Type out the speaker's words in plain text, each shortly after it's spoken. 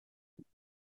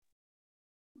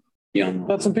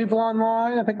Got some people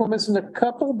online. I think we're missing a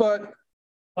couple, but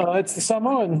it's the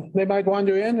summer and they might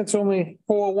wander in. It's only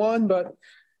 4:01, but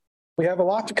we have a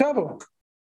lot to cover.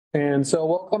 And so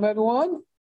welcome everyone.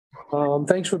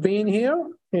 Thanks for being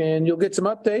here and you'll get some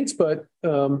updates, but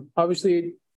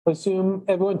obviously I assume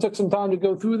everyone took some time to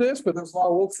go through this, but there's a lot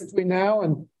of work between now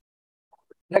and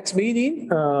next meeting.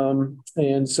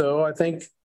 And so I think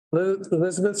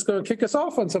Elizabeth's going to kick us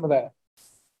off on some of that.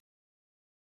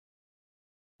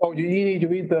 Oh, you need to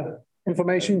read the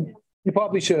information? You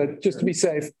probably should, just to be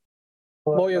safe.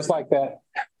 Lawyers like that.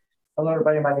 Hello,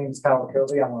 everybody. My name is Kyle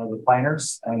Kirby. I'm one of the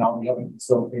planners, and I'll be helping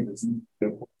facilitate this meeting.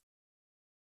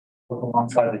 Work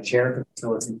alongside the chair to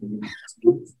facilitate the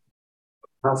meeting.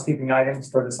 Housekeeping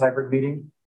items for this hybrid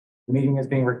meeting. The meeting is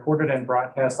being recorded and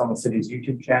broadcast on the city's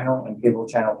YouTube channel and cable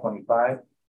channel 25.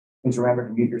 Please remember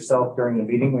to mute yourself during the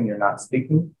meeting when you're not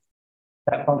speaking.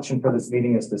 That function for this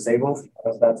meeting is disabled,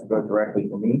 as that's to go directly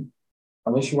to me.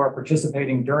 Unless you are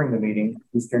participating during the meeting,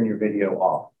 please turn your video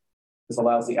off. This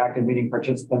allows the active meeting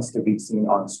participants to be seen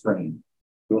on screen.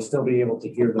 You will still be able to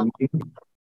hear the meeting.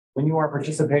 When you are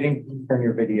participating, please turn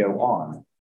your video on.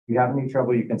 If you have any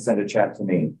trouble, you can send a chat to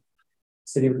me.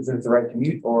 City reserves the right to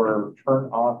mute or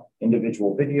turn off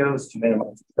individual videos to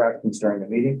minimize distractions during the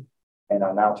meeting. And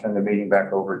I'll now turn the meeting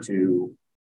back over to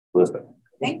Elizabeth.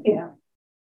 Thank you.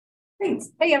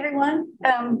 Thanks. Hey, everyone.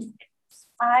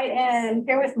 I am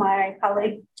here with my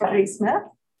colleague, Abby Smith.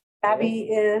 Abby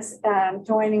is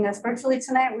joining us virtually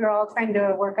tonight. We're all trying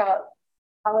to work out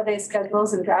holiday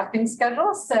schedules and drafting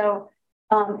schedules. So,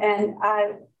 and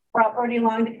I brought Brody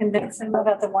along to convince him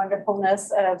about the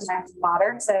wonderfulness of Max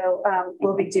Mater. So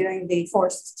we'll be doing the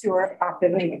forced tour after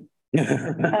the meeting.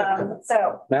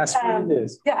 So it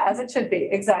is. Yeah, as it should be,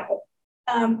 exactly.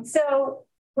 So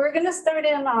we're going to start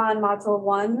in on module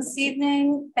 1 this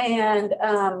evening and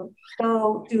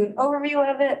go do an overview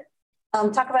of it,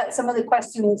 talk about some of the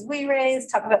questions we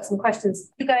raised, talk about some questions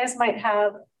you guys might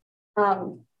have,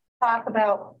 talk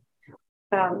about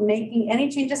making any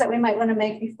changes that we might want to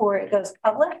make before it goes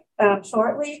public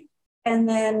shortly, and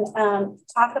then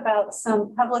talk about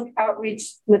some public outreach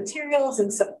materials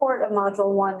in support of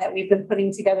module 1 that we've been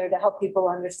putting together to help people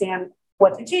understand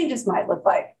what the changes might look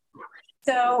like.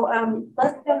 So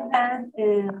let's go ahead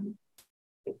and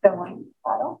get going,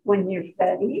 Kyle, when you're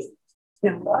ready.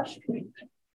 No rush.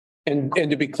 And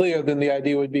to be clear, then the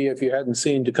idea would be if you hadn't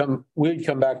seen we'd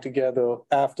come back together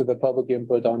after the public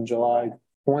input on July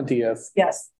 20th.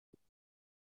 Yes.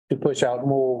 To push out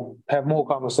have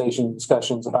more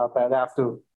discussions about that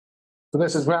after. So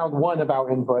this is round 1 of our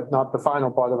input, not the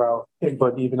final part of our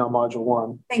input, even on module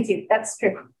 1. Thank you. That's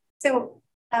true. So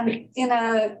in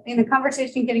a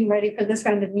conversation getting ready for this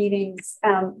round of meetings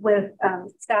with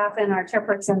staff and our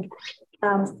chairperson,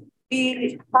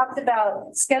 we talked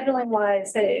about scheduling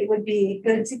wise that it would be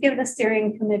good to give the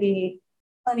steering committee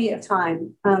plenty of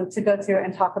time to go through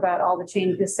and talk about all the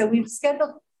changes. So we've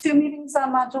scheduled 2 meetings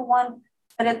on module 1,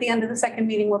 and at the end of the second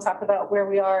meeting, we'll talk about where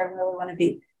we are and where we want to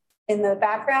be. In the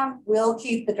background, we'll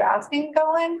keep the drafting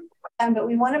going, but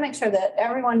we want to make sure that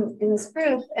everyone in this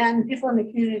group and people in the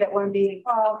community that want to be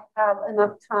involved have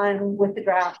enough time with the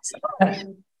draft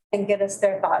and get us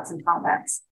their thoughts and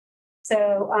comments.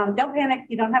 So don't panic.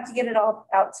 You don't have to get it all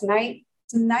out tonight.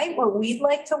 Tonight, what we'd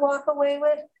like to walk away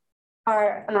with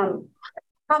are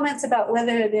comments about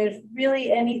whether there's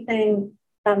really anything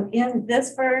in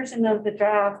this version of the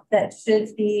draft that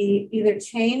should be either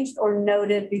changed or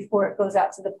noted before it goes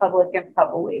out to the public in a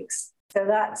couple weeks. So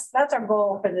that's our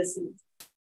goal for this week.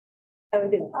 So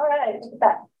we do. All right, look at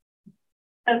that.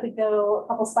 If we go a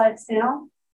couple slides down.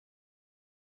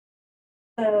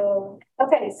 So,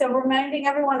 okay, so reminding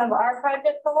everyone of our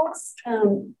project goals,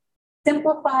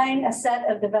 simplifying a set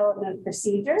of development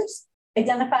procedures,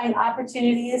 identifying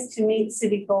opportunities to meet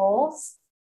city goals.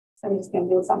 So I'm just going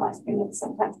to do this on my screen at the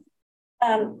same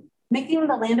time. Making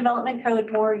the land development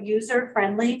code more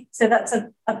user-friendly. So that's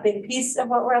a big piece of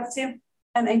what we're up to.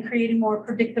 And then creating more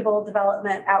predictable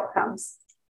development outcomes.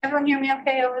 Everyone hear me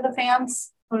okay over the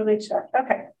fans? I want to make sure.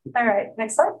 Okay. All right.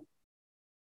 Next slide.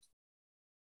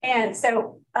 And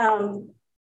so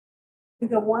we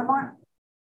go one more.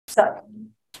 So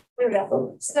here we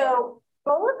go. So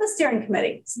role of the steering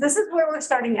committee. So this is where we're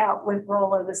starting out with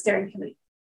role of the steering committee.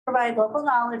 Provide local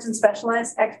knowledge and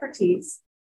specialized expertise,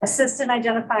 assist in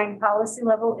identifying policy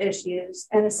level issues,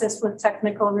 and assist with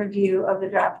technical review of the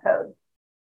draft code.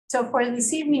 So for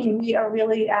this evening, we are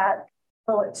really at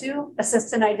bullet 2,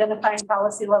 assist in identifying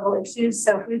policy level issues.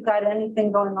 So if we've got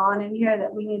anything going on in here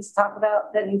that we need to talk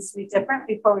about that needs to be different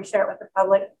before we share it with the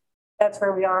public, that's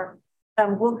where we are.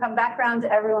 We'll come back around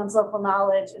to everyone's local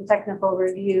knowledge and technical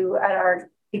review at our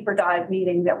deeper dive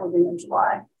meeting that we'll do in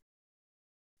July.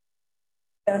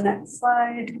 So next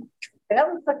slide. That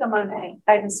looks like a Monet.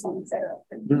 I just want to say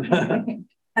that.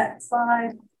 Next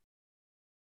slide.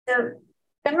 So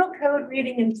general code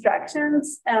reading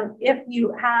instructions. If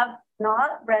you have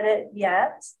not read it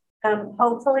yet,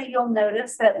 hopefully you'll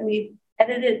notice that we've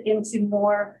edited into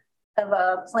more of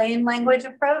a plain language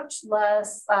approach,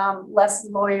 less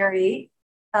lawyery.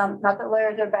 Not that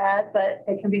lawyers are bad, but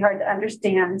it can be hard to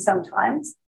understand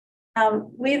sometimes.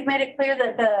 We've made it clear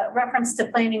that the reference to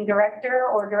planning director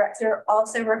or director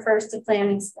also refers to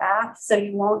planning staff. So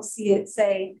you won't see it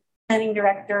say planning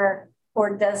director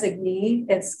or designee.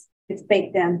 It's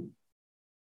baked in.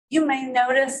 You may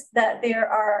notice that there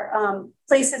are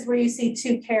places where you see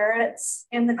 2 carets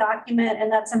in the document,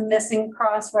 and that's a missing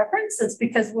cross-reference. It's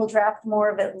because we'll draft more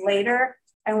of it later,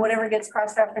 and whatever gets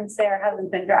cross-referenced there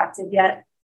hasn't been drafted yet.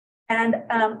 And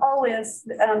always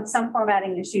some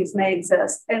formatting issues may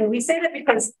exist. And we say that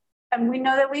because we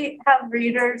know that we have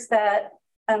readers that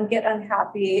get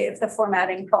unhappy if the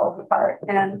formatting falls apart.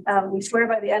 And we swear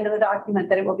by the end of the document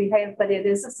that it will behave, but it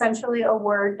is essentially a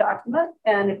Word document.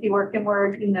 And if you work in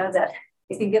Word, you know that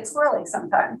it can get swirly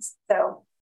sometimes. So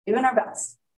doing our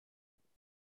best.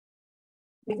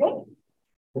 Okay.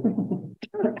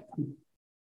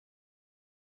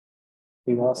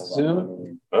 We lost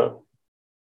Zoom.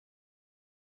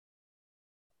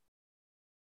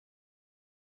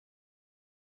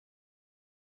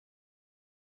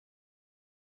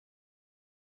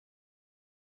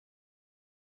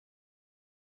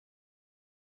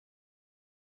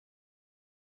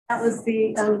 That was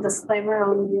the disclaimer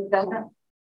on the agenda.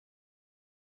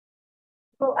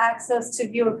 Full access to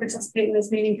view or participate in this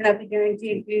meeting cannot be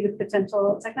guaranteed due to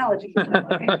potential technology.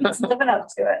 It's living up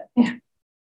to it. Yeah.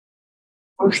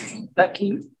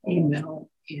 Becky email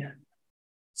in.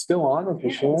 Still on if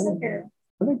you share?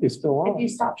 I think you're still on. If you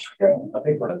stop sharing. I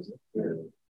think what is it?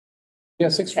 Yeah,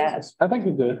 6 minutes. I think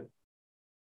you did.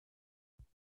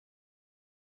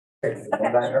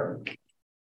 Okay.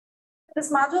 This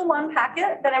module 1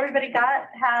 packet that everybody got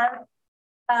had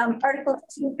articles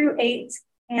 2 through 8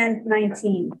 and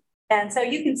 19. And so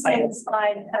you can see in the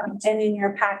slide and in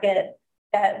your packet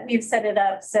that we've set it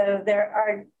up. So there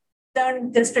are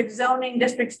zoning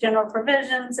districts, general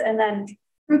provisions, and then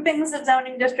groupings of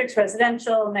zoning districts,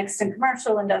 residential, mixed and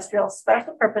commercial, industrial,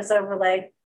 special purpose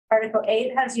overlay. Article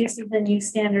 8 has usage and use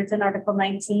standards, and Article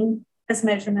 19 has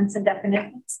measurements and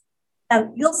definitions.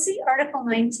 You'll see Article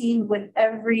 19 with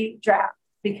every draft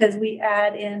because we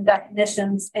add in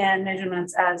definitions and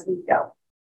measurements as we go.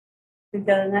 We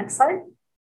go to the next slide.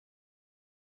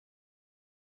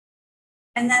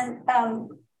 And then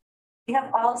we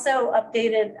have also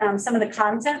updated some of the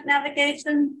content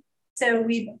navigation. So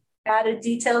we've added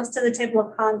details to the table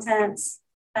of contents.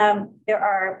 There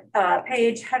are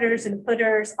page headers and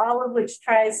footers, all of which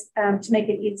tries to make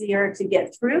it easier to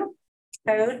get through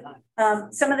code.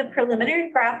 Some of the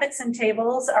preliminary graphics and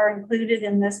tables are included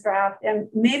in this draft, and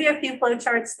maybe a few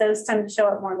flowcharts. Those tend to show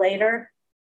up more later.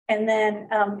 And then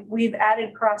we've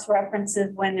added cross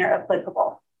references when they're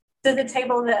applicable. So the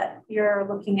table that you're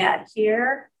looking at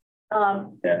here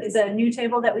is a new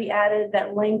table that we added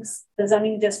that links the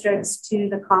zoning districts to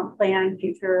the comp plan,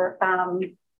 future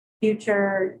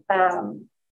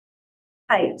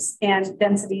types and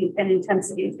densities and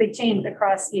intensities. They change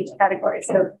across each category.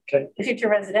 So the future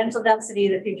residential density,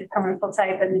 the future commercial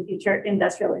type, and the future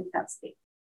industrial intensity.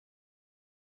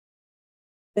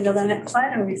 We go to the next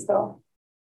slide, and we still.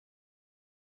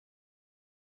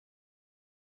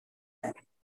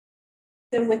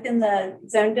 So within the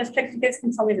zone district, you guys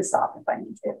can tell me to stop if I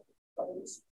need to.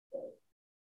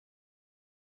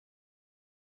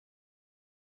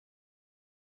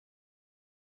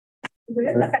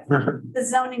 Okay. The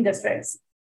zoning districts.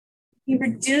 We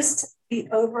reduced the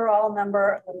overall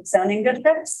number of zoning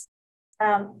districts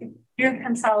through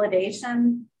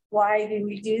consolidation. Why do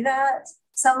we do that?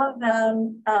 Some of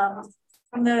them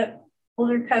from the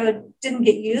older code didn't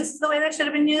get used the way they should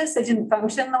have been used. They didn't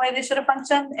function the way they should have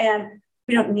functioned, and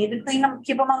we don't need to clean them,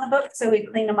 keep them on the book, so we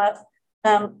clean them up.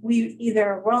 We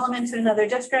either roll them into another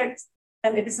district,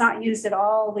 and if it's not used at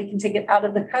all, we can take it out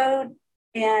of the code.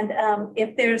 And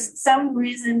if there's some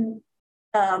reason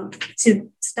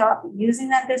to stop using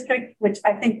that district, which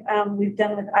I think we've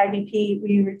done with IDP,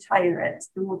 we retire it,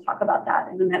 and we'll talk about that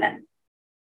in a minute.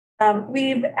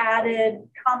 We've added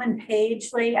common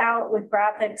page layout with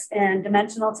graphics and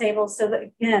dimensional tables. So that,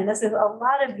 again, this is a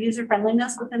lot of user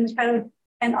friendliness within the code.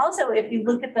 And also, if you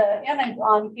look at the image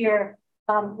on here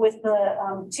with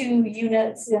the 2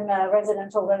 units in the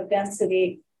residential low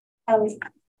density,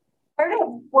 part part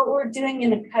of what we're doing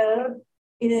in a code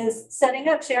is setting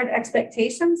up shared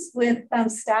expectations with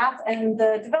staff and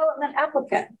the development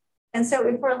applicant. And so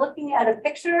if we're looking at a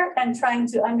picture and trying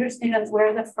to understand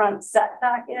where the front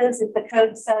setback is, if the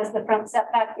code says the front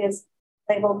setback is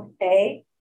labeled A,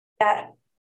 that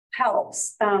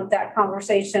helps that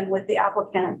conversation with the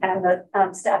applicant and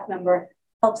the staff member,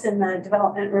 helps in the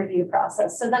development review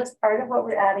process. So that's part of what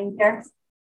we're adding here.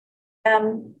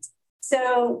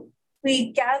 So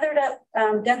we gathered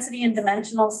up density and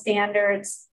dimensional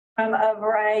standards from a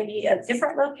variety of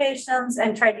different locations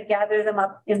and tried to gather them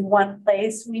up in one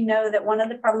place. We know that one of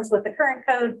the problems with the current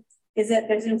code is that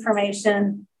there's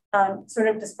information sort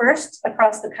of dispersed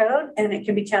across the code and it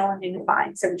can be challenging to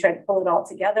find. So we tried to pull it all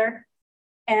together.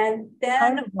 And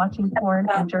then watching porn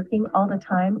and jerking all the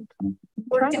time.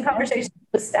 Worked in conversation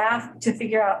with staff to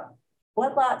figure out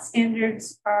what lot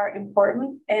standards are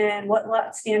important and what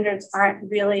lot standards aren't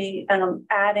really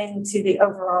adding to the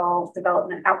overall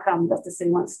development outcome that the city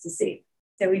wants to see.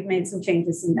 So we've made some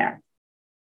changes in there.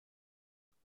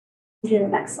 Do the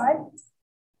next slide.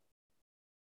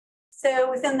 So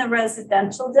within the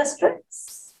residential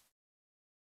districts,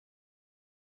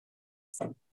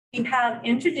 we have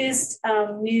introduced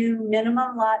new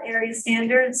minimum lot area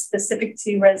standards specific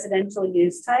to residential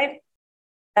use type.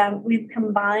 We've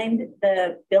combined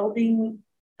the building,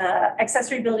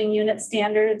 accessory building unit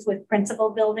standards with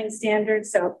principal building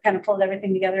standards. So kind of pulled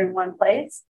everything together in one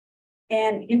place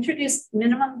and introduced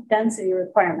minimum density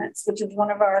requirements, which is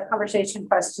one of our conversation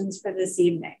questions for this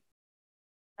evening.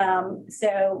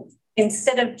 So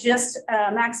instead of just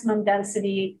maximum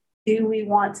density, do we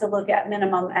want to look at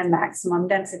minimum and maximum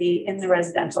density in the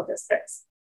residential districts?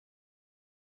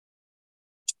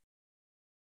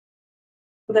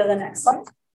 We'll go to the next slide.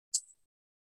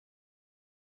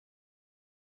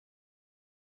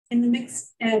 In the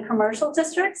mixed and commercial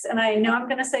districts, and I know I'm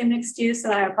going to say mixed use,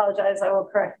 and I apologize, I will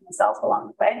correct myself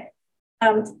along the way.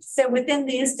 So within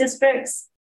these districts,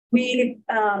 we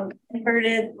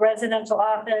converted residential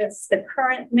office, the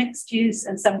current mixed use,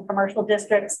 and some commercial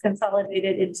districts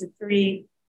consolidated into 3,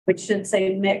 which should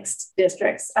say mixed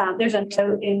districts. There's a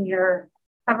note in your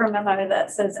cover memo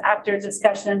that says after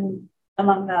discussion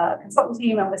among the consultant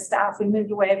team and with staff, we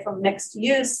moved away from mixed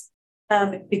use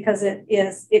because it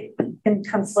can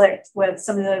conflict with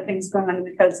some of the other things going on in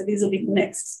the code. So these will be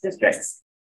mixed districts.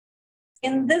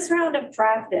 In this round of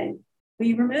drafting,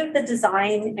 we removed the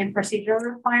design and procedural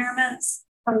requirements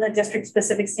from the district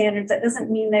specific standards. That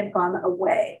doesn't mean they've gone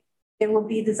away. There will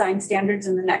be design standards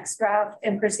in the next draft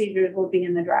and procedures will be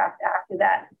in the draft after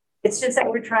that. It's just that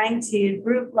we're trying to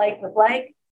group like with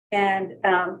like, and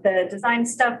the design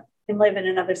stuff can live in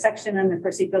another section and the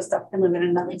procedural stuff can live in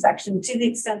another section to the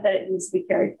extent that it needs to be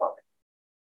carried forward.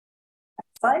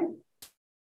 Next slide.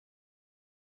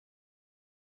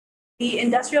 The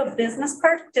industrial business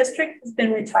park district has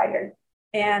been retired.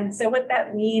 And so what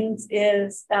that means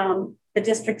is the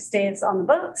district stays on the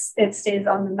books, it stays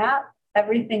on the map,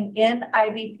 everything in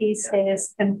IBP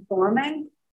stays conforming,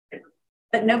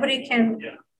 but nobody can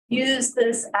use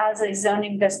this as a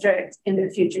zoning district in the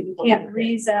future. You can't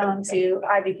rezone to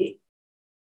IBP.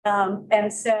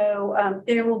 And so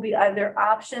there will be either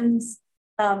options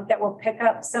that will pick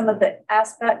up some of the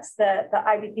aspects that the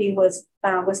IBP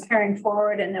was carrying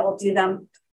forward, and that will do them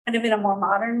kind of in a more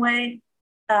modern way.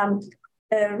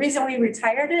 The reason we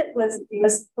retired it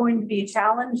was going to be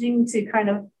challenging to kind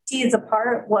of tease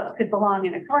apart what could belong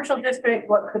in a commercial district,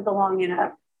 what could belong in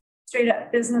a straight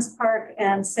up business park.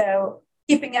 And so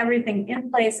keeping everything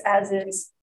in place as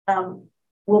is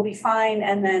will be fine.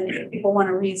 And then if people want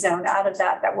to rezone out of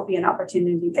that, that will be an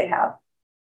opportunity they have.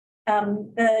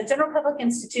 The general public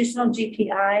institutional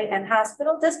GPI and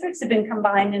hospital districts have been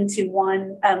combined into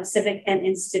one civic and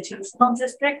institutional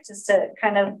district just to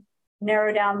kind of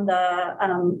narrow down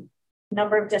the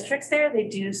number of districts there. They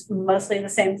do mostly the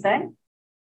same thing.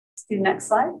 Let's do next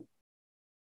slide.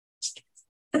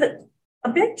 A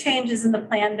big change is in the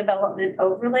plan development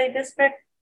overlay district.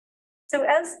 So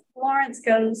as Lawrence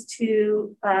goes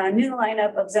to a new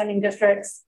lineup of zoning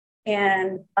districts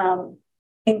and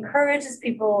encourages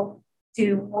people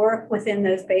to work within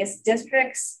those base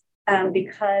districts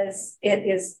because it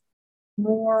is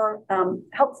more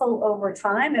helpful over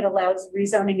time. It allows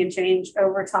rezoning and change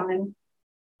over time.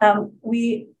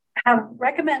 We have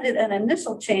recommended an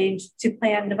initial change to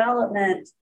plan development,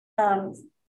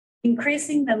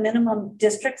 increasing the minimum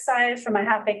district size from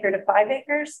 1/2 acre to 5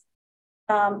 acres,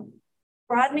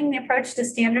 broadening the approach to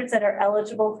standards that are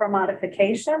eligible for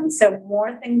modification. So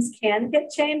more things can get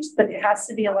changed, but it has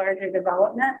to be a larger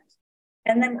development.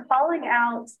 And then calling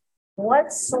out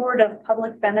what sort of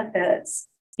public benefits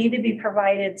need to be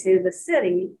provided to the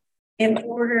city in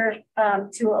order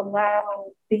to allow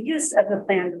the use of the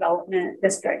planned development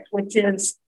district, which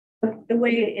is the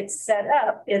way it's set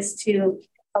up is to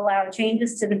allow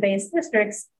changes to the base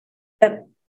districts. The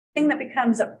thing that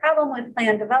becomes a problem with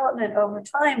planned development over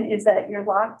time is that you're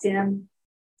locked in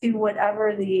to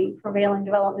whatever the prevailing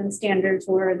development standards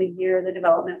were the year the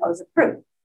development was approved.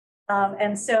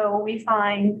 And so we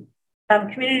find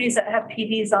communities that have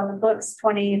PDs on the books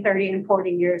 20, 30, and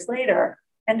 40 years later,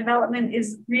 and development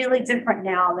is really different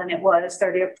now than it was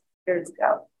 30 years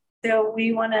ago. So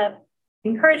we want to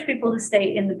encourage people to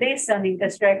stay in the base zoning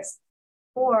districts,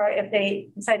 or if they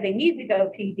decide they need to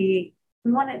go PD,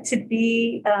 we want it to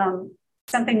be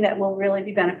something that will really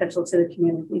be beneficial to the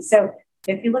community. So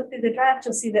if you look through the draft,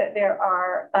 you'll see that there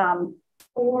are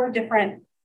 4 different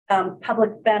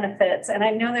public benefits. And I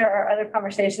know there are other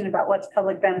conversations about what's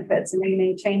public benefits, and we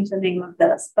may change the name of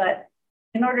this, but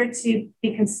in order to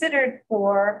be considered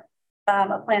for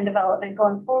a planned development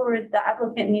going forward, the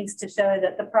applicant needs to show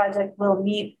that the project will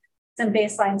meet some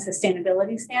baseline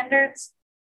sustainability standards,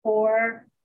 or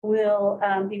will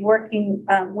be working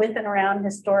with and around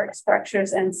historic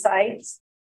structures and sites,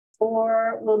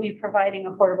 or will be providing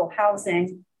affordable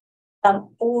housing,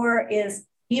 or is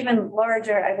even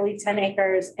larger, I believe 10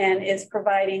 acres, and is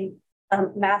providing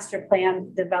master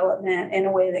plan development in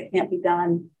a way that can't be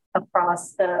done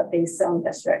across the base zone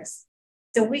districts.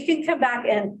 So we can come back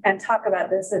and talk about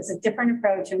this. It's a different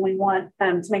approach, and we want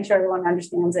to make sure everyone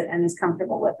understands it and is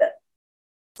comfortable with it.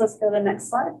 So let's go to the next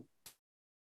slide.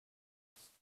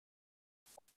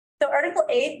 So Article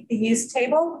 8, the use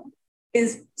table,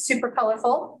 is super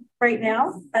colorful right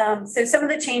now. So some of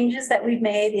the changes that we've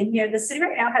made in here, the city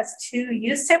right now has 2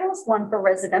 use tables, one for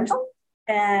residential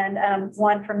and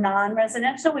one for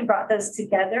non-residential. We brought those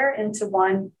together into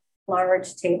one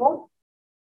large table.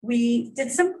 We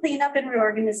did some cleanup and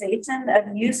reorganization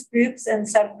of use groups and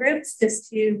subgroups just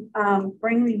to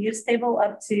bring the use table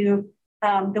up to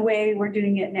the way we're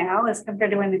doing it now as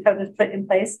compared to when the code was put in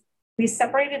place. We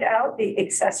separated out the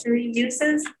accessory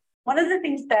uses. One of the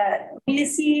things that we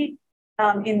see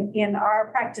in our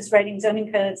practice writing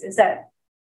zoning codes is that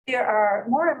there are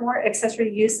more and more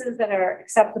accessory uses that are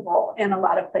acceptable in a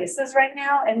lot of places right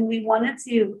now. And we wanted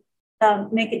to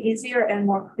make it easier and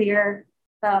more clear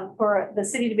for the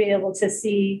city to be able to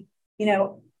see, you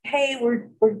know, hey,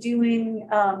 we're doing,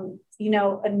 you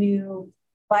know, a new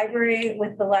library.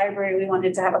 With the library, we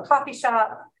wanted to have a coffee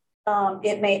shop.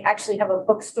 It may actually have a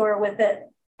bookstore with it.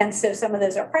 And so some of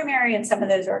those are primary and some of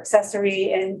those are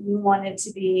accessory. And we wanted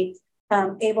to be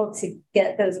able to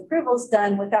get those approvals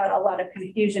done without a lot of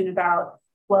confusion about,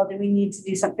 well, do we need to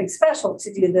do something special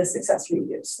to do this accessory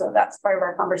use? So that's part of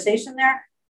our conversation there.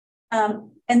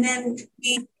 And then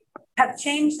we have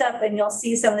changed up, and you'll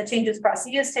see some of the changes across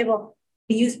the use table,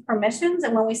 the use permissions.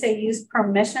 And when we say use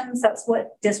permissions, that's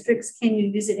what districts can you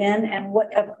use it in and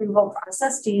what approval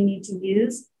process do you need to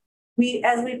use?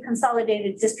 As we've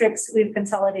consolidated districts, we've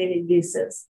consolidated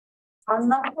uses. On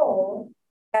the whole,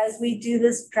 as we do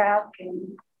this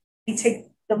drafting, we take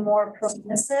the more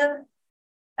permissive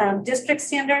district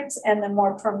standards and the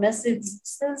more permissive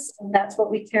uses, and that's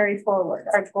what we carry forward.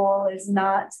 Our goal is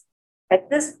not at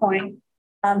this point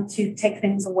to take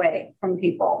things away from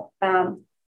people.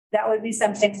 That would be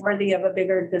something worthy of a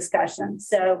bigger discussion.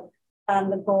 So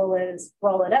the goal is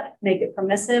roll it up, make it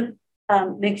permissive,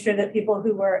 make sure that people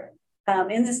who were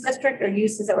in this district or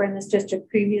uses that were in this district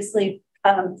previously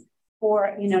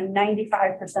for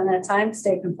 95% of the time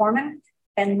stay conforming,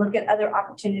 and look at other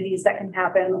opportunities that can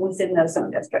happen within those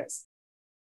zone districts.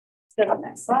 So the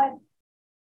next slide.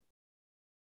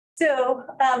 So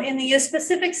in the use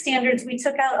specific standards, we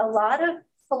took out a lot of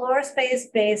floor space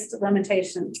based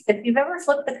limitations. If you've ever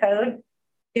flipped the code,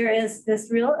 there is this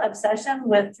real obsession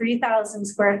with 3,000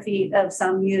 square feet of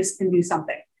some use can do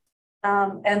something.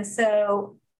 And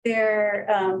so there,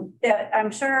 that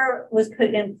I'm sure was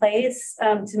put in place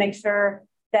to make sure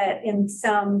that in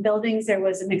some buildings there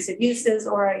was a mix of uses,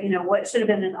 or what should have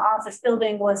been an office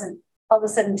building wasn't all of a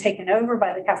sudden taken over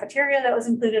by the cafeteria that was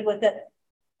included with it.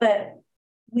 But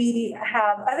we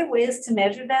have other ways to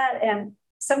measure that, and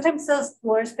sometimes those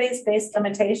floor space based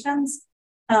limitations,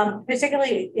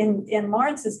 particularly in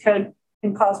Lawrence's code,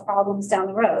 can cause problems down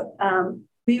the road.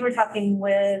 We were talking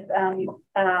with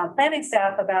planning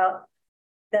staff about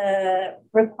the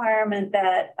requirement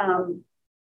that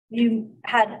you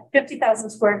had 50,000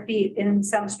 square feet in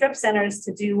some strip centers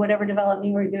to do whatever development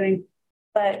you were doing,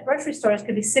 but grocery stores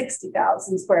could be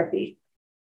 60,000 square feet.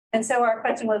 And so our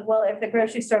question was, well, if the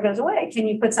grocery store goes away, can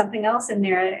you put something else in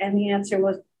there? And the answer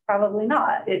was probably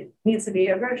not. It needs to be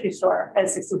a grocery store at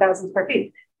 60,000 square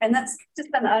feet. And that's just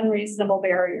an unreasonable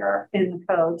barrier in the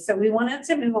code. So we wanted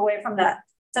to move away from that,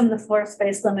 some of the floor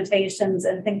space limitations,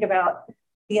 and think about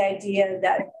the idea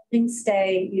that things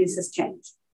stay, uses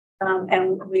change.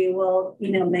 And we will,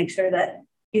 make sure that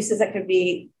uses that could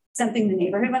be something the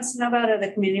neighborhood wants to know about or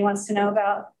the community wants to know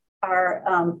about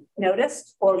are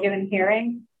noticed or given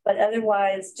hearing, but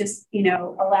otherwise just,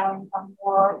 allowing a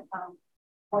more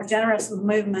generous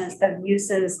movement of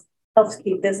uses helps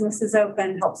keep businesses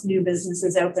open, helps new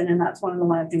businesses open, and that's one of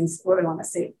the things we want to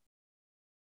see.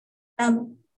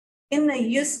 In the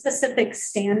use-specific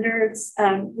standards,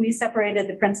 we separated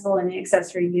the principal and the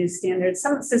accessory use standards.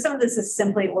 So some of this is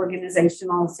simply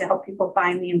organizational to help people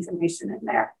find the information in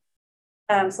there.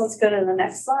 So let's go to the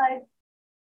next slide.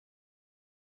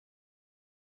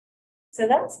 So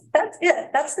that's it.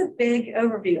 That's the big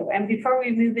overview. And before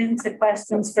we move into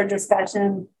questions for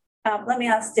discussion, let me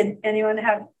ask, did anyone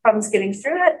have problems getting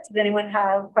through it? Did anyone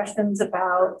have questions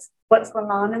about what's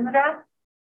going on in the draft?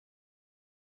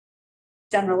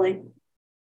 Generally. Is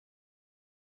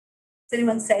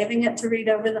anyone saving it to read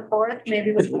over the fourth?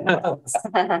 Maybe with a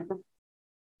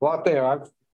lot there.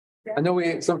 I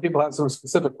know some people have some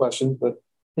specific questions, but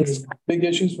there's big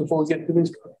issues before we get to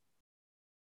these.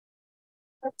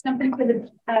 Let's jump into the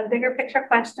bigger picture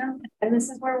question, and this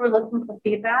is where we're looking for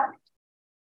feedback.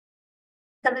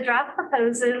 So the draft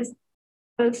proposes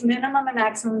both minimum and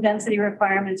maximum density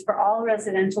requirements for all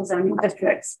residential zoning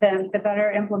districts to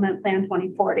better implement Plan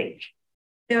 2040.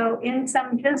 So in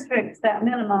some districts, that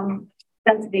minimum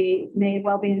density may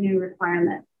well be a new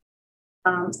requirement.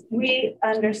 We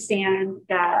understand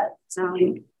that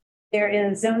there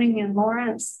is zoning in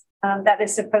Lawrence that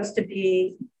is supposed to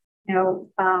be,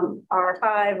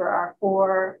 R5 or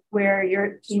R4, where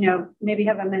you're, maybe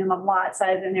have a minimum lot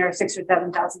size and there are 6,000 or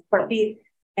 7,000 square feet.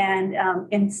 And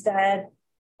instead,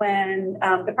 when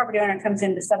the property owner comes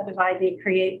in to subdivide, they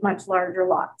create much larger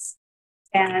lots.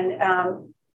 And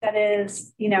that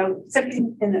is,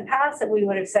 something in the past that we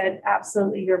would have said,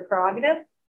 absolutely your prerogative.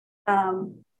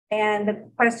 And the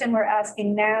question we're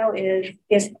asking now is,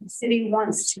 if the city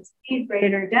wants to see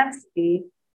greater density,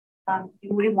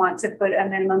 we want to put a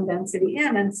minimum density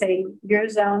in and say you're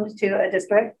zoned to a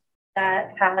district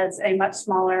that has a much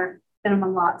smaller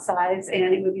minimum lot size,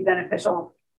 and it would be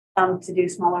beneficial to do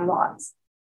smaller lots.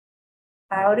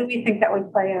 How do we think that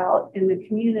would play out in the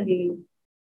community?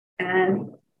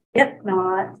 And if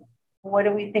not, what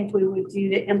do we think we would do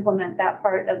to implement that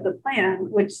part of the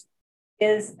plan, which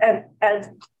is, as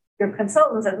your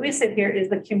consultants, as we sit here, is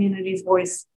the community's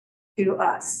voice to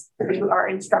us, to our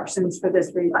instructions for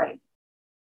this rewrite.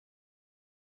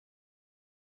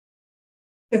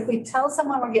 If we tell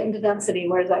someone we're getting to density,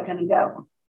 where's that going to go?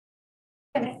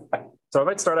 So I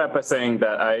might start out by saying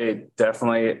that I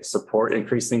definitely support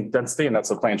increasing density, and that's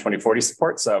what Plan 2040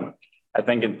 supports. So I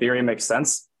think in theory it makes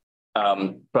sense.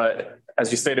 But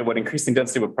as you stated, what increasing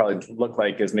density would probably look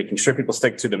like is making sure people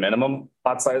stick to the minimum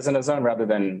lot size in a zone rather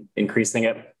than increasing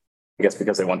it, I guess,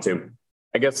 because they want to.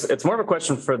 I guess it's more of a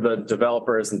question for the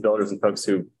developers and builders and folks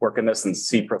who work in this and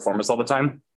see pro formas all the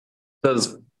time.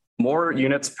 Does more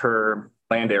units per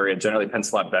land area generally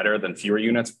pencil out better than fewer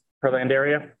units per land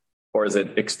area? Or is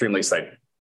it extremely site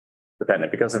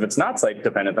dependent? Because if it's not site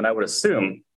dependent, then I would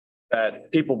assume that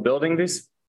people building these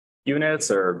units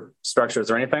or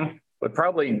structures or anything would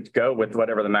probably go with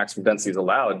whatever the maximum density is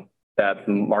allowed that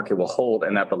the market will hold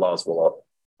and that the laws will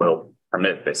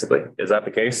permit, basically. Is that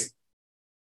the case?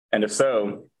 And if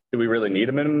so, do we really need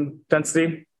a minimum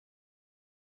density?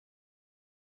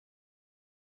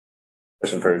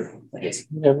 Question for, I guess,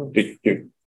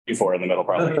 you four in the middle,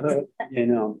 probably.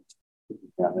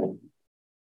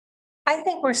 I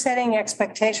think we're setting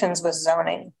expectations with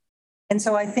zoning. And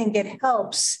so I think it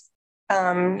helps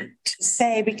to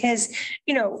say, because,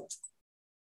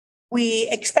 we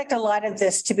expect a lot of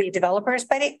this to be developers,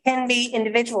 but it can be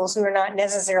individuals who are not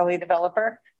necessarily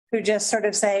developer, who just sort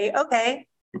of say, okay,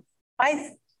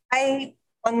 I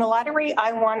on the lottery,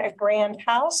 I want a grand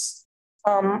house.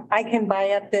 I can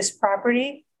buy up this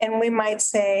property. And we might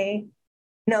say,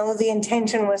 no, the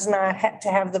intention was not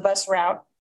to have the bus route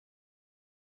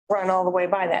run all the way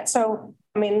by that. So,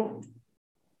 I mean,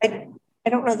 I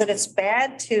don't know that it's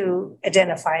bad to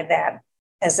identify that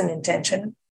as an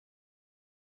intention.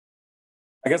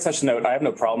 I guess I should note, I have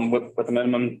no problem with the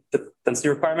minimum density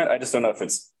requirement. I just don't know if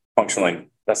it's functionally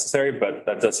necessary, but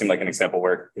that does seem like an example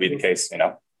where it could be the case,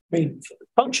 I mean,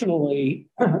 functionally,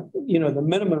 the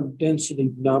minimum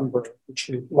density number, which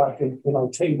is like in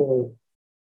table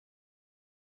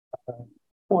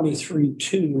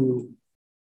 23.2.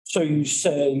 So you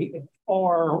say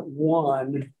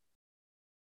R1,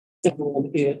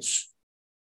 and it's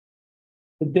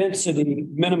the density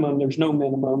minimum, there's no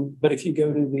minimum, but if you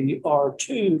go to the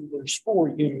R2, there's 4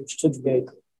 units to the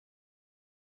acre.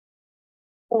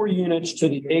 4 units to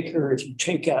the acre, if you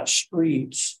take out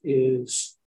streets,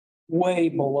 is way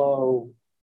below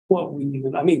what we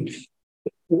even, I mean,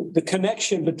 the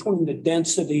connection between the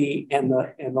density and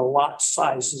the lot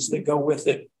sizes that go with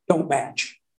it don't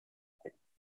match.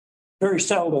 Very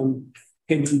seldom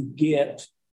can you get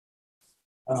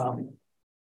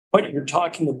what you're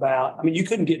talking about. I mean, you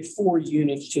couldn't get 4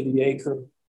 units to the acre.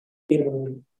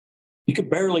 You could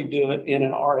barely do it in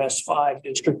an RS5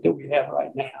 district that we have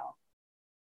right now.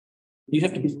 You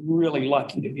have to be really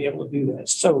lucky to be able to do that.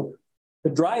 So the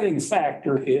driving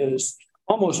factor is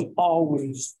almost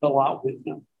always the lot width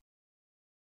number.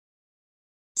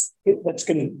 That's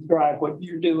going to drive what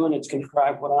you're doing. It's going to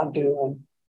drive what I'm doing.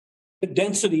 The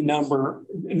density number,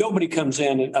 nobody comes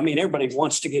in and, I mean, everybody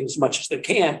wants to get as much as they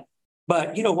can.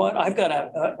 But you know what? I've got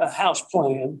a house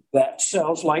plan that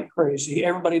sells like crazy.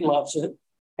 Everybody loves it.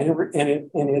 And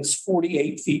it's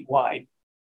 48 feet wide.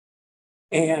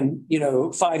 And,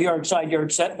 5-yard side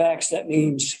yard setbacks, that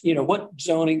means, what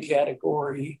zoning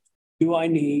category do I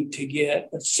need to get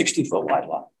a 60-foot wide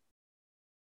lot?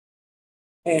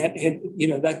 And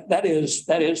that is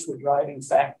the driving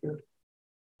factor.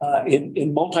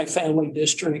 In multifamily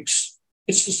districts,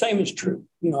 it's the same as true.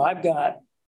 I've got,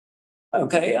 a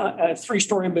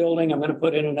 3-story building, I'm going to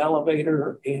put in an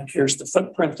elevator, and here's the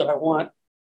footprint that I want.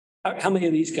 How many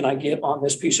of these can I get on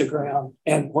this piece of ground?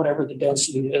 And whatever the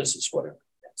density is whatever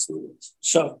the density is.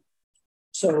 So,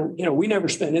 we never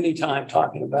spend any time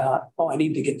talking about, I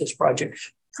need to get this project.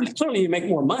 Clearly, you make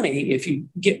more money if you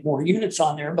get more units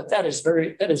on there, but that is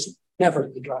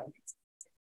never the driving.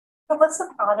 So what's the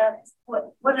product?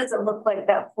 What does it look like,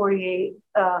 that 48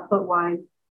 foot wide?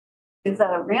 Is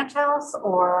that a ranch house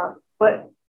or what?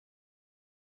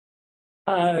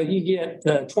 You get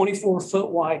a 24-foot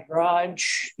wide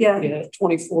garage. Yeah. You get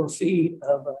 24 feet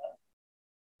of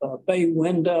a bay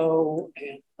window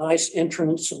and nice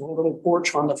entrance and a little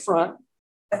porch on the front.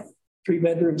 3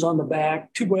 bedrooms on the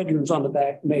back, 2 bedrooms on the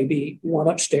back, maybe 1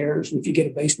 upstairs. And if you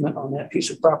get a basement on that piece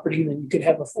of property, then you could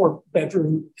have a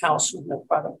 4-bedroom house in that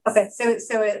product. Okay, so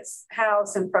it's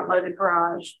house and front loaded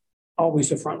garage.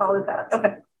 Always a front. All of that.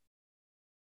 Okay.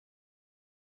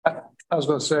 I was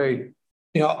going to say,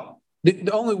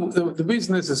 the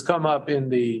reason this has come up in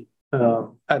the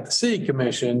at the city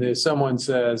commission is someone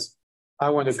says,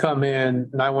 I want to come in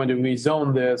and I want to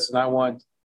rezone this and I want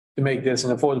to make this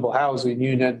an affordable housing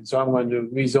unit. So I'm going to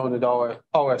rezone it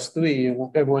RS3.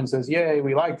 And everyone says, yay,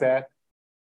 we like that.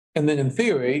 And then in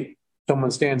theory,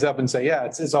 someone stands up and say, yeah,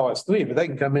 it's RS3, but they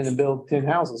can come in and build 10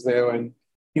 houses there and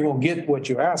you won't get what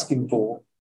you're asking for.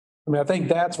 I mean, I think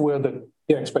that's where the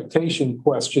expectation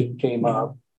question came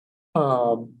up.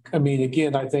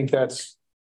 Again, I think that's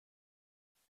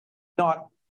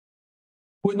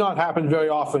would not happen very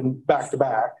often back to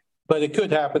back, but it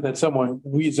could happen that someone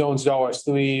rezones the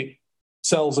RS3,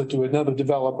 sells it to another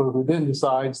developer who then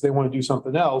decides they want to do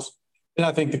something else. And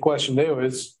I think the question there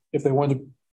is if they want to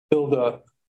build an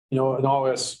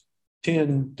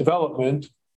RS10 development,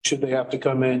 should they have to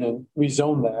come in and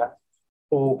rezone that?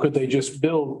 Or could they just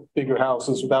build bigger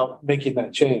houses without making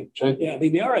that change? Right? Yeah,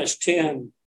 the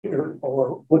RS10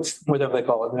 or whatever they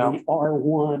call it now, the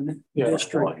R1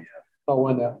 district.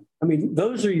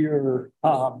 Those are your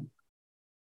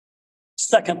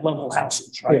second level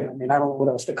houses, right? Yeah. I don't know what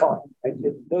else to call them.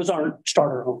 Right? Those aren't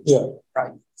starter homes,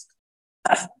 right?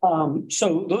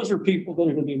 So those are people that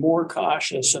are going to be more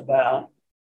cautious about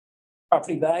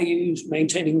property values,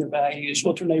 maintaining their values,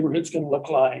 what their neighborhood's going to look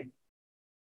like.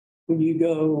 When you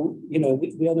go,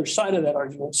 the other side of that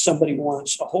argument, somebody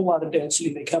wants a whole lot of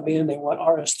density. They come in, they want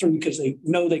RS3 because they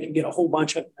know they can get a whole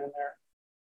bunch of them in there.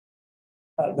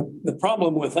 The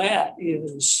problem with that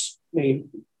is,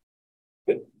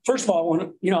 first of all,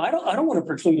 I don't want to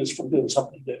preclude us from doing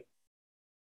something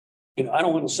new. I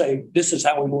don't want to say this is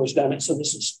how we've always done it. So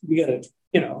we got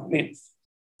to,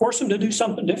 force them to do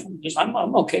something different.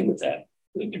 I'm okay with that.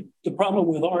 The problem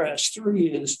with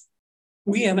RS3 is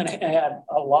we haven't had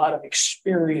a lot of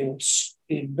experience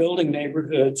in building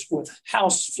neighborhoods with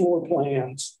house floor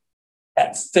plans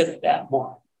that fit that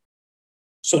mark.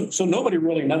 So nobody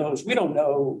really knows. We don't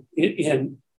know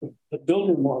in the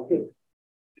builder market,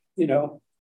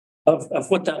 of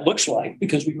what that looks like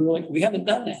because we haven't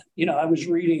done that. I was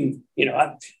reading,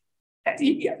 I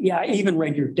even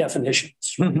read your definitions.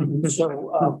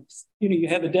 So, you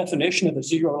have a definition of a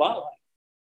zero lot line.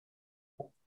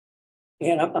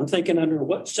 And I'm thinking under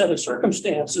what set of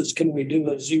circumstances can we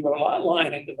do a zero lot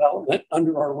line in development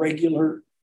under our regular,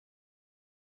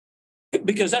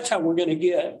 because that's how we're going to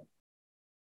get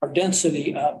our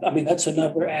density up. I mean, that's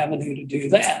another avenue to do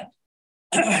that.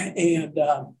 And,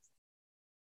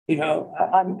 you know,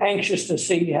 I'm anxious to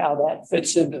see how that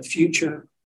fits into future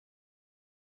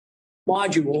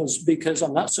modules, because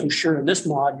I'm not so sure in this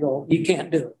module you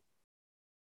can't do it.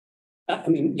 I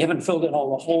mean, you haven't filled in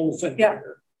all the holes in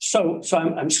here. So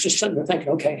I'm just sitting there thinking,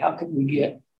 okay, how can we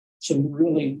get some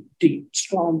really deep,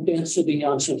 strong density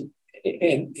on some,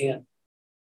 and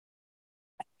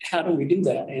how do we do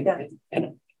that?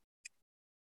 And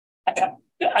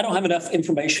I don't have enough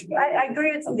information. I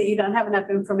agree with you that you don't have enough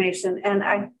information. And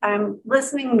I'm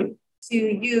listening to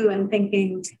you and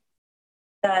thinking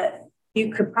that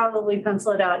you could probably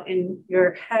pencil it out in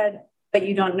your head, but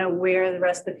you don't know where the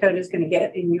rest of the code is going to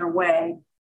get in your way.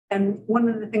 And one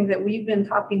of the things that we've been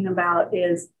talking about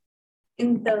is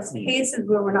in those cases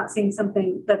where we're not seeing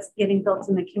something that's getting built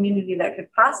in the community that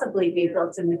could possibly be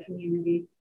built in the community,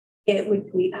 it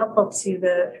would be helpful to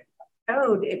the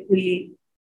code if we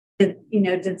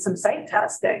did some site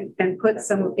testing and put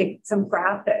some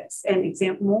graphics and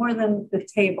example more than the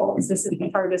tables. This is the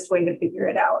hardest way to figure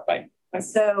it out. Right.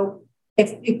 So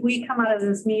if we come out of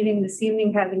this meeting this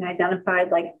evening having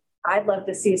identified, like, I'd love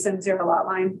to see some zero lot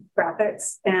line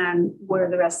graphics and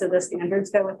where the rest of the standards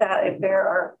go with that. If there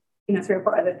are, 3 or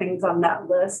 4 other things on that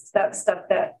list, that's stuff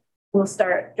that we'll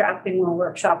start drafting, we'll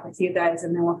workshop with you guys,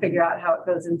 and then we'll figure out how it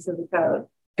goes into the code.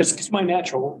 Because my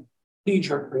natural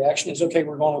knee-jerk reaction is, okay,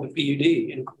 we're going with the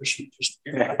PUD, and of course you just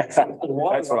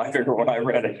that's what I figured when I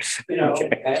read it.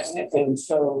 Okay. And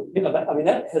so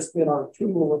that has been our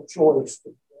tool of choice to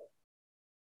get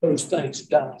those things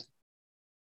done.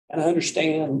 And I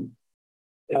understand.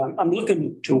 I'm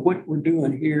looking to what we're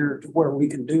doing here to where we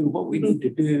can do what we need to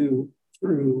do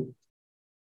through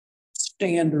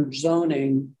standard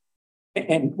zoning,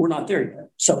 and we're not there yet.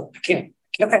 So I can't.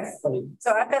 Okay.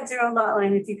 So I've got zero lot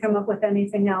line. If you come up with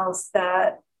anything else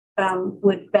that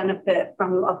would benefit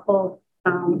from a full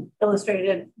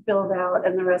illustrated build out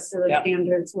and the rest of the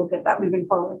standards, we'll get that moving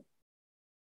forward.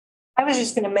 I was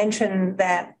just going to mention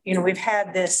that, we've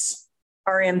had this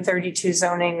RM32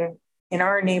 zoning in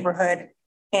our neighborhood,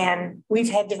 and we've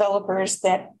had developers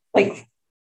that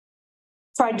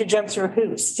tried to jump through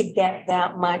hoops to get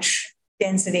that much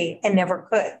density and never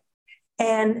could.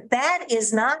 And that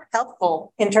is not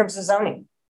helpful in terms of zoning,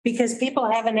 because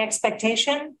people have an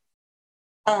expectation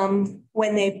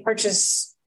when they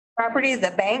purchase property.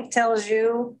 The bank tells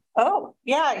you, oh,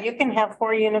 yeah, you can have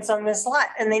 4 units on this lot.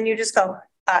 And then you just go,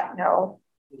 no,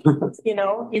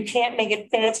 you can't make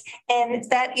it fit. And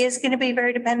that is going to be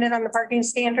very dependent on the parking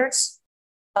standards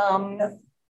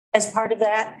as part of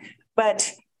that.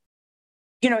 But,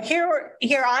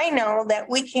 here I know that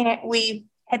we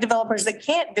had developers that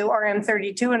can't do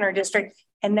RM32 in our district.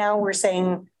 And now we're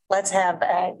saying, let's have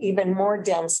even more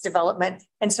dense development.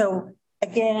 And so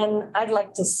again, I'd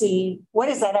like to see, what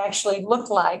does that actually look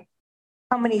like?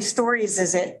 How many stories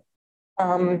is it?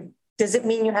 Does it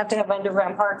mean you have to have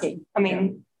underground parking? I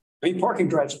mean, parking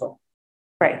drives though.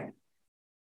 Right.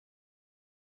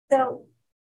 So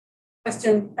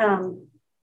question,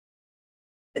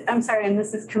 I'm sorry, and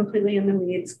this is completely in the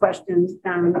weeds question.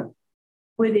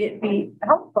 Would it be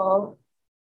helpful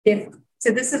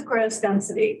so this is gross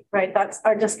density, right? That's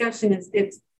our discussion is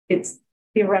it's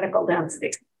theoretical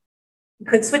density. You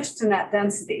could switch to net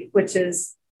density, which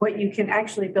is what you can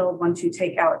actually build once you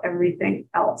take out everything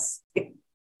else.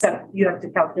 So you have to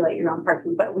calculate your own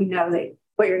parking, but we know that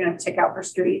what you're going to take out for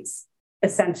streets,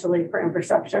 essentially for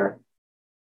infrastructure.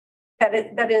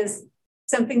 That is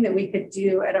something that we could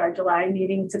do at our July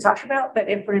meeting to talk about. But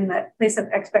if we're in that place of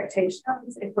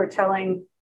expectations, if we're telling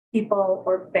people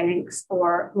or banks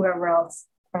or whoever else,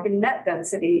 net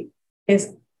density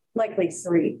is likely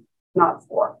 3, not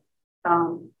 4.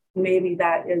 Maybe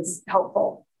that is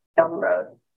helpful down the road.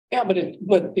 Yeah, but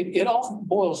it all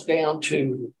boils down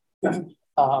to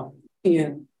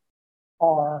in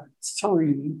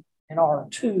R3 and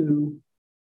R2,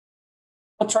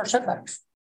 what's our setbacks?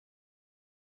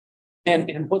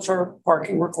 And what's our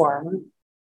parking requirement?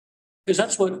 Because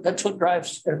that's what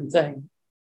drives everything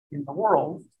in the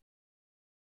world.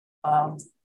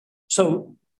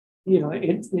 So,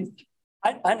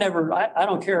 I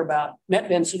don't care about net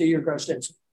density or gross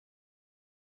density.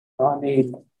 I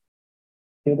mean,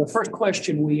 the first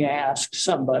question we ask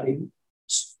somebody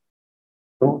is,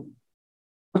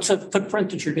 what's the footprint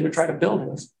that you're going to try to build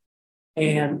with?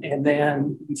 And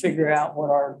then you figure out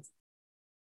what's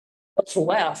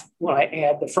left when I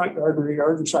add the front yard, rear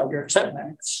yard, and side yard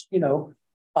setbacks.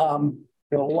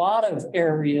 A lot of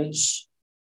areas,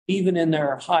 even in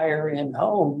their higher end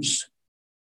homes,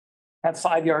 have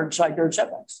 5-yard side yard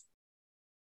setbacks.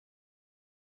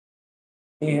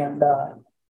 And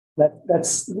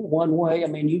That's one way. I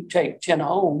mean, you take 10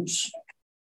 homes,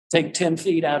 take 10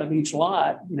 feet out of each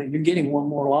lot, you know, you're getting one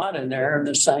more lot in there in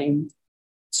the same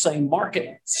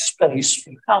market space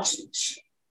for houses.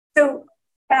 So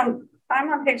I'm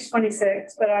on page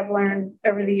 26, but I've learned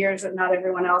over the years that not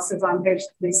everyone else is on page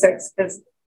 26 because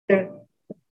they're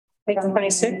Page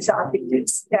 26?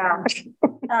 Yeah.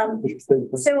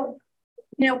 So,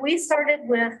 you know, we started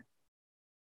with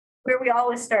where we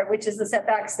always start, which is the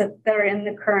setbacks that are in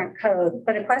the current code.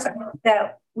 But a question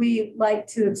that we like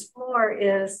to explore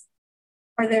is,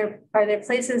 are there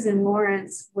places in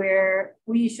Lawrence where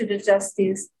we should adjust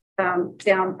these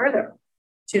down further?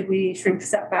 Should we shrink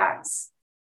setbacks?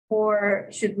 Or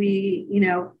should we, you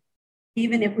know,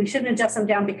 even if we shouldn't adjust them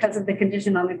down because of the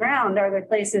condition on the ground, are there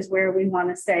places where we want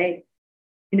to say,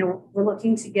 you know, we're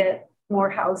looking to get more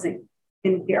housing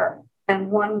in here?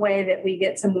 And one way that we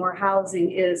get to more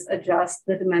housing is adjust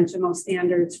the dimensional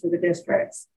standards for the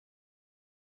districts.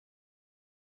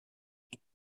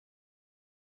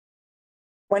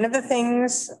 One of the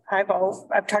things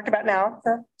I've talked about now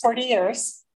for 40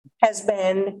 years has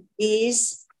been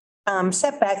these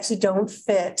setbacks don't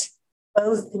fit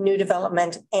both the new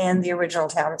development and the original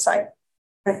town site.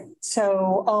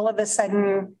 So all of a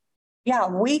sudden, yeah,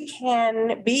 we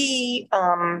can be,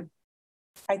 I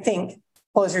think,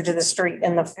 closer to the street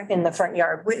in the front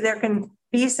yard. There can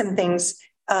be some things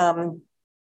that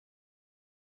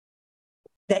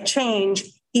change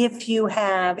if you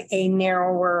have a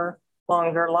narrower,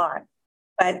 longer lot.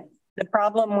 But the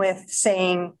problem with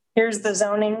saying, here's the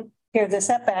zoning, here are the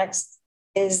setbacks,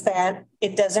 is that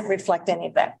it doesn't reflect any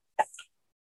of that.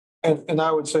 And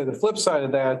I would say the flip side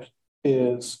of that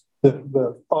is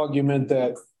the argument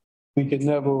that we could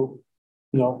never, you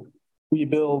know,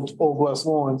 rebuild Old West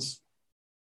Lawrence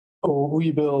or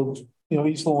rebuild, you know,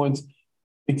 East Lawrence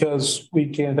because we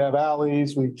can't have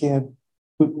alleys, we can't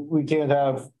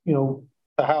have, you know,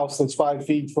 a house that's 5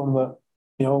 feet from the,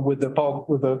 you know, with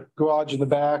the garage in the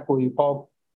back where you park,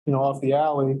 you know, off the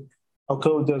alley. Our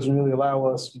code doesn't really allow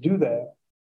us to do that.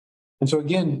 And so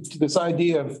again, this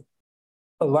idea of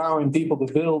allowing people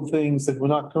to build things that we're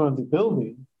not currently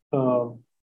building, you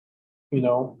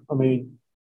know, I mean,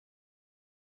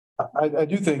 I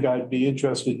do think I'd be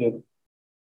interested in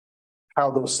how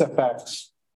those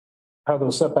setbacks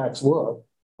look,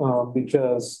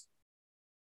 because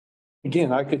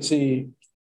again, I could see,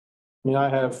 I mean, I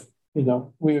have, you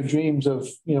know, we have dreams of,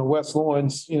 you know, West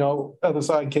Lawrence, you know, other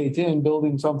side K10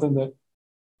 building something that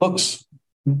looks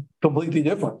completely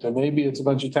different. And maybe it's a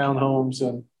bunch of townhomes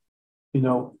and, you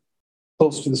know,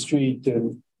 close to the street.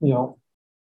 And, you know,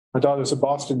 my daughter's in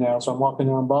Boston now, so I'm walking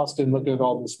around Boston looking at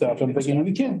all this stuff. I'm thinking,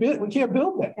 we can't build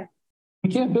that. We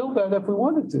can't build that if we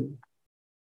wanted to.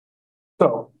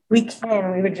 So we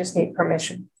would just need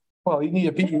permission. Well, you need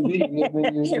a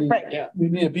PUD. Right. Yeah. You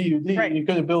need a PUD. Right. You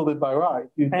couldn't build it by right.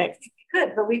 Right. You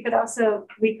could, but we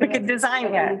could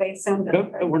design that.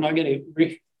 We're not going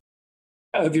to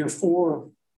of your 4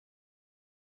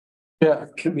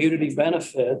 community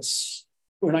benefits,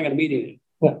 we're not going to meet any.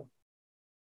 Yeah.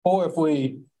 Or if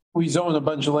we rezone a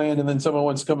bunch of land and then someone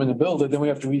wants to come in and build it, then we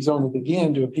have to rezone it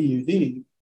again to a PUD,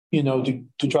 you know,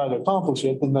 to try to accomplish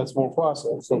it, then that's more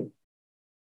process. So.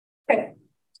 Okay.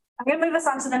 I'm going to move us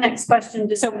on to the next question.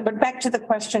 But back to the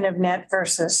question of net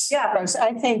versus gross.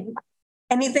 I think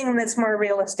anything that's more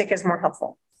realistic is more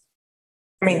helpful.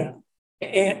 I mean,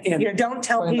 and you know, don't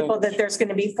tell people that there's going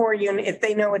to be 4 units if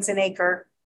they know it's an acre.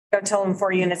 Don't tell them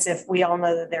 4 units if we all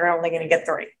know that they're only going to get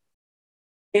 3.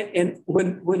 And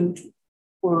when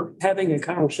we're having a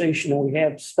conversation and we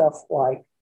have stuff like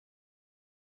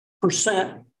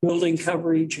percent building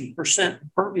coverage and percent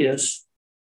impervious,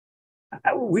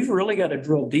 we've really got to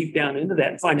drill deep down into that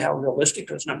and find how realistic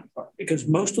those numbers are, because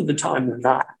most of the time they're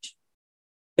not.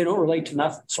 They don't relate to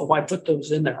nothing. So why put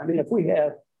those in there? I mean, if you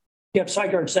have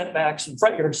side yard setbacks and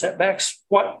front yard setbacks,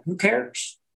 who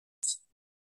cares?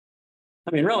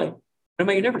 I mean, really, it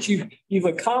make a difference. You've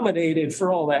accommodated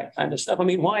for all that kind of stuff. I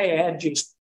mean, why add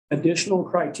just additional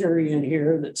criteria in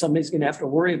here that somebody's going to have to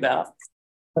worry about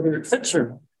whether it fits or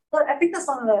not? Well, I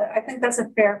think that's a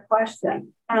fair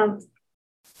question.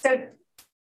 So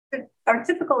our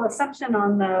typical assumption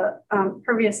on the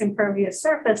impervious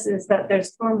surface is that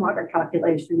there's stormwater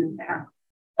calculation in there.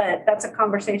 But that's a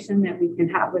conversation that we can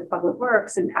have with Public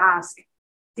Works and ask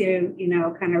to, you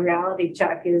know, kind of reality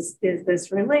check, is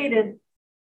this related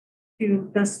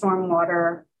to the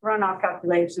stormwater runoff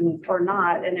calculation or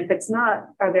not? And if it's not,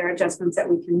 are there adjustments that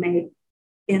we can make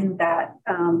in that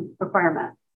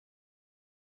requirement?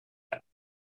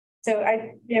 So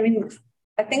I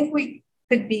think we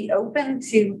could be open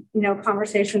to,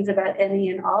 conversations about any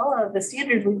and all of the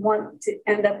standards. We want to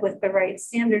end up with the right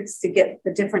standards to get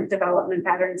the different development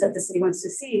patterns that the city wants to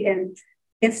see. And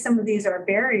if some of these are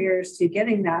barriers to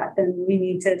getting that, then we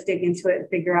need to dig into it and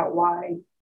figure out why,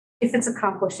 if it's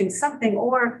accomplishing something,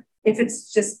 or if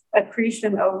it's just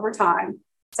accretion over time.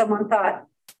 Someone thought,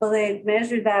 well, they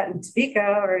measured that in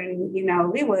Topeka or in,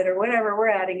 Leawood or whatever we're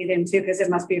adding it into because it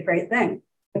must be a great thing,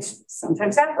 which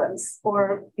sometimes happens.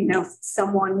 Or,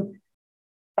 someone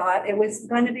thought it was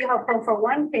going to be helpful for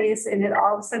one case and it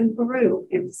all of a sudden grew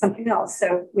into something else.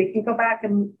 So we can go back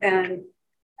and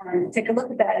take a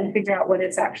look at that and figure out what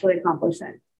it's actually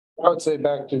accomplishing. I would say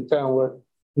back to kind of what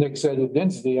Nick said of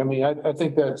density. I mean, I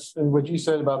think that's, and what you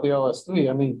said about the LS3,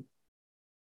 I mean,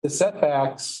 the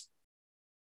setbacks,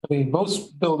 I mean,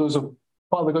 most builders are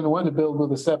probably going to want to build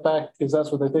with a setback because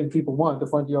that's what they think people want, the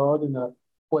front yard and the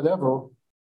whatever.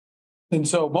 And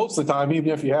so most of the time,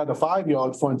 even if you had a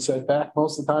 5-yard front setback,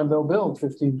 most of the time they'll build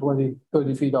 15, 20,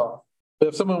 30 feet off. But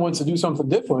if someone wants to do something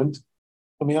different,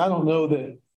 I mean, I don't know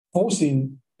that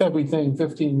forcing everything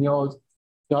 15 yards,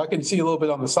 I can see a little bit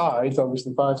on the sides,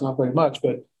 obviously 5's not very much,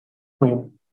 but I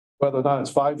mean, whether or not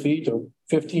it's 5 feet or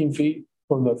 15 feet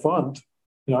from the front,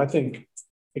 I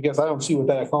guess I don't see what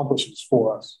that accomplishes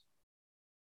for us.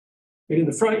 In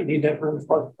the front, you need to have room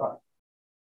for the front.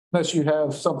 Unless you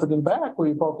have something in the back where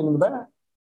you're parking in the back.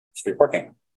 Street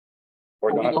parking.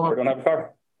 Or don't have a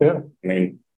car. Yeah. I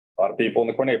mean, a lot of people in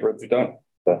the core neighborhoods who don't.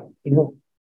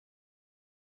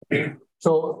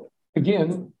 So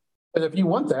again, and if you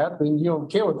want that, then you don't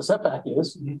care what the setback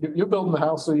is. You're building the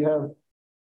house so you have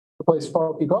a place to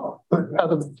park your car.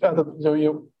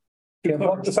 You can't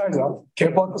block the sidewalk.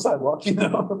 Can't block the sidewalk,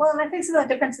 Well, and I think some of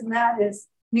the difference in that is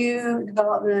new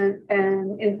development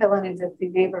and infill in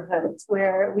existing neighborhoods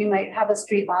where we might have a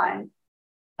street line.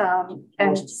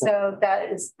 And so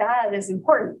that is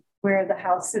important where the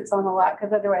house sits on the lot,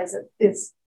 because otherwise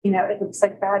it's, it looks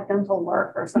like bad dental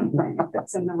work or something if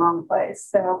it's in the wrong place.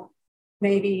 So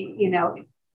maybe,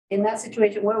 in that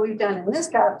situation, what we've done in this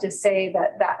draft is say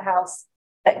that house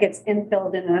that gets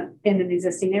infilled in an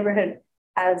existing neighborhood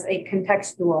as a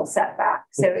contextual setback.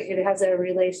 So it has a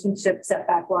relationship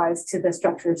setback wise to the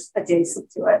structures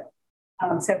adjacent to it.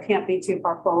 So it can't be too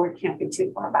far forward, can't be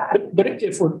too far back. But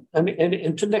if we're,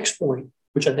 and to next point,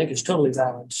 which I think is totally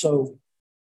valid. So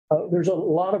there's a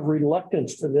lot of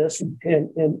reluctance to this,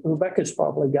 and Rebecca's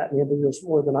probably gotten into this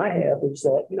more than I have, is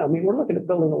that, we're looking at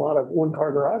building a lot of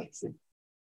one-car garages.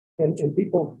 And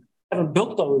people haven't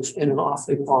built those in an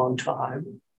awfully long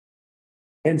time.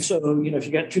 And so, if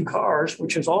you got 2 cars,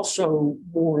 which is also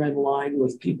more in line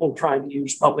with people trying to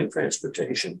use public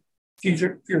transportation,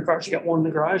 fewer cars, you got one in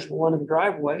the garage and one in the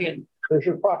driveway, and there's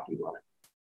your property line.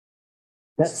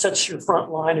 That sets your front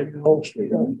line of your whole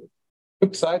street.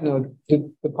 Quick side note,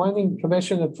 did the planning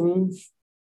commission approve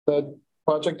the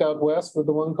project out west with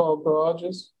the one-car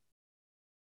garages?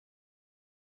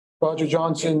 Roger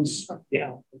Johnson's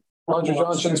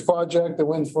project that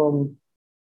went from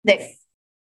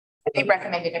They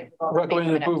recommended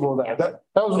approval of that.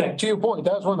 That was, to your point,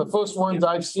 that was one of the first ones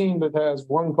I've seen that has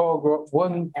one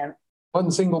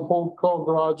single car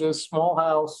garages, small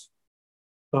house.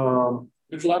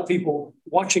 There's a lot of people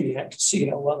watching that to see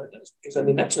how well it does,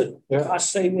 because that's a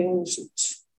cost savings.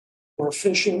 It's more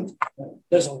efficient. It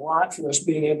does a lot for us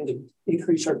being able to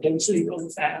increase our density really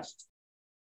fast.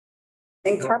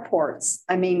 And carports.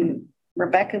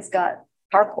 Rebecca's got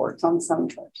carports on some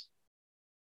trips.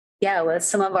 Yeah, with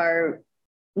some of our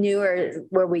newer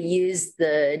where we use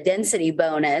the density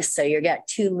bonus. So you got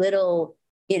 2 little,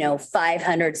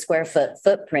 500 square foot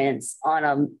footprints on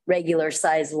a regular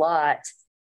size lot.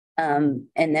 And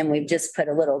then we've just put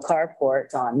a little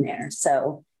carport on there.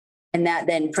 So, and that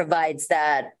then provides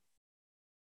that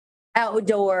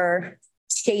outdoor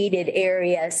shaded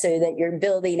area so that you're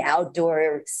building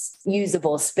outdoor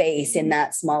usable space in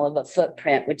that small of a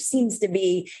footprint, which seems to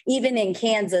be even in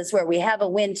Kansas where we have a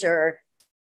winter,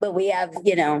 but we have,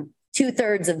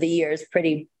 2/3 of the year is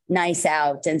pretty nice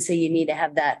out. And so you need to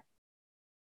have that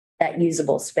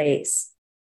usable space.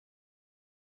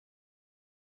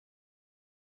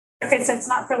 Okay, so it's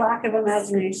not for lack of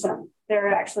imagination. There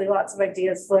are actually lots of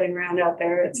ideas floating around out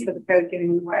there. It's for the code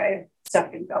getting in the way,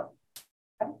 stuff can go.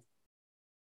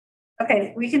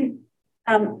 Okay, we can,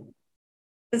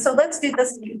 so let's do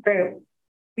this through.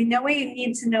 We know we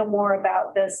need to know more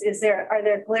about this. Are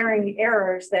there glaring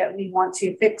errors that we want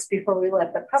to fix before we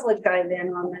let the public dive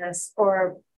in on this?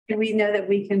 Or do we know that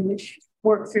we can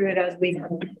work through it as we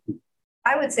go?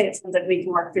 I would say it sounds like we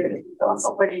can work through it as we go.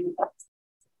 So what do you think?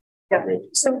 Yeah.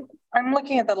 So I'm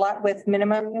looking at the lot width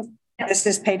minimum. This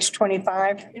is page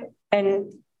 25.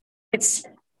 And It's,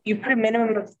 you put a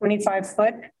minimum of 25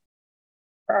 foot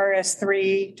for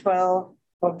RS3, 12,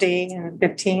 12D, and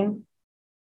 15.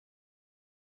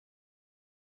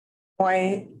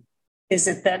 Why is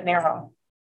it that narrow?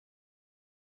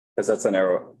 Because that's a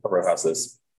narrow row house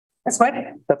is. That's what?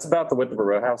 That's about the width of a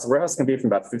row house. A row house can be from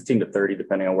about 15 to 30,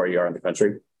 depending on where you are in the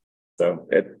country. So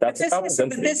that's about the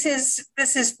density.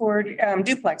 This is for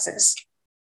duplexes.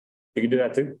 You can do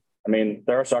that too. I mean,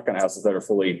 there are shotgun houses that are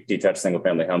fully detached single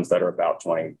family homes that are about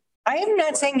 20. I am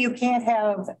not saying you can't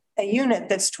have a unit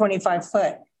that's 25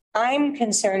 foot. I'm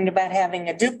concerned about having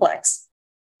a duplex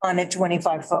on a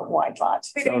 25 foot wide lot.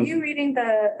 Wait, are you reading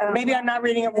the? Maybe I'm not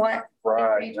reading it right.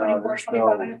 Right.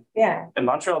 Yeah. In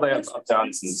Montreal, they have up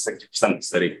downs in 60% of the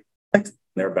city.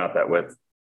 They're about that width.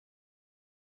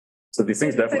 So these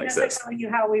things definitely exist. Telling you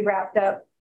how we wrapped up.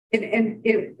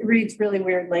 It reads really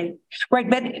weirdly. Right,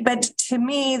 but to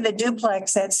me, the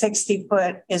duplex at 60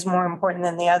 foot is more important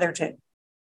than the other two.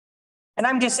 And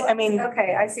I'm just, I mean.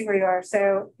 Okay, I see where you are.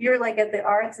 So you're like at the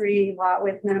R3 lot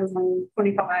with minimum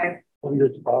 25. Under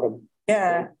the bottom.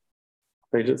 Yeah.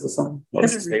 Pages or something.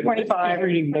 This is 25. I'm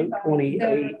reading note 28.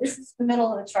 So this is the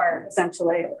middle of the chart,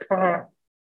 essentially. So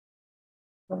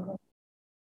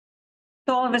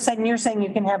all of a sudden you're saying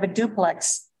you can have a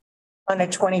duplex on a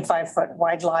 25 foot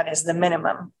wide lot as the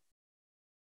minimum.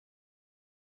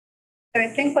 So I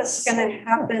think what's going to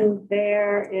happen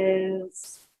there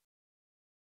is.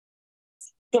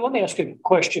 So let me ask you a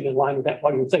question in line with that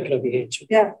while you're thinking of the answer.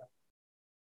 Yeah.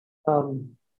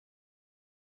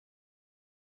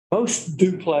 Most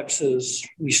duplexes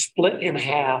we split in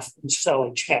half and sell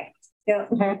each half. Yeah.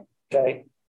 Okay.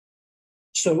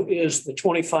 So is the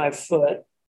 25 foot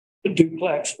the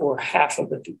duplex or half of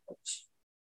the duplex?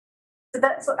 So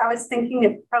that's what I was thinking.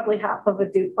 It's probably half of a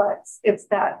duplex. It's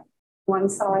that one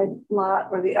side lot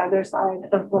or the other side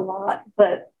of the lot,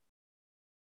 but.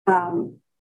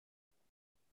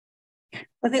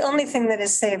 But the only thing that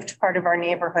has saved part of our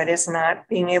neighborhood is not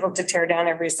being able to tear down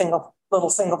every single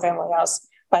family house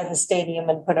by the stadium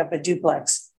and put up a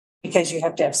duplex because you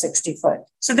have to have 60 foot.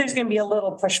 So there's going to be a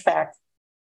little pushback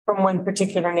from one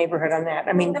particular neighborhood on that.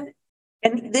 I mean,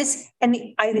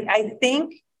 I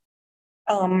think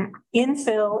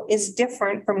infill is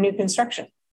different from new construction.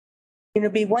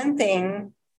 It'll be one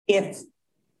thing if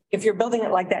you're building it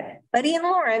like that. But in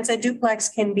Lawrence, a duplex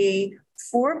can be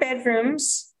 4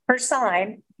 bedrooms per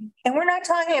side. And we're not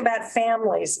talking about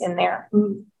families in there.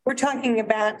 We're talking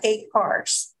about 8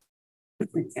 cars.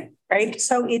 Right?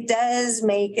 So it does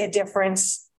make a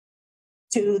difference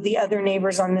to the other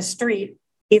neighbors on the street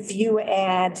if you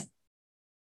add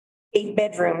 8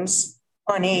 bedrooms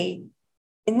on in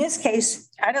this case,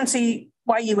 I don't see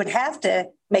why you would have to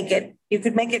make it. You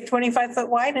could make it 25 foot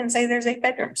wide and say there's 8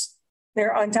 bedrooms.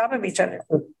 They're on top of each other.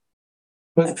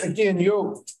 But again,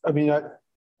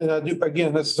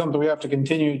 again, this is something we have to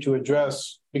continue to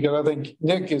address because I think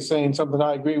Nick is saying something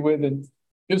I agree with, and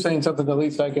you're saying something at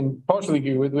least I can partially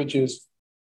agree with, which is,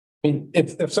 I mean,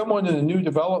 if someone in a new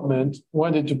development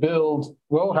wanted to build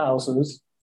row houses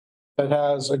that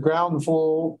has a ground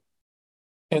floor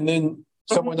and then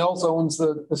someone else owns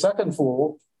the second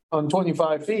floor on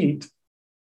 25 feet,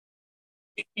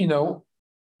 in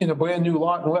a brand new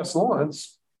lot in West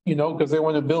Lawrence, because they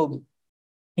want to build,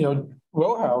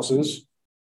 row houses.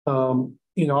 I've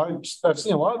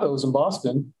seen a lot of those in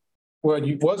Boston where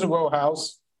it was a row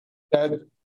house that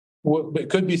it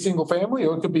could be single family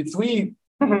or it could be 3.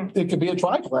 It could be a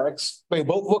triplex. They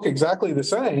both look exactly the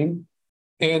same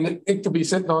and it could be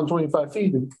sitting on 25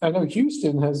 feet. And I know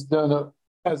Houston has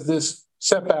this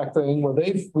setback thing where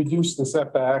they've reduced the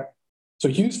setback. So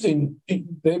Houston,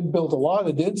 they've built a lot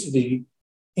of density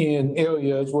in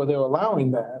areas where they're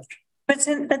allowing that. But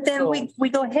then we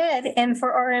go ahead and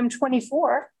for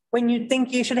RM24, when you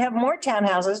think you should have more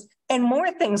townhouses and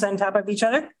more things on top of each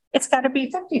other, it's got to be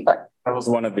 50 foot. That was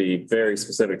one of the very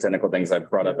specific technical things I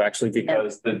brought up, actually,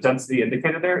 because the density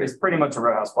indicated there is pretty much a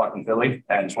row house block in Philly,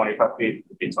 and 25 feet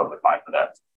would be totally fine for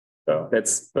that. So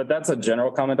but that's a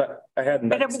general comment that I had.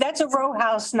 But that's a row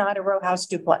house, not a row house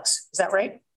duplex. Is that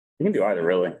right? You can do either,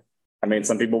 really. I mean,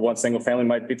 some people want single family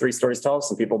might be 3 stories tall.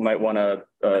 Some people might want a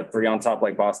 3 on top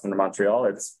like Boston or Montreal.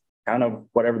 It's kind of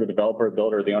whatever the developer,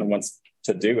 builder, or the owner wants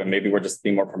to do. And maybe we're just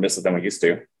being more permissive than we used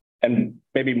to. And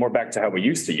maybe more back to how we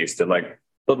used to like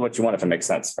build what you want if it makes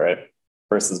sense, right?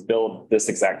 Versus build this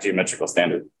exact geometrical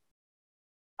standard.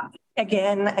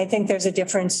 Again, I think there's a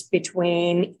difference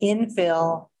between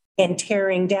infill and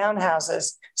tearing down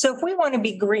houses. So if we want to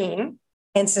be green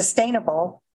and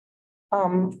sustainable,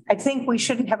 I think we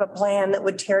shouldn't have a plan that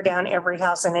would tear down every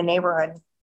house in a neighborhood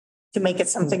to make it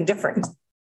something different.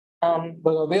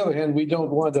 But on the other hand, we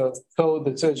don't want a code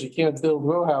that says you can't build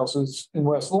row houses in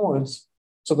West Lawrence.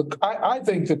 So I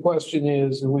think the question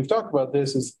is, and we've talked about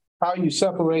this, is how you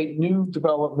separate new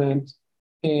development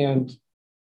and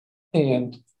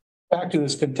back to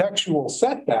this contextual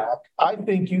setback. I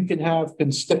think you can have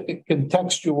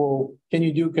contextual, can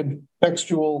you do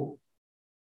contextual?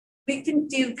 We can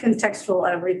do contextual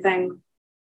everything.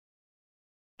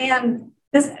 And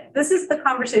this is the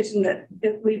conversation that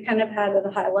we've kind of had at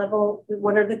a high level.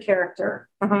 What are the character?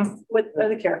 What are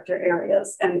the character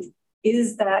areas? And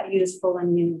is that useful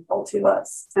and meaningful to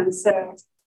us? And so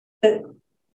the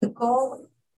goal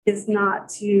is not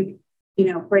to, you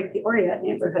know, break the Oriat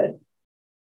neighborhood.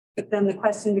 But then the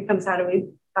question becomes, how do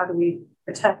we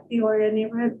protect the Oriat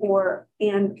neighborhood, or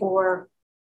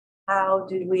how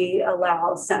do we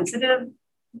allow sensitive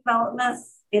development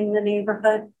in the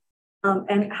neighborhood?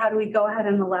 And how do we go ahead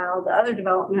and allow the other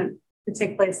development to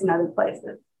take place in other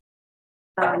places?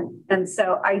 And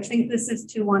so I think this is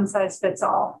too one size fits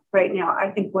all right now.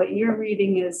 I think what you're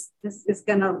reading is this is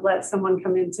going to let someone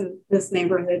come into this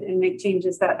neighborhood and make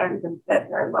changes that aren't going to fit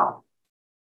very well.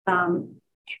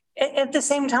 At the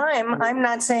same time, I'm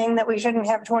not saying that we shouldn't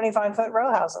have 25-foot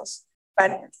row houses,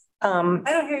 but I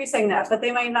don't hear you saying that, but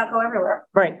they might not go everywhere.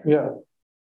 Right. Yeah.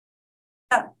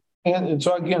 And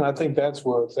so again, I think that's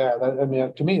where it's at. I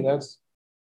mean, to me,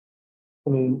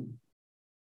 one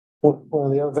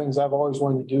of the other things I've always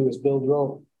wanted to do is build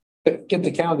row, get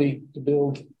the county to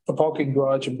build a parking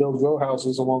garage and build row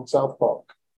houses along South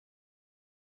Park.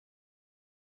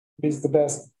 It's the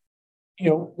best,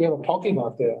 you know, we have a parking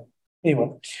lot there.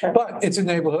 Anyway, but it's a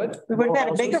neighborhood. We would have had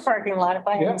a bigger parking lot if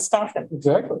I hadn't stopped it.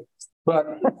 Exactly.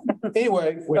 But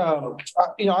anyway, you know,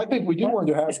 I think we do want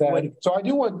to have that. So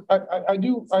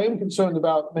I am concerned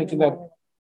about making that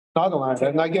not aligned.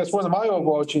 And I guess one of my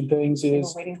overarching things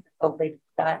is,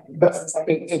 I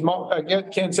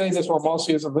can't say this while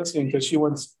Marcy isn't listening because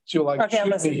she'll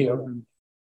shoot me here,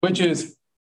 which is,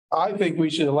 I think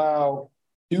we should allow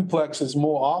duplexes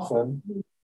more often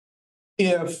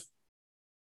if,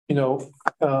 you know,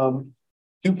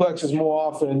 duplexes more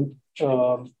often,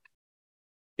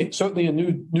 it's certainly a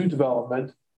new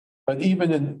development, but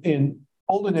even in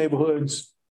older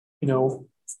neighborhoods, you know,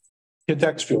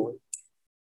 contextually.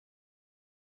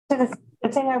 So the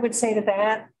thing I would say to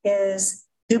that is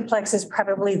duplex is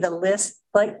probably the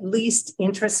least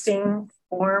interesting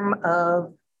form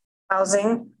of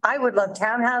housing. I would love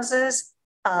townhouses.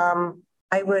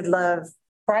 I would love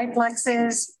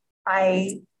triplexes.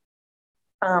 I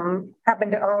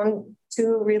happen to own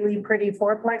 2 really pretty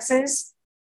fourplexes.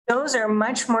 Those are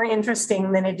much more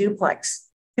interesting than a duplex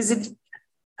because it.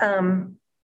 Are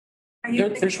you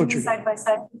picturing a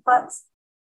side-by-side duplex?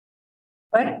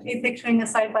 What are you picturing a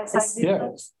side-by-side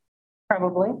duplex? Yeah,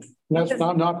 probably.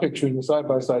 I'm not picturing the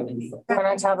side-by-side duplex. One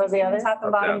on top of the other. Top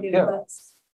and bottom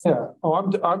duplex. Yeah. Oh,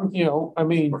 I'm, you know, I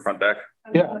mean. Or front deck.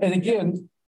 Yeah, and again,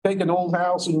 take an old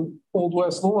house in Old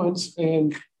West Lawrence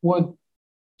and want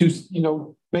to, you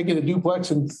know, make it a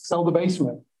duplex and sell the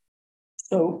basement.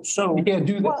 So you can't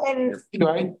do that,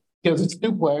 right? Because it's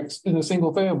duplex in a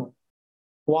single family.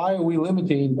 Why are we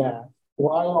limiting that?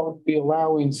 Why are we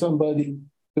allowing somebody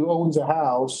who owns a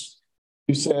house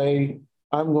to say,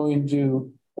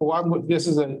 this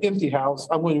is an empty house,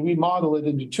 I'm going to remodel it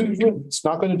into 2 units,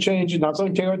 not going to change it, not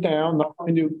going to tear it down, not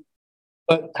going to,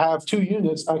 but have 2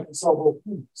 units, I can sell both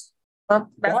units.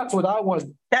 That's what I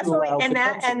want. That's what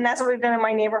that's what we've done in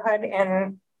my neighborhood.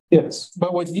 And yes,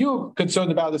 but what you're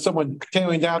concerned about is someone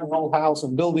tearing down an old house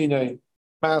and building a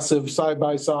massive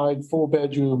side-by-side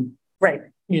 4-bedroom, right?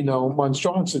 You know,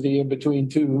 monstrosity in between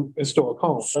 2 historic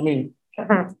homes. I mean,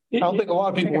 I don't think a lot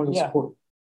of people want to support.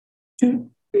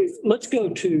 Let's go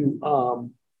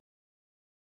to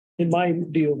in my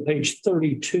deal, page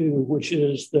 32, which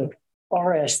is the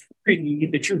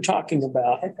RS3 that you're talking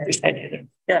about.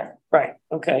 Yeah. Right.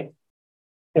 Okay.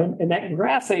 And that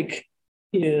graphic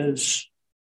is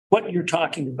what you're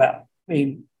talking about. I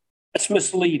mean, that's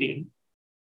misleading.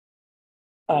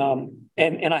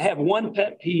 And I have one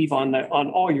pet peeve on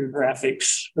all your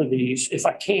graphics for these, if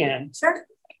I can. Sure.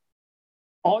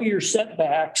 All your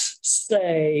setbacks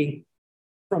say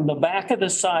from the back of the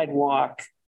sidewalk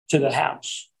to the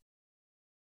house.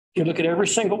 If you look at every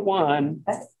single one,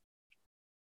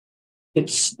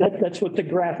 that's what the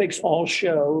graphics all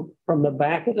show. From the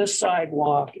back of the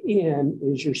sidewalk in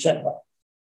is your setback.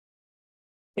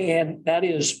 And that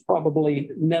is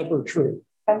probably never true.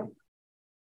 Okay.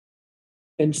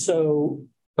 And so,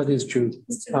 but it's true.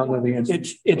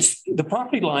 it's the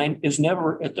property line is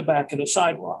never at the back of the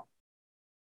sidewalk.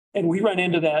 And we run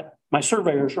into that. My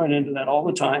surveyors run into that all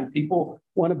the time. People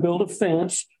want to build a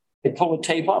fence They pull a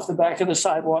tape off the back of the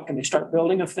sidewalk and they start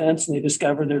building a fence and they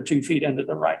discover they're 2 feet into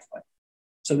the right of way.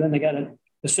 So then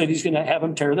the city's going to have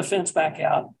them tear the fence back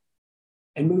out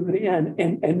and move it in.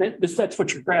 And that's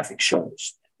what your graphic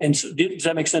shows. And so does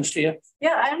that make sense to you?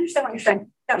 Yeah, I understand what you're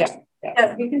saying.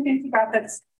 Yeah, you can do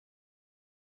graphics.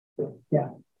 Yeah.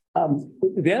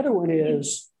 The other one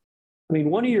is, I mean,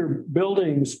 one of your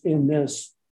buildings in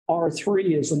this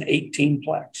R3 is an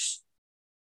 18-plex.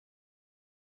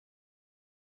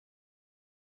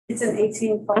 It's an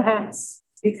 18-plex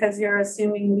because you're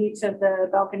assuming each of the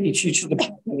balconies. Each of the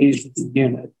balconies of the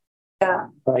unit. Yeah.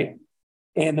 Right.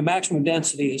 And the maximum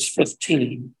density is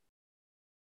 15.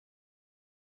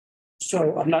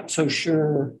 So I'm not so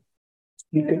sure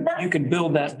you can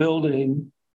build that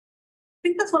building. I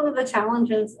think that's one of the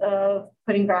challenges of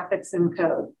putting graphics in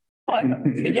code.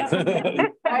 Yeah.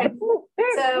 Right.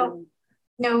 So,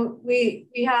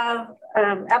 we have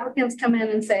applicants come in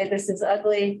and say, this is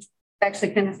ugly. I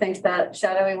actually kind of think that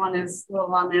shadowy one is a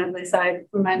little on the ugly side,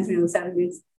 reminds me of the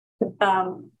 70s.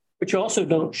 But you also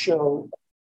don't show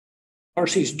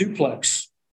RC's duplex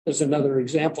as another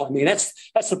example. I mean, that's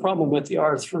the problem with the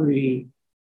R3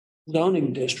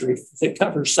 zoning district. It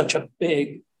covers such a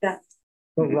big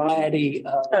variety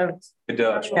of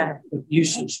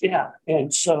uses. Yeah.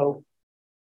 And so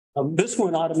this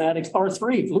one automatic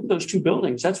R3, look at those two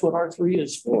buildings. That's what R3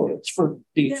 is for. It's for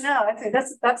these. I think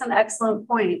that's an excellent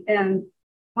point. And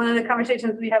one of the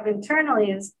conversations we have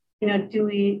internally is, do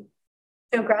we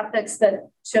show graphics that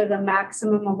show the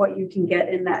maximum of what you can get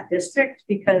in that district?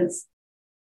 Because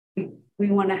we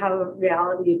want to have a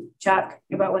reality check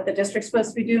about what the district's supposed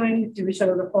to be doing. Do we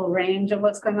show the full range of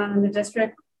what's going on in the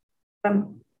district?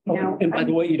 And by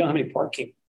the way, you don't have any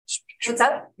parking. What's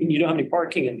that? You don't have any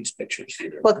parking in these pictures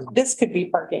either. Well, this could be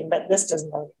parking, but this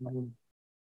doesn't.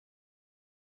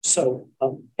 So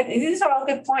these are all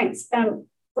good points.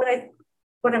 What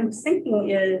I'm thinking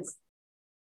is,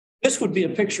 this would be a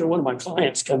picture one of my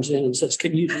clients comes in and says,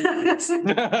 "Can you do this?"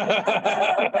 And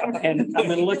I'm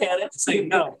going to look at it and say,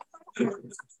 "No."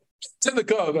 It's in the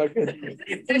code.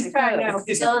 Just try now.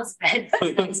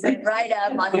 It's been right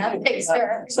up on that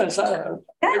picture.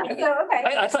 Okay.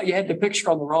 I thought you had the picture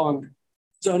on the wrong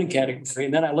zoning category,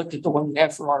 and then I looked at the one you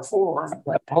have for R4. I'm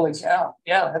like, holy cow!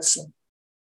 Yeah, that's.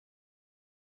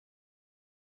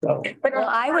 So, But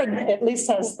I would at least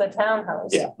has the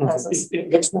townhouse. Yeah,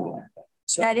 it looks more like that.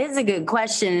 So. That is a good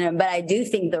question, but I do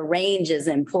think the range is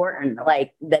important,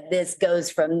 like that this goes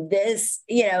from this,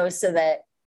 so that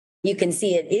you can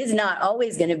see it is not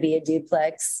always going to be a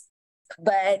duplex,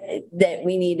 but that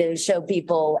we need to show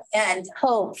people and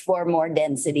hope for more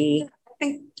density. I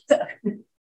think so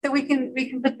we can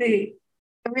put the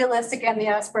realistic and the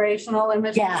aspirational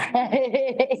image. Yeah.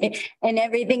 And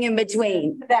everything in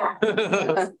between. That.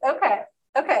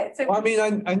 Okay. So I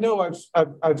mean, I know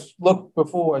I've looked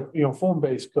before at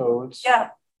form-based codes. Yeah.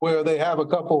 Where they have a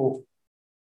couple,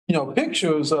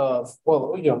 pictures of,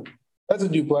 that's a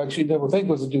duplex you'd never think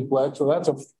was a duplex, so that's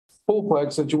a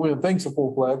fullplex that you wouldn't think's a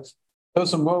fullplex. There's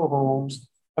some row homes.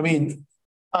 I mean,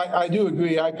 I do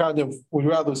agree. I kind of would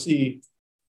rather see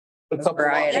a couple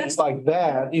of options like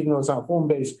that, even though it's not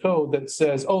form-based code that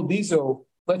says, oh,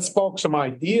 let's spark some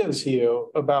ideas here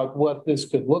about what this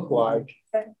could look like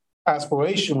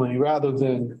aspirationally rather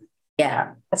than.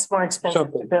 Yeah, it's more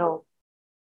expensive to build.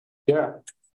 Yeah.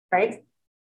 Right?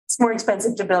 It's more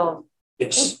expensive to build.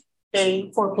 Yes.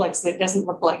 A fourplex that doesn't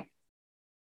look like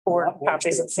four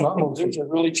copies of the same thing. There's a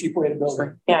really cheap way to build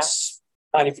it. Yes.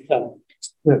 90%.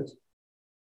 Yes.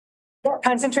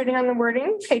 Concentrating on the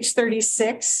wording, page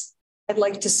 36. I'd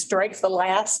like to strike the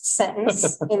last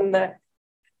sentence in the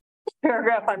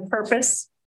paragraph on purpose.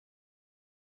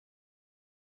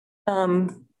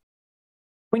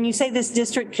 When you say this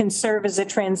district can serve as a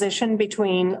transition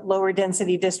between lower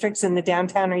density districts in the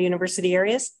downtown or university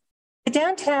areas, the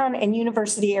downtown and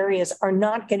university areas are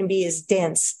not going to be as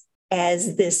dense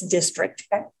as this district.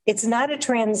 It's not a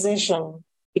transition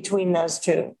between those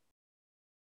two.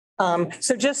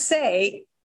 So just say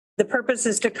the purpose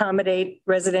is to accommodate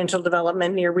residential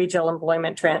development near retail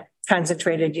employment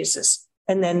concentrated uses.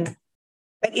 And then,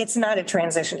 but it's not a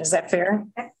transition. Is that fair?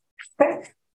 All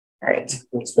right.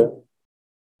 That's fair.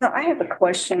 So I have a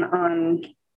question on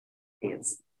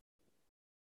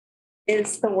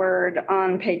is the word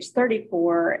on page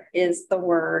 34, is the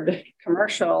word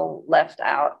commercial left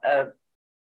out of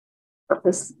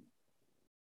purpose?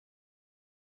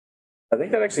 I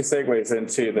think that actually segues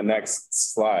into the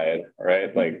next slide,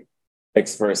 right? Like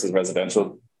mixed versus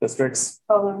residential districts.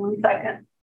 Hold on 1 second.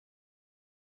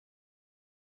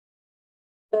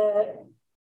 The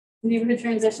neighborhood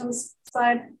transitions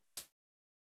slide.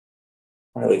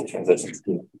 Really transitions.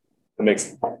 the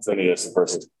mixed zoning district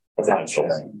versus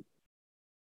residential.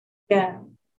 Yeah.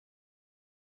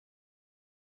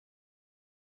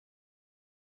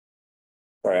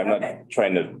 Sorry, I'm not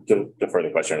trying to defer the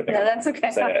question. I think No, that's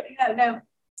okay. Yeah, no.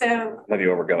 So maybe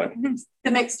where we're going.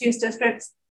 the mixed use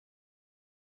districts.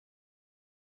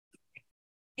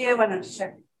 Yeah, why don't you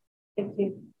share? Thank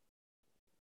you.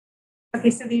 Okay,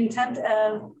 so the intent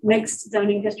of mixed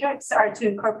zoning districts are to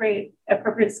incorporate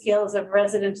appropriate scales of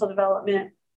residential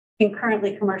development in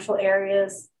currently commercial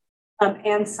areas,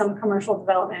 and some commercial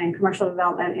development and commercial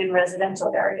development in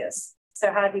residential areas.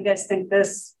 So how do you guys think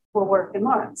this will work in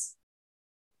Lawrence?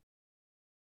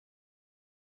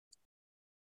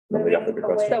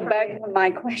 So back to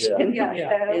my question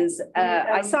is,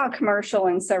 I saw commercial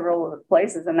in several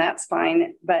places and that's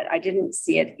fine, but I didn't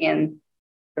see it in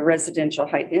the residential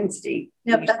high density.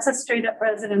 Yep, that's a straight up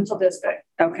residential district.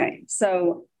 Okay,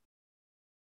 so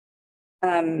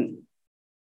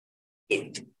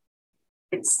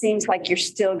it seems like you're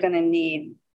still going to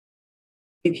need,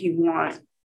 if you want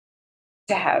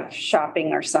to have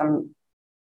shopping or some,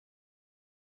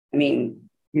 I mean,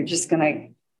 you're just going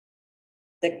to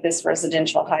stick this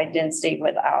residential high density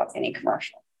without any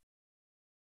commercial.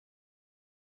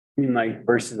 I mean, like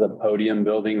versus a podium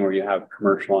building where you have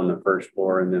commercial on the first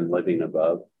floor and then living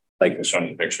above, like it's shown in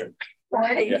the picture.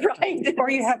 Right, Yeah. right. Or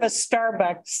you have a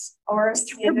Starbucks or a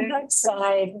Starbucks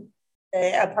side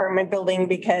apartment building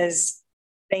because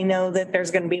they know that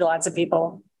there's going to be lots of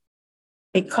people.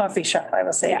 A coffee shop, I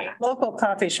will say, Yeah. local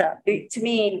coffee shop. To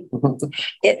me,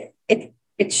 it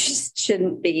just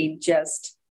shouldn't be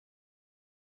just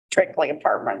strictly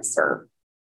apartments or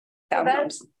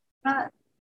townhomes. Not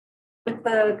with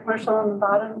the commercial on the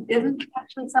bottom isn't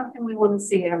actually something we want to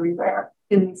see everywhere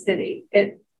in the city.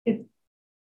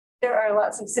 There are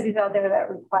lots of cities out there that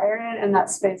require it, and that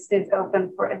space stays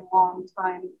open for a long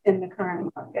time in the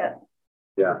current market.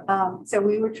 Yeah. So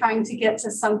we were trying to get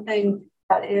to something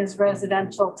that is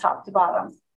residential top to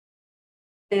bottom.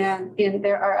 And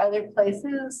there are other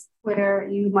places where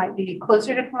you might be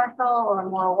closer to commercial or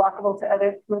more walkable to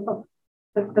other commercial.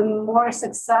 But the more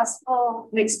successful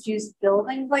mixed use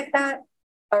buildings like that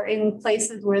are in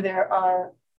places where there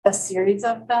are a series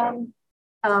of them,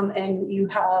 and you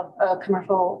have a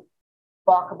commercial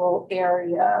walkable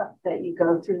area that you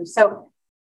go through. So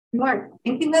we weren't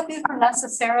thinking that these were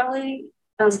necessarily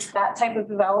that type of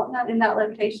development in that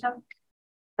location.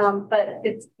 But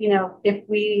it's, if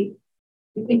we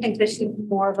think this should be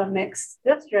more of a mixed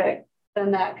district,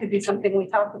 then that could be something we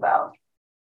talk about.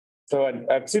 So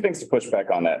I have two things to push back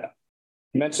on that.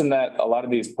 You mentioned that a lot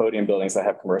of these podium buildings that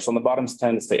have commercial in the bottoms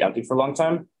tend to stay empty for a long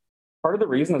time. Part of the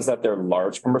reason is that they're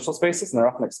large commercial spaces and they're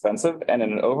often expensive. And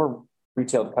in an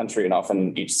over-retailed country, and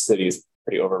often each city is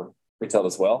pretty over-retailed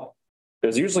as well,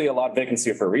 there's usually a lot of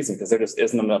vacancy for a reason because there just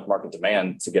isn't enough market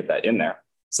demand to get that in there.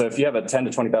 So if you have a 10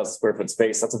 to 20,000 square foot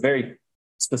space, that's a very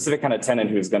specific kind of tenant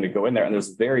who's going to go in there. And there's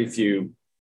very few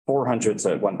 400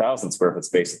 to 1,000 square foot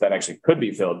spaces that actually could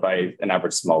be filled by an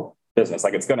average small business.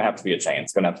 Like it's going to have to be a chain.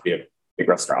 It's going to have to be a big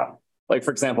restaurant. Like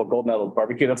for example, Golden Edel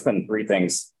Barbecue, that's been 3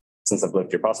 things since I've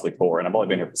lived here, possibly 4, and I've only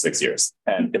been here for 6 years.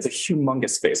 And it's a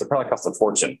humongous space. It probably costs a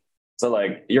fortune. So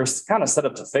like you're kind of set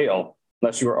up to fail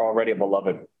unless you were already a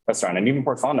beloved restaurant. And even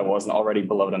Port Fonda wasn't already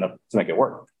beloved enough to make it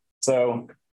work. So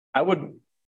I would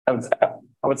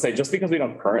say just because we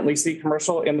don't currently see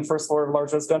commercial in the first floor of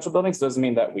large residential buildings doesn't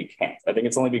mean that we can't. I think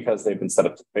it's only because they've been set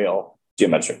up to fail,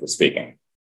 geometrically speaking.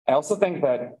 I also think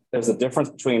that there's a difference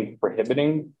between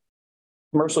prohibiting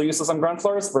commercial uses on ground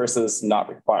floors versus not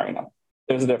requiring them.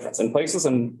 There's a difference. In places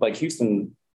in like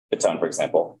Houston Midtown, for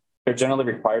example, they're generally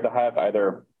required to have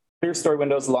either clear story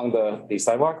windows along the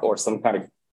sidewalk or some kind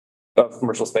of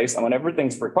commercial space. And when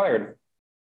everything's required,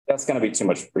 that's going to be too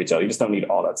much retail. You just don't need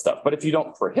all that stuff. But if you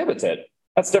don't prohibit it,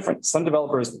 that's different. Some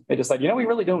developers, they decide, we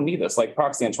really don't need this. Like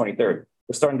Proxy on 23rd,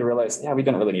 we're starting to realize, we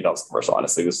didn't really need all this commercial,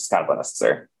 honestly. This is kind of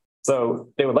unnecessary. So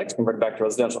they would like to convert it back to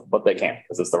residential, but they can't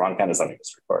because it's the wrong kind of zoning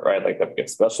district, right? Like that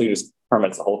special use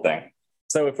permits, the whole thing.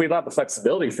 So if we allow the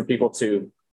flexibility for people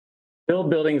to build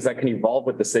buildings that can evolve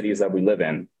with the cities that we live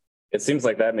in, it seems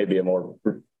like that may be a more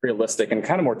realistic and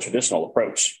kind of more traditional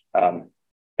approach.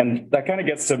 And that kind of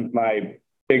gets to my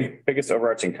biggest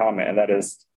overarching comment, and that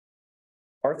is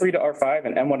R3 to R5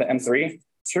 and M1 to M3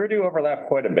 sure do overlap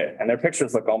quite a bit, and their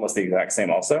pictures look almost the exact same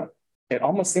also. It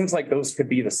almost seems like those could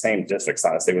be the same districts,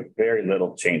 honestly, with very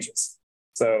little changes.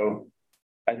 So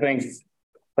I think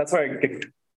that's why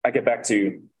I get back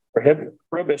to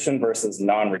prohibition versus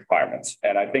non-requirement.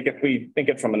 And I think if we think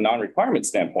it from a non-requirement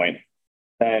standpoint,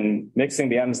 then mixing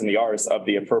the M's and the R's of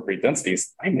the appropriate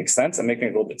densities might make sense and making it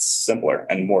a little bit simpler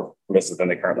and more permissive than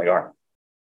they currently are.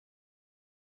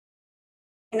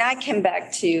 And I came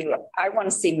back to, I want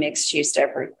to see mixed use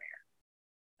everywhere.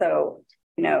 So,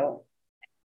 you know,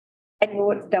 I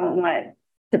don't want it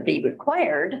to be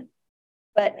required,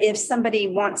 but if somebody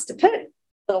wants to put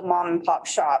little mom and pop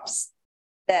shops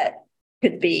that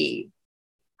could be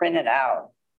rented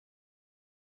out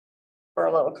for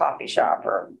a little coffee shop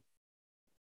or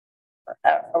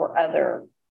other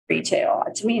retail,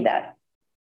 to me that.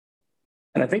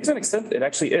 And I think to an extent it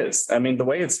actually is. I mean, the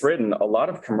way it's written, a lot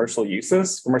of commercial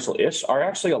uses, commercial-ish, are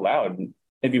actually allowed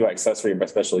maybe by accessory or by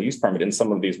special use permit in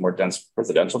some of these more dense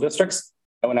residential districts.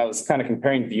 And when I was kind of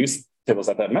comparing the use tables,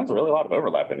 I thought, man, there's really a lot of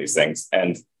overlap in these things.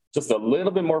 And just a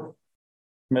little bit more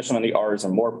permission on the R's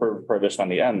and more prohibition on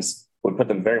the M's would put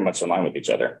them very much in line with each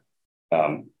other.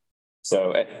 And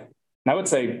I would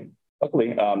say,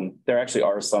 luckily, there actually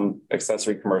are some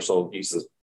accessory commercial uses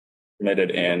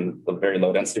permitted in the very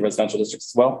low density residential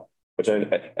districts as well, which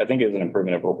I think is an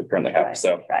improvement of what we currently have. Right,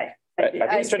 So right. I think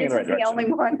it's turning in the right direction. The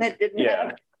only one that didn't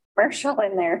have commercial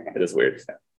in there. It is weird.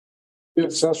 The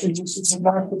accessory uses in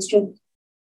our district?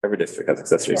 Every district has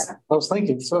accessories. Yeah. I was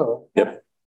thinking so. Yep.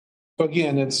 So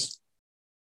again, it's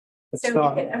So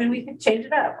not. we can change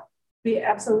it up. We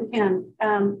absolutely can.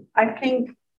 I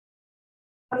think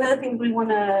one of the things we want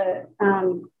to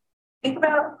think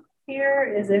about here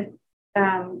is if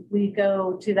we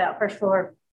go to that first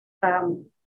floor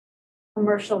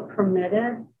commercial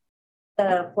permitted,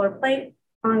 the floor plate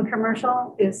on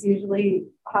commercial is usually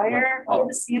higher in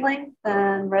the ceiling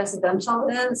than residential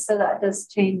is. So that does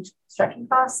change construction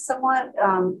costs somewhat.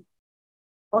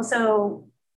 Also,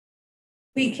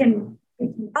 we can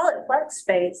call it flex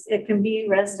space. It can be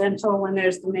residential when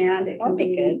there's demand. It can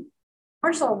be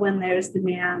commercial when there's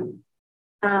demand.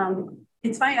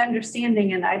 It's my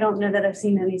understanding, and I don't know that I've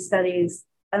seen any studies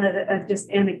of just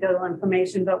anecdotal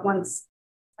information, but once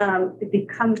it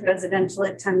becomes residential,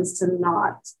 it tends to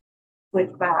not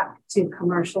switch back to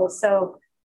commercial. So,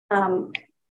 you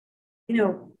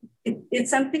know,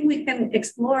 it's something we can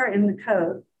explore in the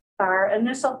code. Our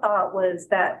initial thought was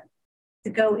that to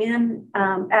go in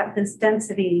at this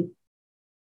density,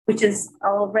 which is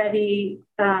already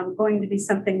going to be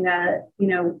something that, you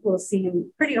know, will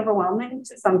seem pretty overwhelming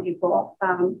to some people.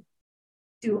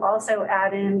 To also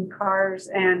add in cars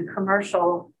and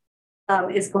commercial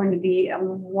is going to be a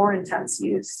more intense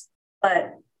use.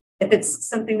 But if it's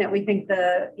something that we think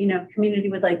the, you know, community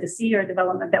would like to see or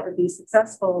development that would be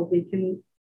successful, we can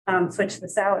switch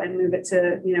this out and move it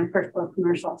to, you know, first floor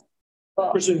commercial.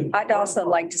 Well, I'd also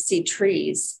like to see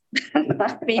trees.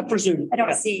 I mean, I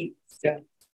don't see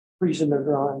Trees in their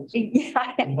drawings. Yeah.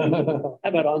 How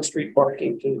about on-street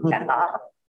parking too?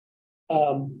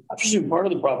 I presume part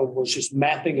of the problem was just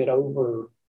mapping it over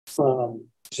from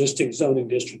existing zoning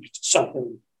districts to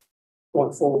something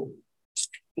going forward.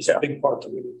 It's a big part that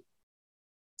we need.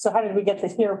 So how did we get the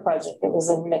HERE project? It was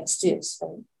in mixed use.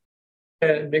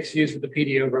 Right? Mixed use with the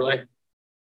PD overlay.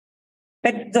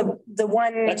 But the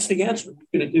one That's the answer.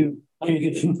 We're going to do.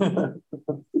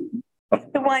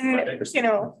 the one, you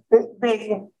know, the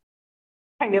big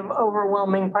kind of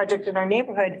overwhelming project in our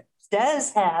neighborhood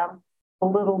does have a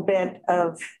little bit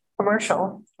of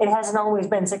commercial. It hasn't always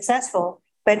been successful,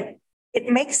 but it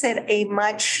makes it a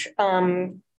much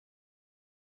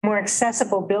more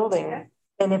accessible building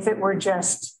than if it were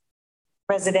just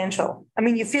residential. I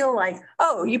mean, you feel like,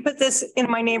 oh, you put this in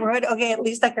my neighborhood, okay, at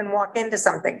least I can walk into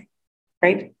something,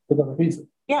 right?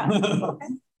 Yeah.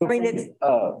 I mean, it's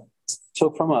so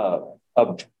from a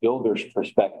builder's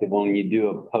perspective, when you do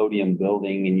a podium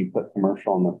building and you put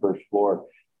commercial on the first floor,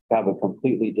 you have a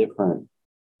completely different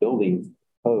building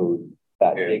code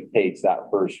that dictates that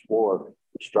first floor,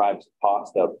 which drives the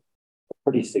cost up a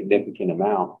pretty significant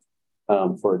amount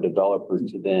for a developer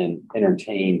to then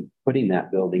entertain putting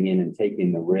that building in and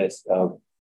taking the risk of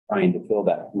trying to fill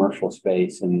that commercial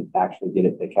space and actually get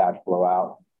it to cash flow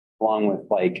out, along with,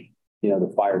 like, you know,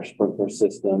 the fire sprinkler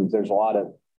systems. There's a lot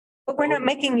of. But we're not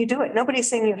making you do it. Nobody's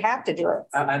saying you have to do it.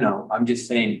 I know. I'm just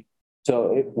saying.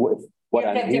 So if what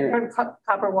I'm hearing,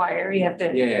 copper wire, you have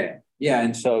to. Yeah.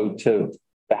 And so to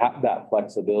have that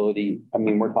flexibility, I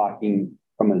mean, we're talking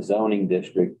from a zoning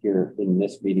district here in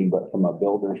this meeting, but from a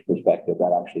builder's perspective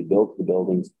that actually builds the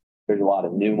buildings, there's a lot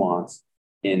of nuance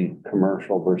in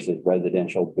commercial versus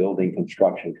residential building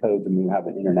construction codes. I mean, we have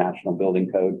an international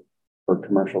building code for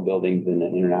commercial buildings and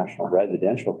an international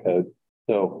residential code.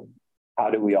 So how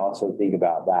do we also think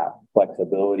about that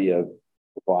flexibility of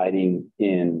providing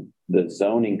in the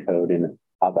zoning code and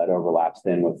how that overlaps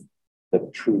then with the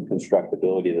true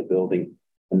constructability of the building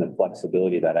and the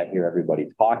flexibility that I hear everybody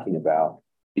talking about?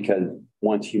 Because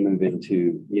once you move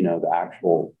into, you know, the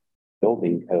actual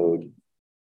building code,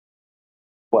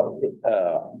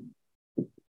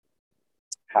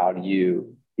 how do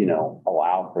you,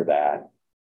 allow for that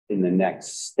in the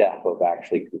next step of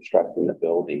actually constructing the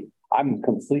building? I'm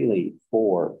completely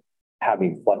for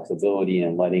having flexibility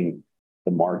and letting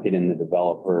the market and the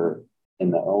developer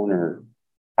and the owner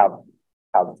have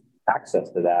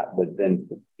access to that. But then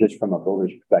just from a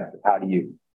builder's perspective, how do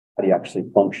you actually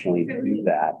functionally do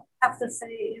that? I have to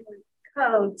say in the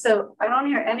code. So I don't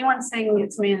hear anyone saying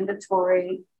it's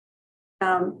mandatory,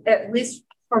 at least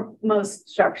for most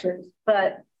structures,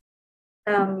 but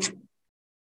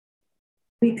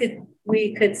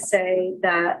we could say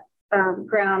that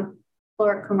ground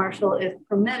floor commercial is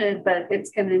permitted, but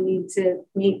it's going to need to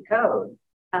meet code.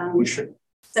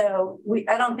 So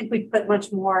I don't think we put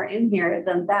much more in here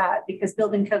than that, because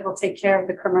building code will take care of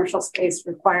the commercial space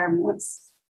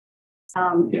requirements.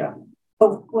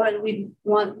 But what we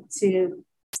want to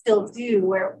still do,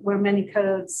 where many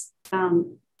codes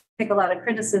take a lot of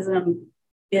criticism,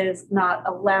 is not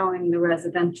allowing the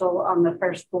residential on the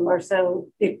first floor. So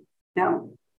it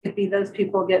could be those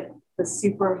people get the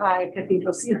super high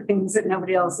cathedral ceilings that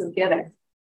nobody else is getting.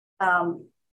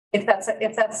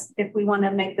 If we want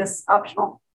to make this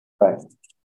optional. Right.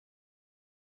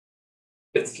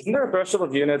 Isn't there a threshold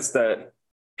of units that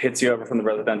hits you over from the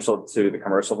residential to the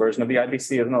commercial version of the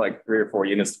IBC? Isn't it like 3 or 4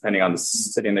 units depending on the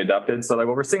city and they adopted? So like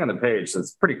what we're seeing on the page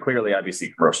is pretty clearly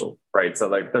IBC commercial, right? So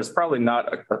like there's probably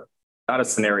not a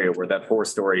scenario where that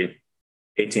 4-story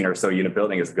 18 or so unit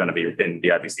building is going to be in the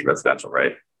IBC residential,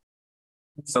 right?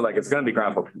 So like it's going to be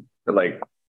ground floor, like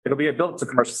it'll be built to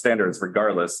commercial standards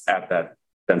regardless at that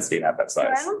density and at that size.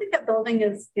 So I don't think that building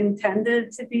is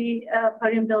intended to be a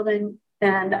podium building.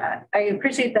 And I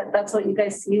appreciate that that's what you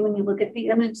guys see when you look at the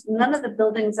image. None of the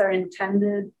buildings are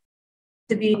intended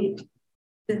to be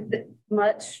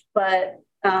much, but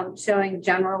showing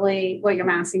generally what your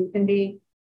massing can be.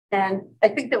 And I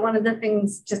think that one of the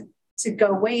things, just to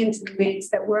go way into the weeds,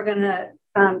 that we're going to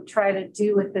try to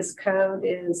do with this code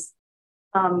is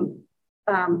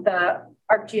the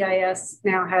ArcGIS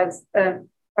now has a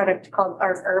product called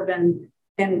ArcUrban,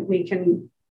 and we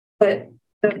can put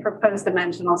the proposed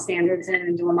dimensional standards in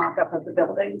and do a mock-up of the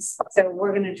buildings. So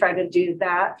we're going to try to do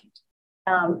that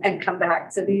and come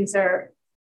back. So these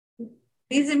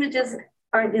images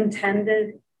aren't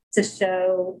intended to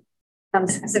show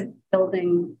specific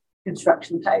building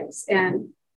construction types. And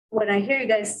when I hear you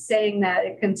guys saying that,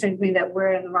 it concerns me that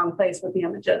we're in the wrong place with the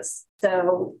images.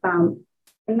 So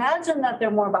imagine that they're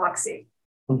more boxy.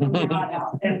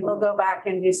 And we'll go back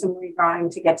and do some redrawing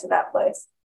to get to that place.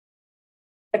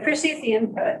 I appreciate the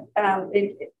input.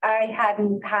 I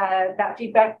hadn't had that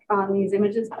feedback on these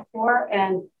images before.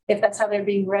 And if that's how they're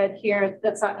being read here,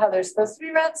 that's not how they're supposed to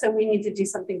be read. So we need to do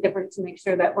something different to make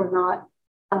sure that we're not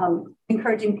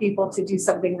encouraging people to do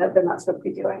something that they're not supposed to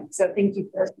be doing. So thank you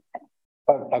for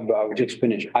I would just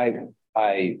finish.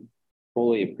 I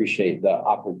fully appreciate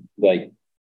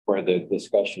where the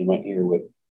discussion went here with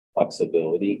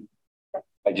flexibility.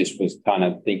 I just was kind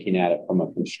of thinking at it from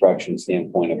a construction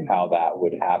standpoint of how that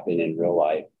would happen in real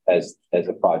life as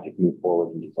a project move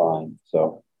forward in design.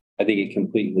 So I think it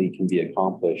completely can be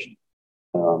accomplished.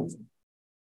 How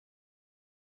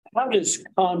does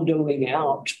condoing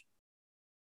out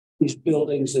these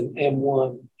buildings in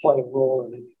M1 play a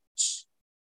role in this?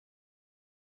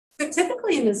 So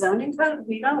typically in the zoning code,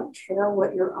 we don't care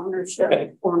what your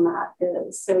ownership format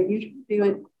is. So you can do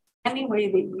it any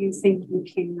way that you think you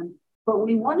can. What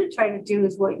we want to try to do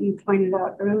is what you pointed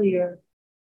out earlier,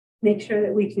 make sure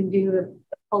that we can do the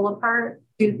pull apart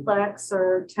duplex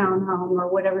or townhome or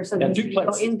whatever. So that you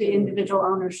go into individual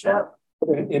ownership.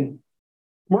 In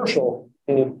commercial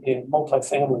and in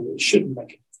multifamily, it shouldn't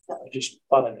make it. I just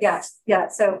thought of it. Yes. Yeah.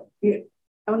 So you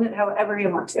own it however you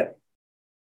want to.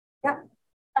 Yeah.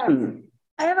 I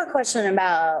have a question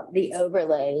about the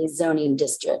overlay zoning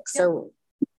district. So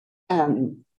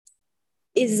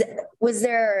was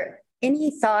there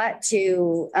any thought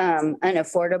to an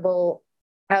affordable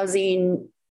housing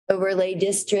overlay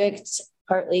district,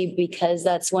 partly because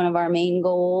that's one of our main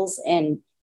goals? And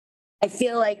I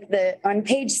feel like on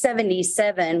page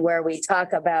 77, where we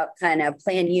talk about kind of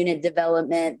planned unit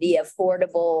development, the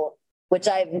affordable, which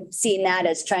I've seen that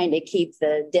as trying to keep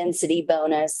the density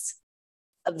bonus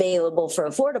available for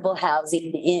affordable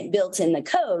housing built in the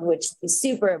code, which we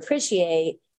super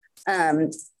appreciate.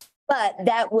 But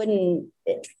that wouldn't,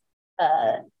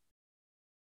 the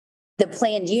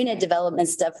planned unit development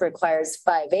stuff requires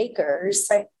 5 acres.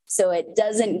 Right. So it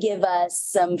doesn't give us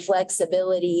some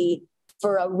flexibility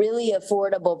for a really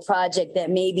affordable project that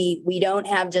maybe we don't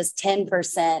have just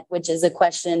 10%, which is a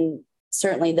question,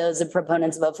 certainly those are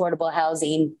proponents of affordable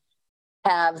housing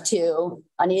have to,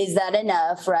 and is that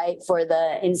enough, right, for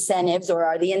the incentives, or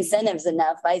are the incentives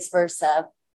enough, vice versa?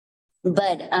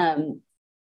 But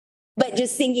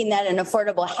just thinking that an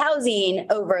affordable housing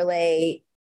overlay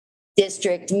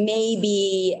district may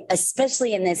be,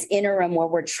 especially in this interim where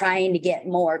we're trying to get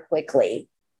more quickly,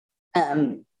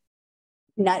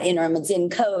 not interim, it's in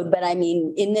code, but I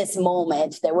mean, in this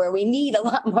moment that where we need a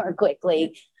lot more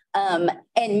quickly, and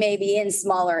maybe in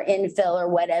smaller infill or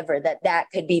whatever, that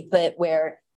could be put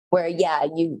where, yeah,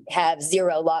 you have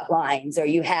 0 lot lines, or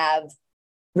you have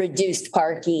reduced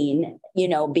parking, you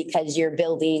know, because you're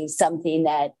building something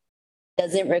that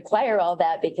doesn't require all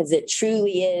that because it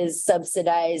truly is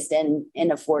subsidized and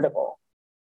affordable.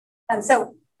 And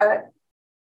so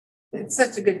it's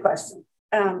such a good question.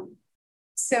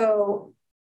 So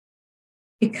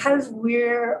because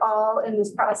we're all in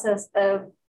this process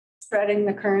of shredding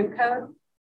the current code,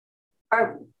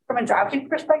 from a drafting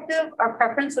perspective, our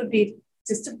preference would be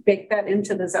just to bake that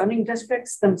into the zoning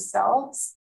districts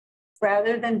themselves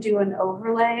rather than do an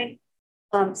overlay.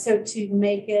 So to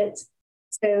make it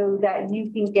so that you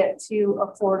can get to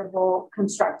affordable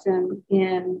construction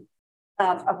in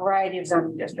a variety of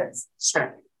zoning districts.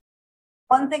 Sure.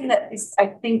 One thing that is, I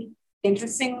think,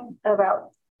 interesting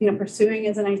about pursuing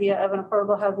as an idea of an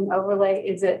affordable housing overlay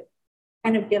is it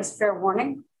kind of gives fair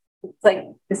warning. It's like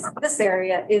this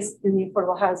area is in the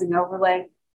affordable housing overlay,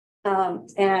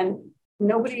 and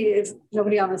nobody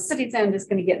on the city's end is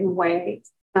going to get in the way,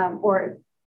 or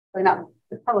not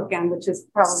the public end, which is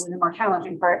probably the more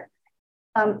challenging part.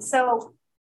 So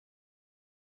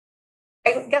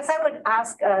I guess I would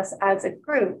ask us as a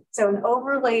group, so an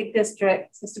overlay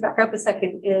district, just to back up a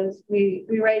second, is we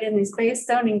write in these base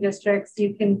zoning districts,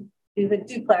 you can do the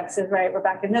duplexes, right? We're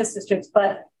back in those districts,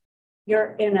 but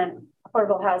you're in an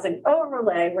affordable housing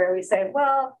overlay where we say,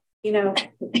 well, you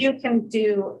can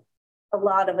do a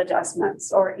lot of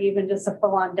adjustments or even just a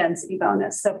full-on density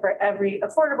bonus. So for every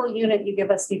affordable unit you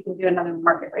give us, you can do another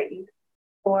market rate unit,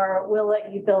 or we'll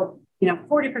let you build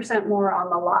 40% more on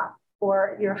the lot,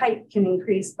 or your height can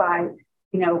increase by,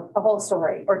 a whole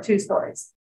story or 2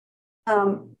 stories.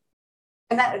 And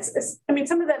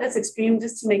some of that is extreme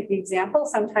just to make the example.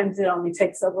 Sometimes it only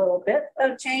takes a little bit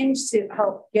of change to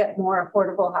help get more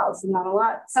affordable housing, not a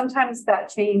lot. Sometimes that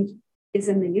change is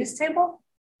in the use table.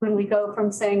 When we go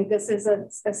from saying this is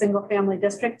a single family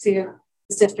district to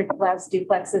this district allows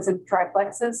duplexes and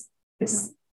triplexes, which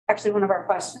is actually one of our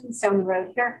questions down the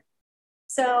road here.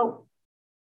 So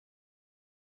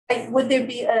would there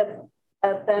be a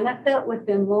benefit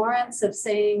within Lawrence of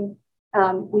saying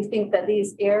we think that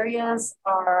these areas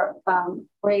are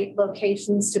great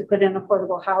locations to put in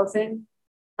affordable housing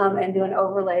and do an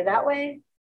overlay that way?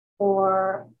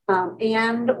 Or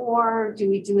do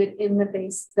we do it in the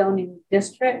base zoning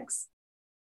districts?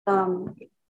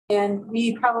 And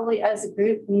we probably as a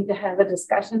group need to have a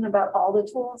discussion about all the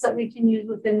tools that we can use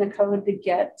within the code to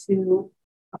get to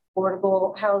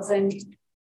affordable housing.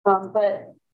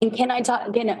 And can I talk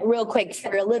again real quick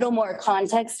for a little more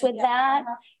context with that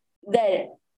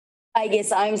I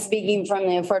guess I'm speaking from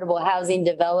the affordable housing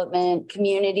development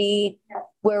community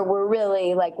where we're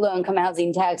really like low income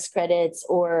housing tax credits,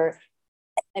 or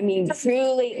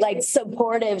truly like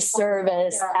supportive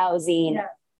service housing,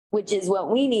 which is what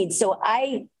we need. So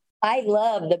I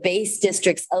love the base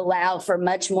districts allow for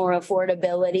much more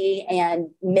affordability and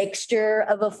mixture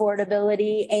of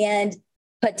affordability and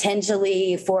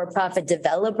potentially for-profit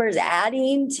developers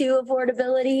adding to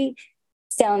affordability.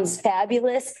 Sounds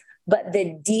fabulous. But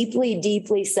the deeply,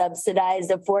 deeply subsidized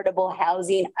affordable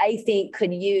housing, I think,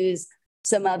 could use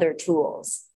some other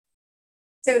tools.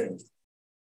 So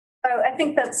I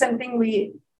think that's something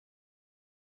we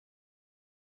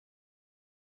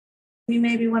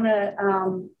maybe want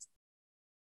to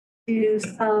do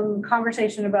some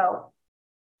conversation about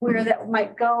where that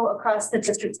might go across the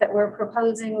districts that we're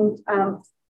proposing.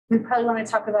 We probably want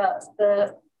to talk about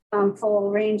the full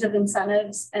range of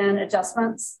incentives and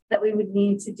adjustments that we would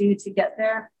need to do to get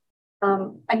there.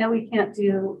 I know we can't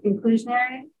do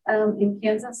inclusionary in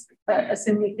Kansas, but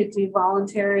assume we could do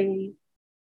voluntary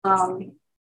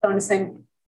bonusing.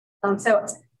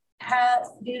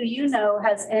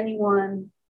 Has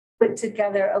anyone put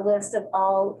together a list of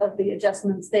all of the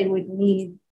adjustments they would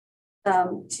need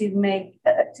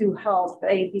to help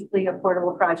a deeply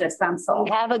affordable project console?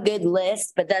 I have a good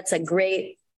list, but that's a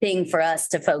great thing for us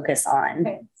to focus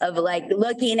on, of like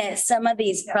looking at some of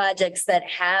these projects that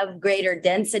have greater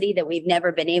density that we've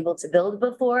never been able to build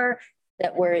before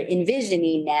that we're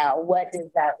envisioning now. What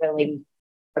does that really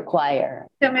require?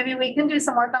 So maybe we can do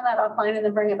some work on that offline and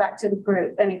then bring it back to the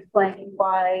group and explain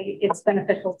why it's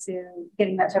beneficial to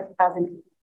getting that type of housing.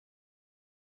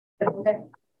 Okay.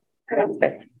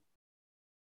 Okay.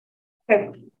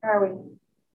 Are we?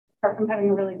 Apart from having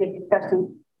a really good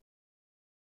discussion.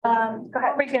 Go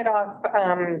ahead. We get off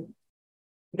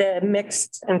the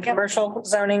mixed and commercial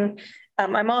zoning.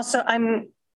 I'm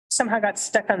somehow got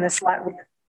stuck on this lot with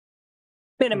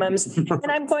minimums.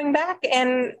 And I'm going back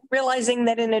and realizing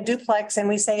that in a duplex, and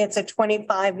we say it's a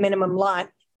 25 minimum lot,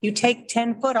 you take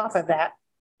 10 foot off of that.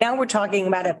 Now we're talking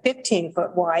about a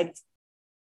 15-foot wide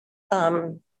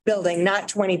building, not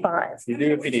 25. You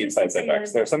do if you need side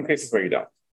setbacks. There are some cases where you don't.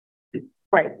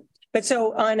 Right. But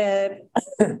so on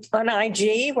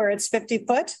IG where it's 50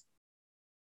 foot,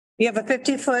 you have a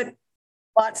 50-foot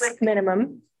lot width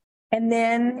minimum. And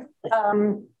then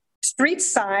street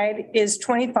side is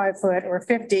 25 foot or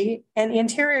 50 and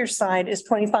interior side is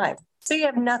 25. So you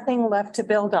have nothing left to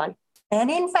build on. And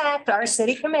in fact, our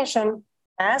city commission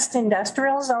asked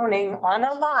industrial zoning on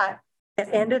a lot that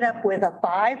ended up with a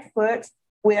 5-foot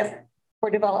width for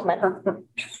development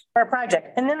for a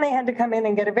project. And then they had to come in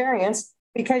and get a variance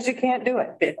because you can't do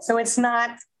it. So it's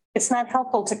not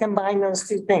helpful to combine those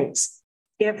two things.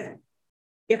 If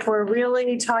we're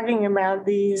really talking about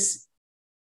these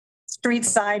street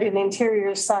side and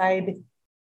interior side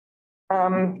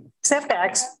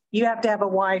setbacks, you have to have a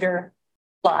wider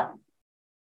lot.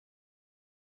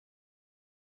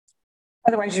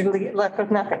 Otherwise, you're left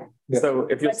with nothing. So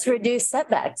if you Let's reduce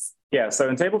setbacks. Yeah, so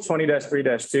in table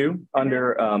 20-3-2,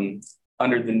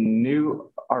 under the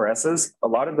new RSs, a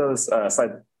lot of those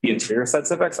the interior side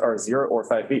setbacks are 0 or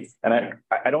 5 feet. And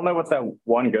I don't know what that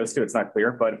one goes to, it's not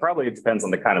clear, but it probably depends on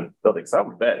the kind of building. So I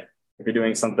would bet if you're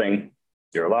doing something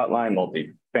zero lot line,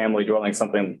 multi-family dwelling,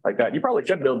 something like that, you probably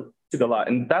should build to the lot.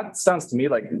 And that sounds to me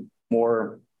like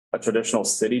more a traditional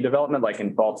city development, like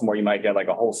in Baltimore, you might get like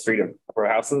a whole street of row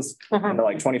houses and they're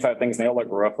like 25 things and they all look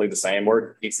roughly the same,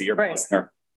 or DC or Boston,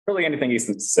 or really anything East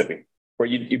Mississippi, where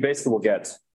you basically will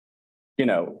get,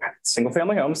 single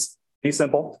family homes, be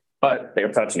simple, but they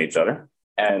are touching each other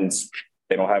and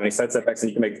they don't have any side setbacks, and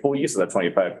you can make full use of that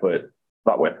 25-foot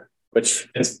lot width, which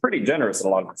is pretty generous in a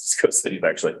lot of coast cities,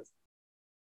 actually.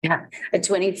 Yeah, a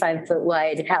 25-foot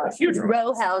wide house. Huge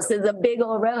row house is a big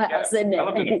old row house, isn't I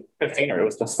lived in a 15er, it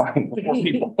was just fine with 4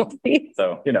 people.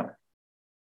 So,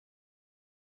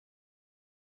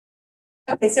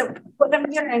 Okay, so what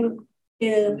I'm hearing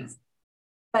is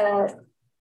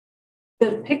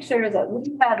the picture that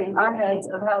we have in our heads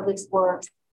of how this works,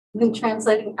 been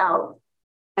translating out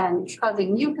and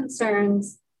causing you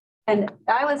concerns. And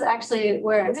I was actually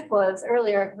where Nick was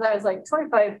earlier, because I was like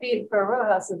 25 feet for a row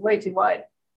house is way too wide.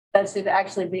 That should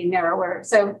actually be narrower.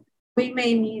 So we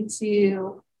may need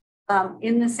to,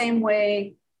 in the same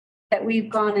way that we've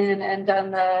gone in and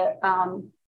done the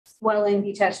dwelling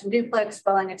detached and duplex,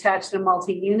 dwelling attached and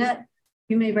multi-unit,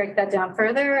 you may break that down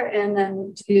further and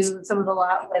then do some of the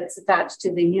lot widths attached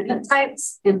to the unit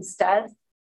types instead.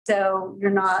 So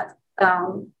you're not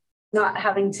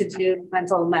having to do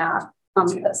mental math on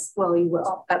this. Well, you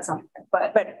will at some point,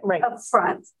 but right up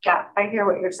front, yeah, I hear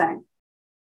what you're saying.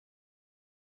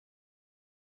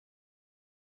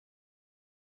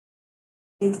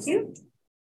 Thank you.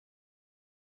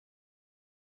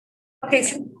 Okay,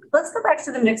 so let's go back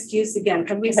to the mixed use again,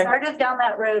 because we started down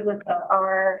that road with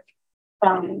our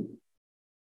 5,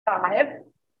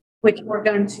 which we're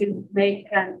going to make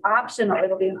an optional.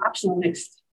 It'll be an optional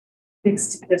mixed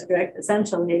district,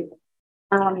 essentially.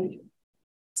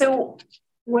 So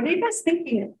what are you guys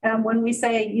thinking when we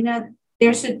say,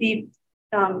 there should be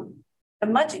a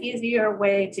much easier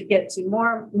way to get to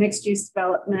more mixed use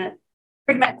development,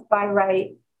 pretty much by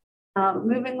right,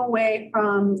 moving away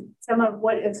from some of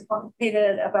what is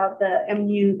complicated about the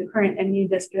MU, the current MU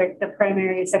district, the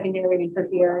primary, secondary, and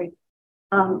tertiary,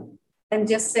 and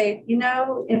just say,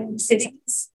 in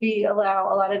cities, we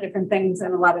allow a lot of different things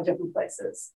in a lot of different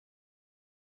places.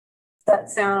 Does that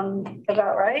sound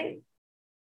about right?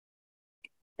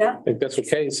 Yeah. I think that's what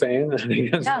Kay's saying. I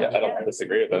don't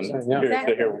disagree with them. Yeah.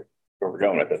 To hear where we're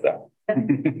going with it, though.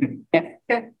 Yeah.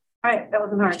 Okay. All right. That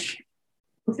wasn't hard.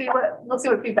 We'll see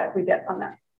what feedback we get on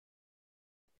that.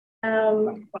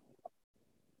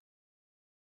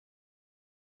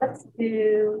 Let's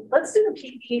do the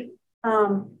PD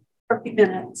for a few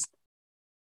minutes.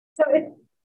 So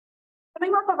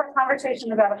coming off of our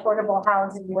conversation about affordable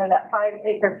housing, where that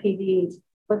 5-acre PD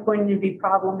was going to be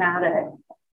problematic.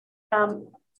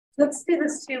 Let's do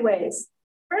this 2 ways.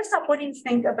 First off, what do you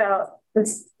think about the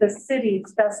city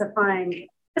specifying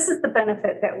this is the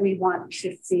benefit that we want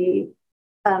to see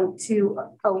to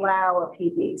allow a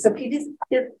PD? So PD is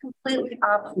completely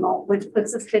optional, which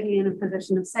puts the city in a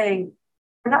position of saying,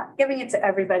 we're not giving it to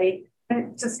everybody.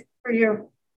 And just for your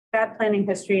bad planning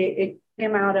history, it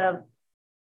came out of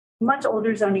much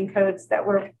older zoning codes that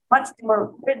were much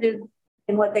more rigid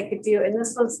in what they could do. And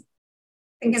this was,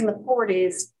 I think in the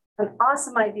 40s, an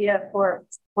awesome idea for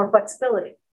more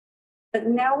flexibility. But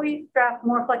now we draft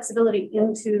more flexibility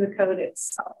into the code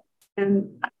itself.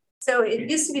 And so it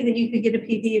used to be that you could get a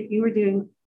PD if you were doing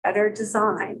better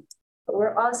design, but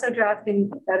we're also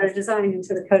drafting better design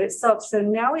into the code itself. So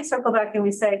now we circle back and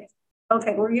we say,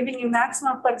 okay, we're giving you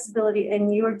maximum flexibility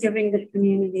and you are giving the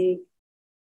community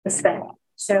the spend.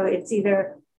 So it's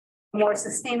either more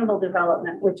sustainable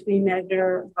development, which we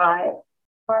measure by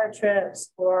car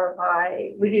trips or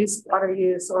by reduced water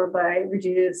use or by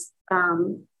reduced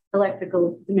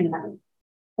electrical demand,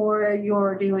 or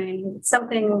you're doing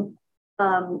something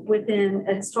within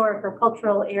a historic or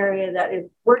cultural area that is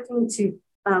working to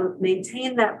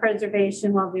maintain that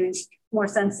preservation while doing more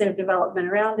sensitive development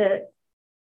around it.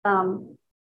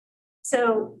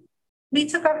 So we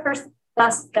took our first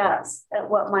best guess at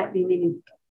what might be meaningful.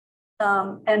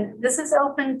 And this is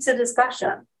open to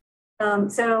discussion.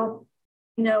 So,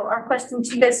 you know, our question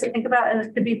to you guys to think about, and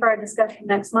it could be for our discussion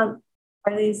next month,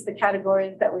 are these the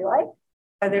categories that we like?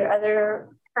 Are there other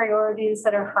priorities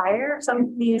that are higher?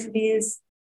 Some communities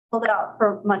pulled out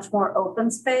for much more open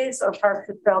space or park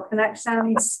to trail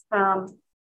connections. You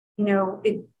know,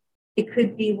 it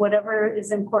could be whatever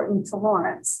is important to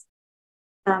Lawrence.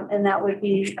 And that would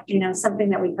be, you know, something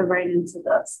that we could write into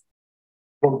this.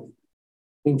 Well,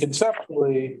 I mean,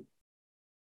 conceptually,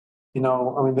 you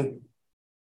know, I mean,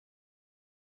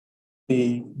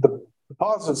 the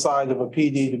positive side of a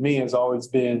PD to me has always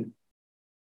been,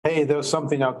 hey, there's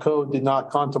something our code did not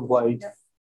contemplate. Yep.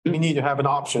 We need to have an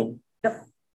option. Yep.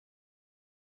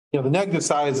 You know, the negative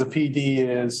side of a PD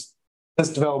is this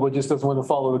developer just doesn't want to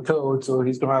follow the code, so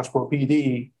he's going to ask for a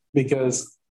PD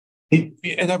because and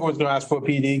everyone's going to ask for a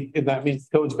PD, and that means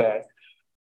the code's bad.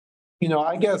 You know,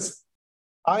 I guess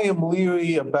I am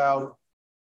leery about,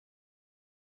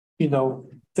 you know,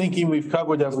 thinking we've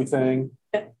covered everything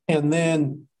and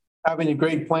then having a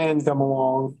great plan come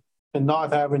along and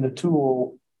not having a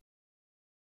tool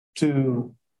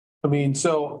to, I mean,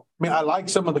 I like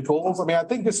some of the goals. I mean, I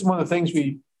think this is one of the things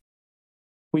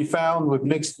we found with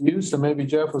mixed use, and maybe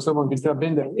Jeff or someone could jump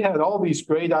in there. We had all these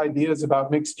great ideas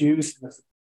about mixed use.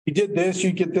 You did this,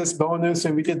 you get this bonus,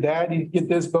 and we did that, you get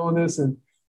this bonus. And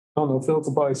I don't know, Phil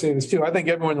will probably say this too. I think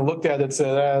everyone looked at it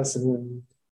said, that's too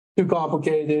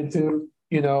complicated,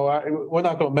 you know, we're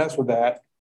not going to mess with that.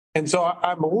 And so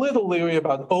I'm a little leery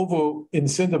about over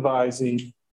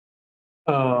incentivizing,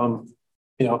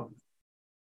 you know,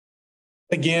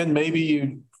 again, maybe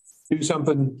you do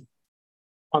something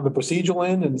on the procedural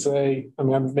end and say, I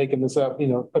mean, I'm making this up, you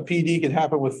know, a PD can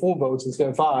happen with 4 votes instead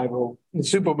of 5 or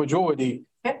super majority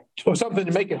or something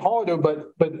to make it harder,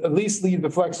 but at least leave the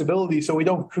flexibility so we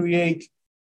don't create.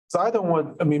 So I don't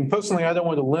want, I mean, personally, I don't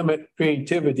want to limit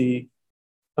creativity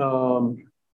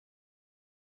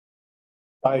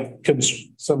by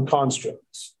some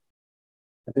constructs.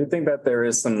 I do think that there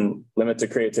is some limit to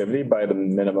creativity by the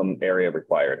minimum area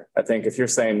required. I think if you're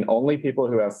saying only people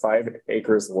who have 5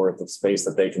 acres worth of space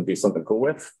that they can do something cool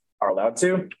with are allowed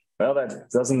to, well, that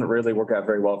doesn't really work out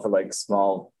very well for like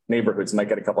small neighborhoods. Might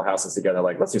get a couple houses together,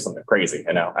 like, let's do something crazy.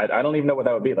 You know, I don't even know what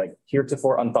that would be, like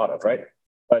heretofore unthought of, right?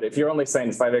 But if you're only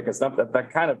saying 5 acres, that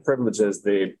kind of privileges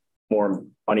the more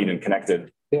moneyed and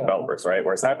connected developers, right?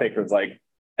 Whereas half acres, like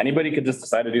anybody could just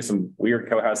decide to do some weird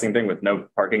co-housing thing with no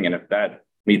parking. And if that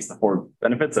meets the 4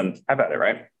 benefits, and have at it,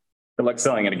 right? Good luck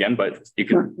selling it again, but you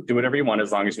can do whatever you want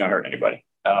as long as you don't hurt anybody.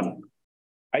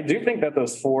 I do think that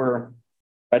those 4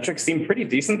 metrics seem pretty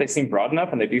decent. They seem broad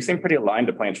enough, and they do seem pretty aligned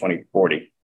to Plan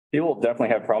 2040. People will definitely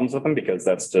have problems with them because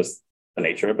that's just the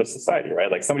nature of a society, right?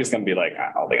 Like somebody's going to be like,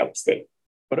 I don't think that's good.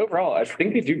 But overall, I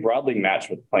think they do broadly match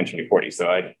with Plan 2040. So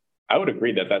I would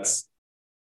agree that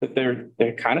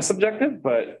they're kind of subjective,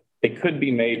 but they could be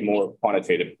made more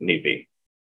quantitative if need be.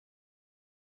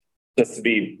 Just to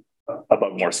be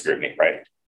above more scrutiny, right?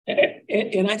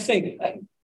 And I think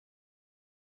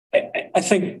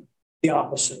the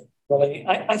opposite, really.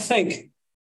 I think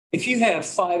if you have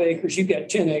 5 acres, you've got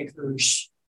 10 acres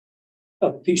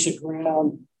of a piece of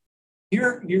ground,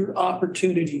 your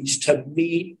opportunities to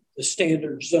meet the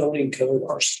standard zoning code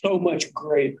are so much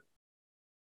greater.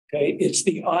 Okay, it's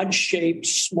the odd shaped,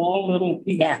 small little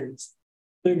pieces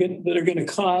that are going to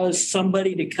cause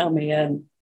somebody to come in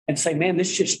and say, man,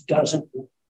 this just doesn't work.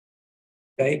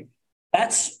 Okay.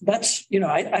 That's, you know,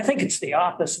 I think it's the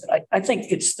opposite. I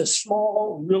think it's the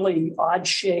small, really odd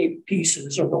shaped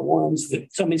pieces are the ones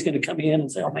that somebody's going to come in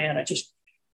and say, oh man, I just,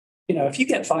 you know, if you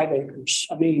get 5 acres,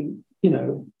 I mean, you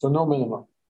know. So no minimum.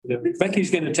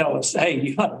 Becky's going to tell us, hey,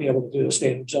 you ought to be able to do a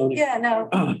standard zoning. Yeah, no,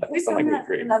 we've done that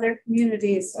in other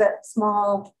communities, that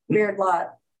small weird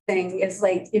lot thing is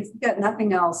like, if you've got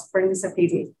nothing else, bring us a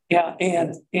PD. Yeah,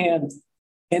 and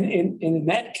in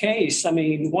that case, I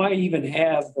mean, why even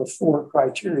have the 4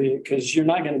 criteria? Because you're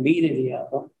not going to meet any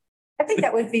of them. I think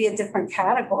that would be a different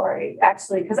category,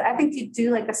 actually, because I think you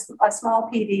do like a small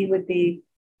PD would be,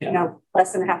 you know,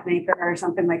 less than half an acre or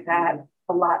something like that.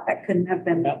 A lot that couldn't have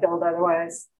been built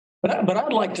otherwise. But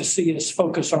I'd like to see us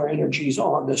focus our energies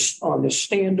on the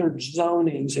standard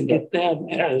zonings and get them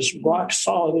as rock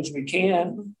solid as we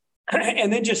can.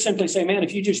 And then just simply say, man,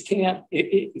 if you just can't,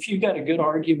 if you've got a good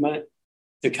argument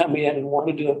to come in and want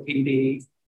to do a PD,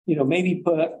 you know, maybe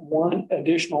put one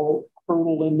additional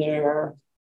hurdle in there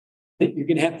that you're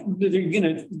going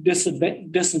to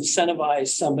disincentivize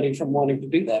somebody from wanting to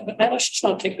do that. But now let's just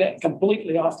not take that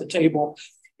completely off the table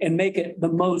and make it the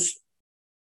most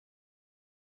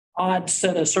odd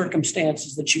set of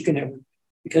circumstances that you can ever,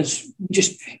 because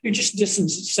you're just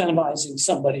disincentivizing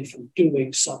somebody from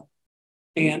doing something.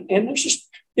 And there's just,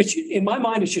 it's in my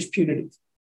mind, it's just punitive.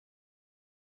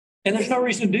 And there's no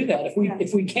reason to do that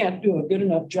if we can't do a good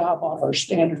enough job on our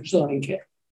standard zoning care.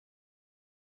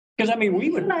 Because I mean, we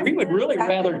would really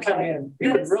rather come in.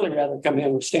 We would really rather come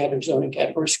in with standard zoning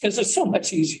categories because it's so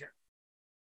much easier.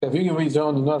 If you can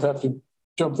rezone and not have to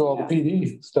jump through all the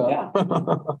PD stuff.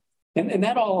 Yeah. And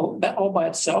that all by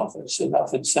itself is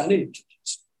enough incentive to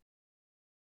just.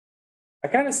 I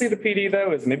kind of see the PD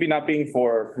though as maybe not being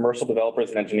for commercial developers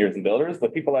and engineers and builders,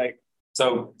 but people like,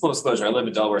 so full disclosure, I live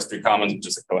in Delaware's 3 Commons, which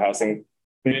is a co-housing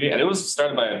community. And it was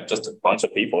started by just a bunch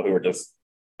of people who were just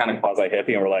kind of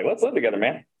quasi-hippie and were like, let's live together,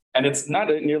 man. And it's not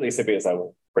nearly as hippie as I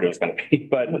thought it was going to be,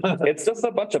 but it's just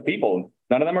a bunch of people.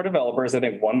 None of them are developers. I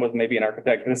think one was maybe an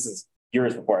architect. This is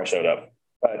years before I showed up,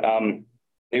 but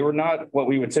they were not what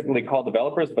we would typically call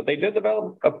developers, but they did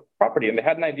develop a property and they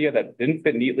had an idea that didn't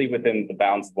fit neatly within the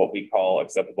bounds of what we call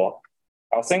acceptable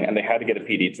housing. And they had to get a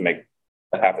PD to make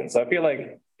that happen. So I feel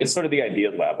like it's sort of the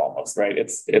ideas lab almost, right?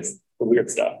 It's the weird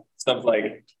stuff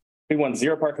like we want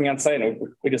 0 parking on site and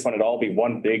we just want it all to be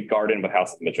one big garden with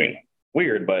houses in between.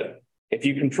 Weird, but if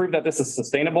you can prove that this is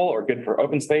sustainable or good for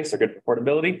open space or good for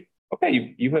portability,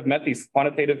 okay, you have met these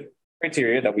quantitative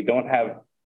criteria that we don't have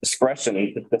discretion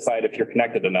to decide if you're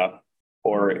connected enough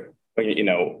or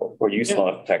useful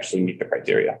enough to actually meet the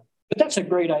criteria. But that's a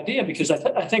great idea because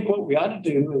I think what we ought to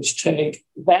do is take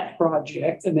that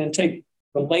project and then take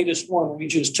the latest one we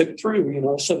just took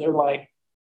through, so they're like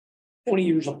 20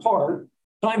 years apart,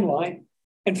 timeline,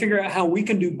 and figure out how we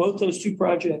can do both those 2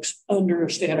 projects under a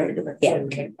standard. Yeah.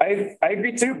 I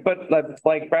agree too, but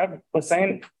like Brad was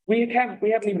saying, we haven't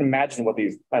even imagined what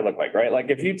these might look like, right? Like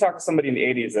if you talk to somebody in the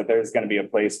 80s that there's going to be a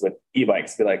place with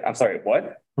e-bikes, be like, I'm sorry,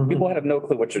 what? Mm-hmm. People would have no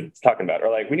clue what you're talking about.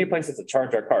 Or like, we need places to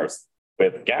charge our cars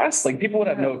with gas. Like people would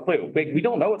have no clue. We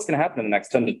don't know what's going to happen in the next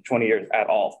 10 to 20 years at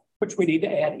all. Which we need to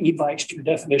add e-bikes to your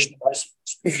definition of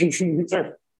bicycles.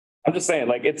 Sure. I'm just saying,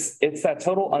 like, it's that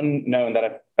total unknown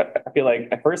that I feel like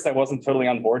at first I wasn't totally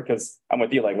on board because I'm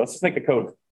with you, like, let's just make the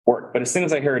code work. But as soon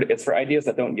as I heard it's for ideas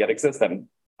that don't yet exist that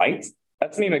might,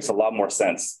 that to me makes a lot more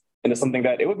sense. And it's something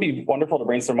that it would be wonderful to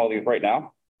brainstorm all these right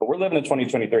now, but we're living in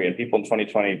 2023 and people in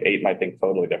 2028 might think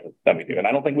totally different than we do. And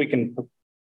I don't think we can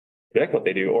predict what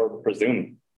they do or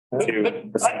presume to.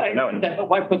 But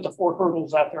why put the 4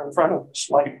 hurdles out there in front of us?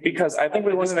 Like, because I think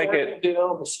we want to make it.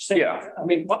 Yeah. I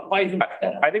mean, why?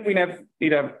 I think we need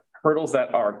to have hurdles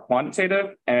that are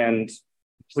quantitative and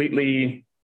completely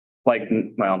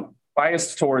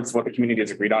biased towards what the community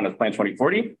has agreed on as Plan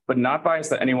 2040, but not biased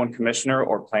that any one commissioner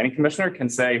or planning commissioner can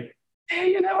say,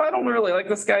 hey, I don't really like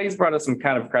this guy. He's brought us some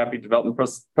kind of crappy development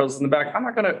proposals in the back. I'm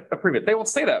not going to approve it. They won't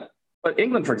say that. But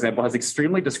England, for example, has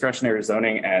extremely discretionary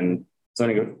zoning and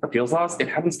zoning appeals laws. It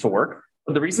happens to work.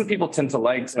 But the reason people tend to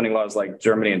like zoning laws like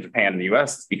Germany and Japan and the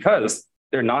US is because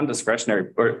they're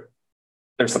non-discretionary, or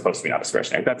they're supposed to be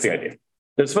non-discretionary. That's the idea.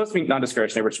 They're supposed to be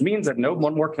non-discretionary, which means that no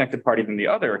one more connected party than the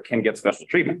other can get special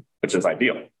treatment, which is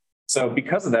ideal. So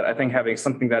because of that, I think having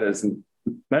something that is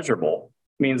measurable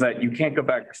means that you can't go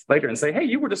back later and say, hey,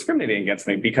 you were discriminating against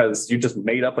me because you just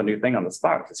made up a new thing on the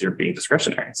spot because you're being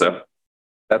discretionary. So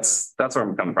that's where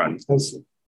I'm coming from.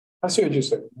 I see what you're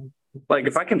saying. Like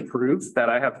if I can prove that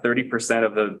I have 30%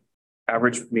 of the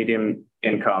average median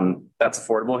income that's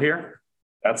affordable here,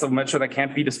 that's a measure that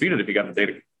can't be disputed if you got the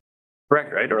data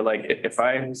correct, right? Or like if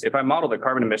I model the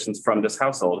carbon emissions from this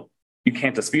household, you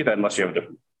can't dispute that unless you have a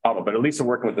different model, but at least we're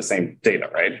working with the same data,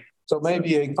 right? So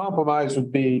maybe a compromise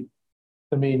would be,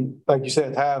 like you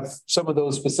said, have some of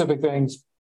those specific things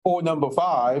or number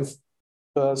 5,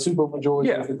 super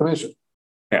majority of the commission.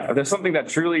 Yeah, if there's something that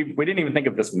truly, we didn't even think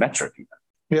of this metric.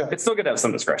 Yeah. It's still good to have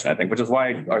some discretion, I think, which is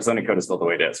why our zoning code is still the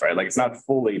way it is, right? Like it's not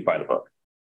fully by the book.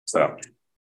 So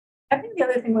I think the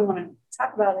other thing we want to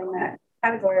talk about in that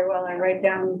category while I write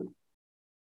down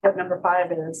what number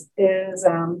 5 is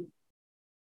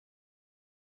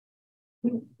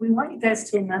we want you guys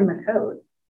to amend the code.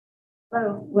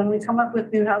 So when we come up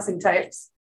with new housing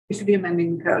types, we should be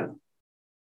amending the code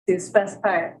to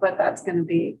specify what that's going to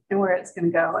be and where it's going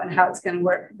to go and how it's going to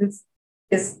work. This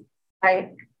is,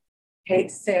 I hate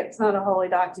to say it, it's not a holy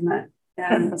document.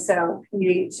 And so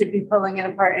we should be pulling it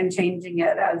apart and changing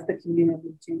it as the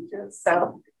community changes.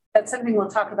 So that's something we'll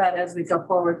talk about as we go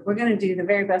forward. We're going to do the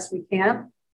very best we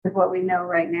can with what we know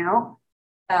right now.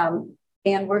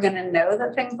 And we're going to know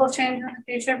that things will change in the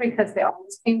future because they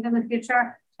always change in the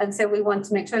future. And so we want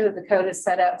to make sure that the code is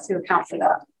set up to account for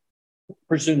that. I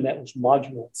presume that was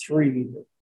module 3.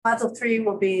 Module 3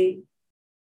 will be,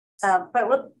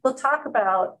 but we'll talk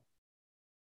about,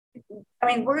 I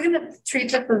mean, we're going to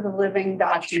treat this as a living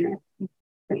document.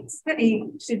 The city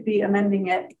should be amending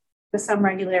it with some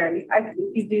regularity. I think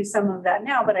you do some of that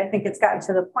now, but I think it's gotten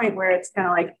to the point where it's kind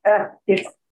of like, it's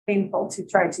painful to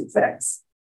try to fix.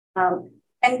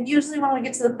 And usually when we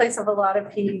get to the place of a lot of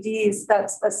PEDs,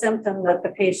 that's a symptom that the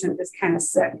patient is kind of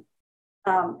sick.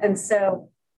 And so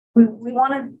we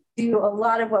want to do a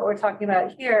lot of what we're talking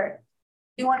about here.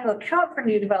 We want to account for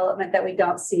new development that we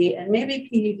don't see, and maybe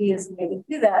PUD is a way to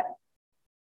do that.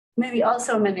 Maybe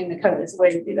also amending the code is a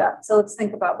way to do that. So let's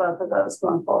think about both of those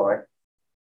going forward.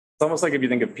 it's almost like if you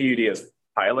think of PUD as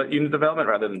pilot unit development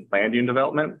rather than planned unit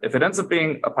development, if it ends up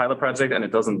being a pilot project and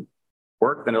it doesn't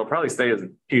work, then it'll probably stay as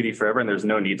PUD forever and there's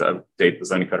no need to update the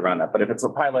zoning code around that. But if it's a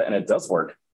pilot and it does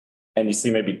work, and you see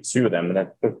maybe 2 of them, and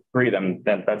then 3 of them,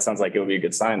 then that sounds like it would be a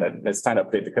good sign that it's time to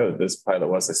update the code. This pilot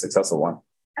was a successful one.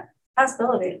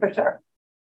 Possibility for sure.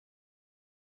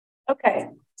 Okay,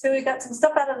 so we got some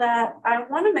stuff out of that. I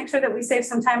want to make sure that we save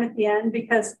some time at the end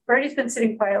because Bertie's been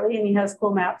sitting quietly and he has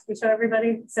cool maps to show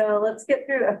everybody. So let's get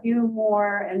through a few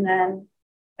more and then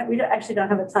we actually don't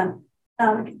have a ton.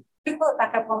 Can you pull it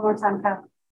back up one more time, Kyle?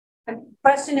 The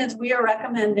question is, we are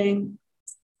recommending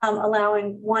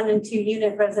allowing 1 and 2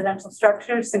 unit residential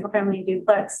structures, single family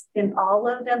duplex in all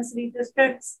low density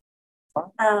districts.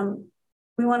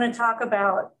 We want to talk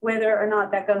about whether or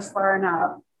not that goes far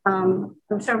enough. I'm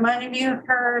sure many of you have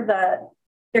heard that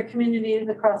there are communities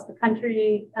across the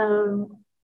country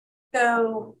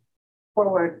go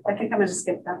forward. I think I'm going to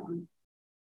skip that one.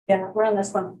 Yeah, we're on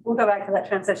this one. We'll go back to that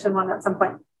transition one at some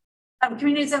point.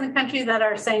 Communities in the country that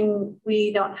are saying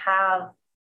we don't have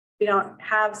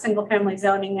single family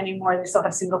zoning anymore. They still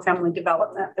have single family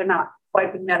development. They're not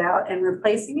wiping that out and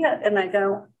replacing it. And I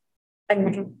know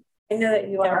that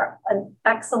you are an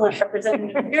excellent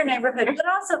representative of your neighborhood, but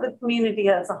also the community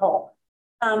as a whole.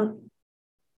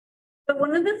 But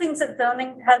one of the things that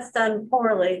zoning has done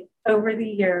poorly over the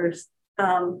years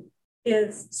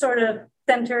is sort of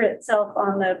center itself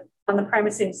on the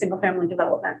primacy of single family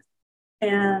development.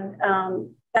 And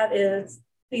that is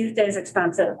these days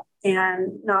expensive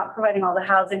and not providing all the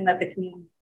housing that the community.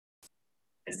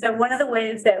 So one of the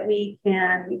ways that we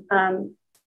can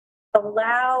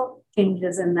allow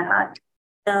changes in that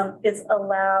is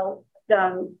allow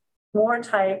more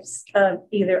types of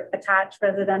either attached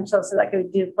residential, so that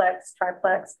could be duplex,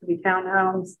 triplex, could be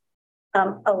townhomes,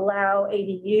 allow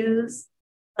ADUs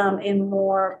in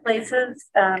more places.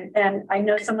 And I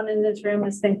know someone in this room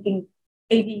is thinking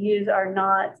ADUs are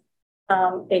not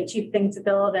a cheap thing to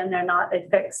build and they're not a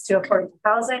fix to affordable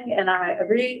housing. And I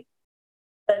agree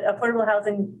that affordable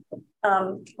housing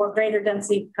or greater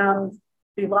density comes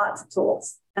through lots of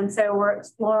tools. And so we're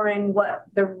exploring what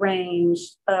the range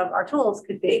of our tools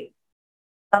could be.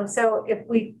 So if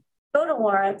we go to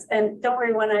Lawrence, and don't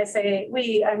worry when I say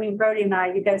we, I mean Brody and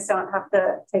I, you guys don't have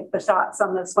to take the shots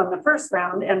on this one the first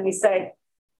round, and we say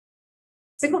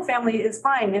single family is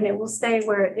fine and it will stay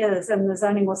where it is and the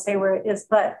zoning will stay where it is,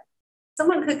 but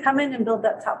someone could come in and build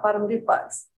that top bottom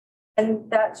duplex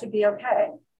and that should be okay.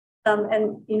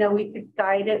 And we could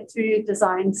guide it through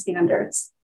design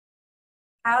standards.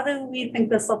 How do we think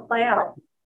this will play out?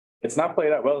 It's not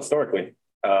played out well historically.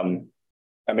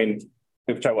 I mean,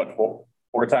 we've tried what,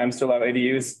 four times to allow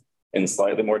ADUs in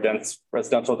slightly more dense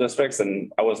residential districts,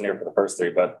 and I wasn't here for the first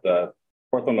 3, but the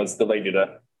 4th one was delayed due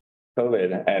to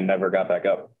COVID and never got back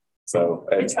up. So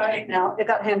it's right now. It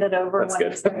got handed over when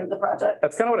we started the project.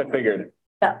 That's kind of what I figured.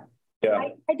 Yeah. Yeah.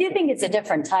 I do think it's a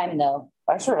different time though.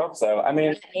 I sure hope so. I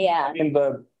mean,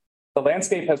 the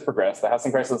landscape has progressed. The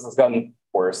housing crisis has gotten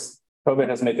worse. COVID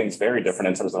has made things very different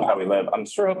in terms of how we live. I'm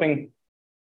sure hoping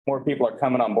more people are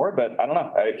coming on board, but I don't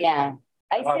know.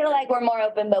 I feel like we're more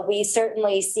open, but we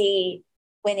certainly see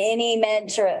when any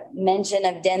mention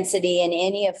of density in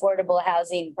any affordable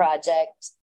housing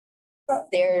project,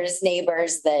 there's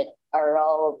neighbors that are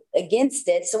all against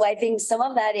it. So I think some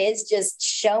of that is just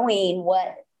showing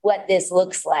what this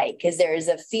looks like, because there's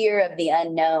a fear of the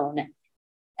unknown.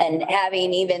 And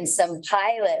having even some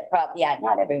pilot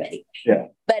not everybody. Yeah.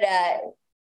 But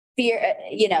fear,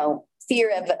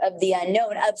 fear of the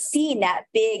unknown, of seeing that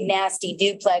big nasty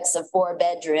duplex of 4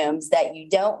 bedrooms that you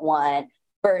don't want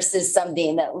versus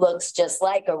something that looks just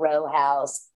like a row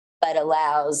house but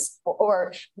allows,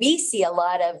 or we see a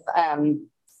lot of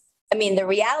the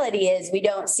reality is we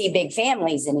don't see big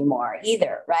families anymore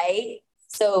either, right?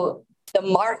 So the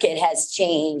market has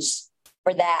changed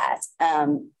for that.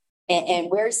 And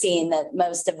we're seeing that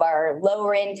most of our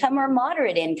lower income or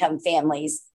moderate income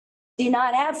families do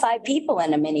not have 5 people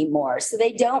in them anymore. So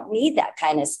they don't need that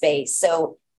kind of space.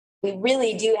 So we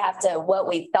really do have to, what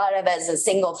we thought of as a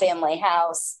single family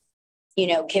house,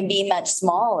 can be much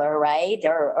smaller, right?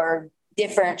 Or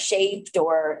different shaped,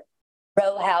 or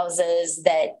row houses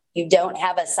that you don't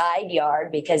have a side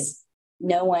yard because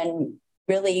no one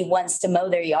really wants to mow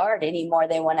their yard anymore.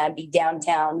 They want to be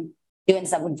downtown doing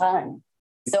something fun.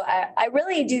 So I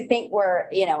really do think we're,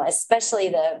 especially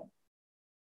the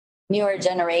newer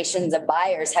generations of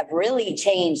buyers have really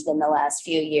changed in the last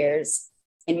few years,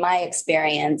 in my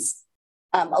experience.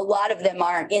 A lot of them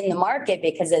aren't in the market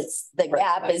because the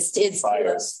gap is too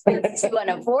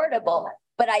unaffordable.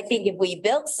 But I think if we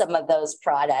built some of those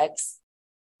products,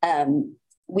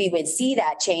 we would see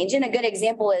that change. And a good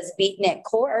example is Beatnik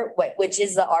Court, which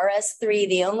is the RS3,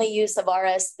 the only use of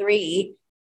RS3.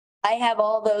 I have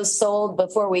all those sold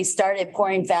before we started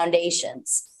pouring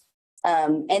foundations.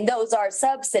 And those are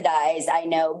subsidized, I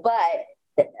know, but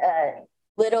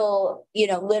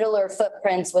littler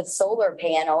footprints with solar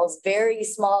panels, very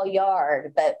small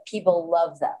yard, but people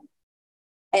love them.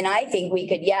 And I think we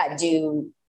could,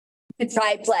 do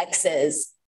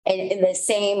triplexes in the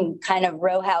same kind of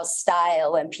row house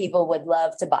style, and people would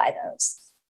love to buy those.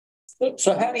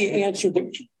 So how do you answer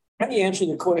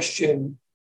the question,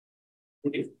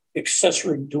 the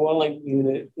accessory dwelling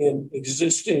unit in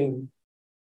existing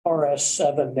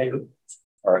RS7 neighborhoods?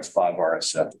 RS5,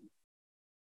 RS7.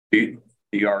 The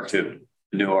R2,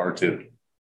 the new R2.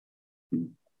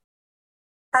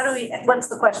 What's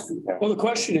the question? Well, the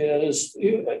question is,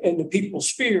 and the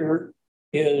people's fear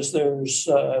is there's,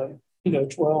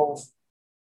 12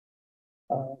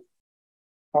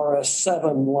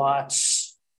 RS7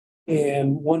 lots,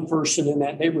 and one person in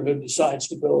that neighborhood decides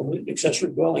to build an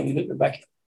accessory dwelling unit in their backyard.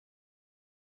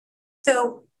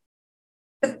 So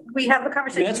we have the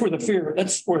conversation. That's where the fear,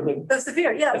 that's the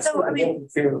fear. Yeah. So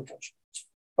fear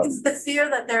is the fear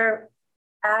that they're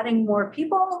adding more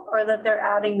people, or that they're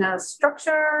adding a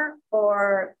structure,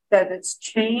 or that it's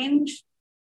changed?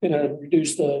 Going to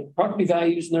reduce the property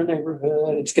values in their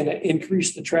neighborhood. It's going to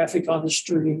increase the traffic on the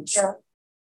streets. Yeah.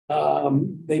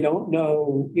 They don't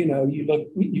know,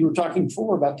 you were talking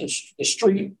before about the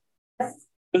street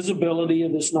visibility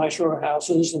of this nice row of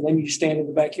houses, and then you stand in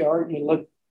the backyard and you look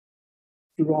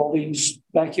through all these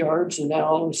backyards, and now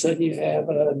all of a sudden you have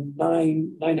a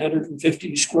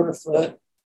 950 square foot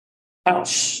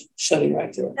house sitting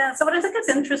right there. Yeah. So what I think is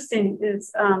interesting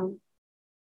is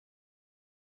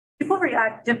people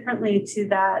react differently to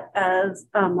that as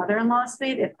a mother-in-law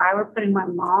suite. If I were putting my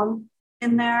mom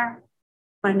in there,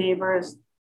 my neighbors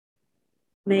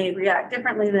may react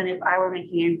differently than if I were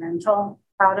making a rental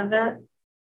out of it.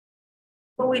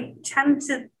 What we tend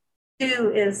to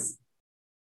do is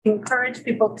encourage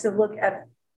people to look at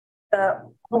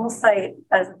the whole site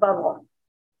as a bubble.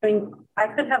 I mean, I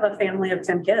could have a family of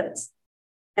 10 kids,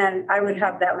 and I would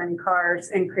have that many cars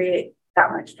and create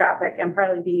that much traffic, and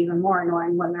probably be even more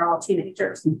annoying when they're all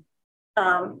teenagers.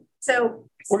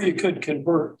 Or you could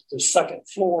convert the second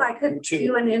floor. I could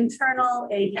do an internal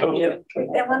ADU.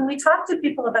 And when we talk to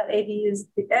people about ADUs,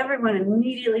 everyone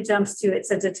immediately jumps to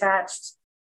it's a detached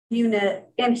unit.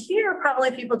 And here,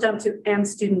 probably people jump to, and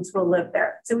students will live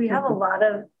there. So we have a lot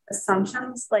of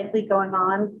assumptions likely going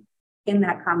on in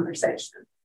that conversation.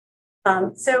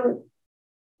 So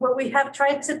what we have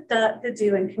tried to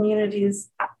do in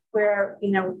communities where,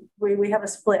 we have a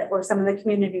split, where some of the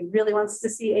community really wants to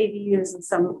see ADUs and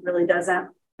some really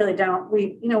don't.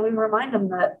 We remind them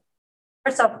that,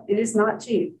 first off, it is not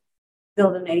cheap to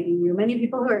build an ADU. Many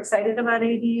people who are excited about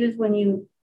ADUs, when you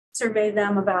survey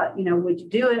them about, would you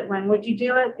do it? When would you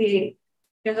do it?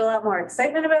 There's a lot more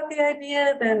excitement about the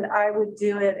idea than I would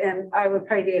do it. And I would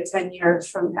probably do it 10 years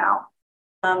from now.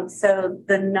 So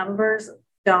the numbers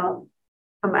don't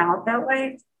come out that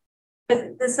way.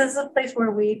 But this is a place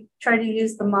where we try to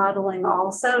use the modeling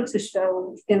also to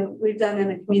show, and we've done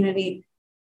in a community,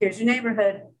 here's your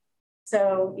neighborhood.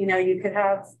 So, you know, you could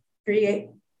have 3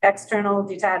 external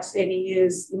detached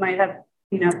ADUs. You might have,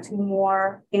 you know, 2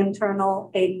 more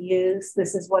internal ADUs.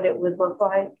 This is what it would look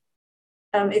like.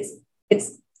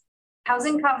 It's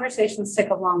housing conversations take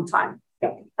a long time.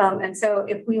 Yeah. And so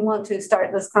if we want to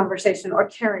start this conversation or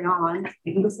carry on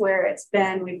where it's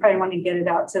been, we probably want to get it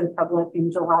out to the public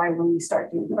in July when we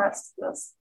start doing the rest of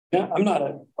this. Yeah, I'm not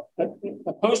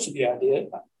opposed to the idea.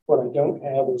 What I don't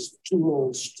have is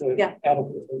tools to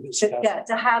adequately discuss.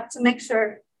 To make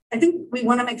sure, I think we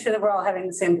want to make sure that we're all having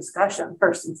the same discussion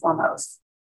first and foremost.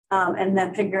 And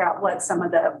then figure out what some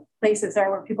of the places are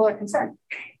where people are concerned.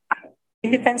 In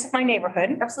defense of my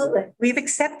neighborhood, absolutely, we've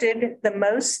accepted the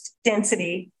most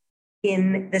density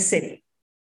in the city.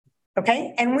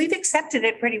 Okay, and we've accepted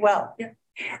it pretty well. Yeah.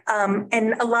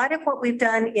 And a lot of what we've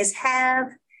done is have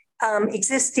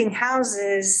existing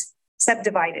houses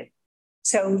subdivided.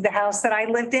 So the house that I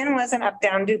lived in was an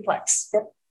up-down duplex,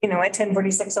 you know, at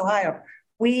 1046 Ohio.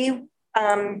 We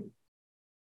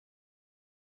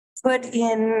put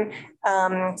in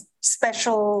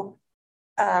special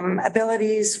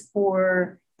abilities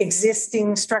for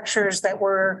existing structures that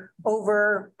were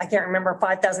over, I can't remember,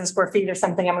 5,000 square feet or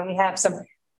something. I mean, we have some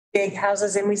big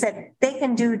houses and we said they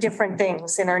can do different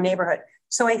things in our neighborhood.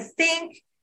 So I think,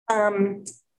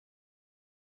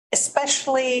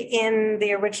 especially in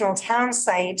the original town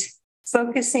site,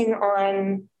 focusing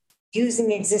on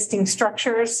using existing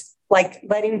structures, like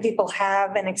letting people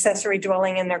have an accessory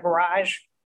dwelling in their garage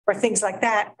or things like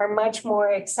that, are much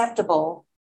more acceptable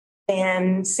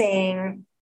than saying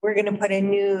we're going to put a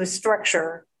new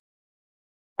structure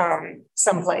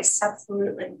someplace.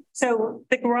 Absolutely. So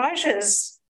the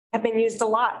garages have been used a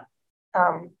lot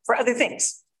for other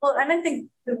things. Well, and I think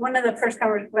one of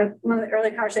the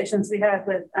early conversations we had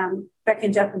with Becky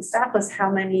and Jeff and staff was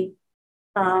how many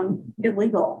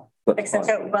illegal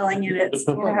accessory dwelling units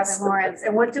we have in Lawrence,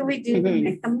 and what do we do to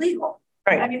make them legal?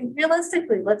 Right. I mean,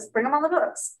 realistically, let's bring them on the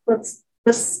books.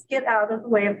 Let's get out of the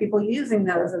way of people using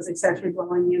those as accessory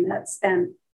dwelling units.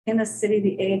 And in the city,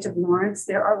 the age of Lawrence,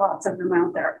 there are lots of them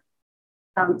out there.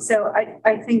 So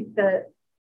I think that,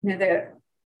 you know,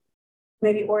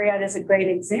 maybe Oriat is a great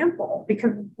example,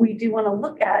 because we do want to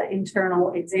look at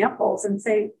internal examples and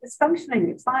say, it's functioning,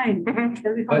 it's fine.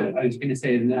 It'll be fine. I was going to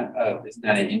say, isn't that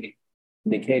an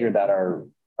indicator that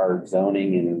our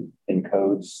zoning and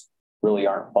codes really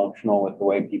aren't functional with the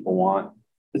way people want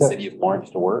the city of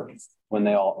Lawrence to work when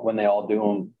they all do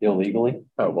them illegally?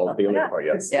 Oh, well, the illegal part,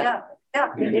 yes. Yeah.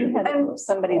 We did have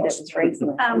somebody that was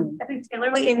raising. I think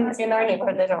Taylor, in our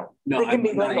neighborhood, they don't. No, they can I'm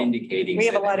be not legal. indicating We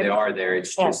have a that lot of they are there.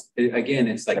 It's just, again,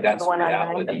 it's like that's the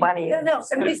reality. No,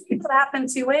 and these people happen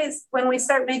 2 ways. When we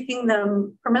start making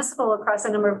them permissible across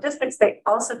a number of districts, they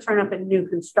also turn up in new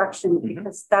construction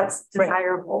because that's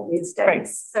desirable these days. Right.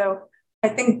 So I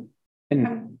think.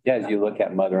 And yeah, as you look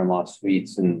at mother-in-law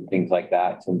suites and things like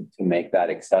that, to make that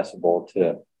accessible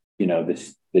to, you know,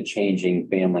 the changing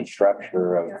family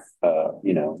structure of,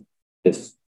 you know,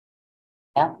 this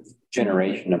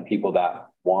generation of people that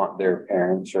want their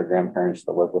parents or grandparents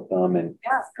to live with them and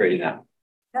creating that.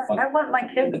 Yeah, I want my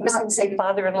kids not to say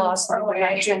father-in-law.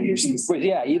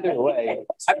 Yeah, either way,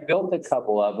 I built a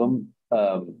couple of them,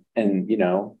 and you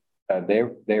know, they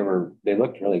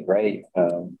looked really great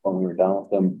when we were done with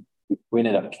them. We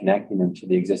ended up connecting them to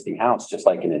the existing house, just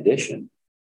like an addition,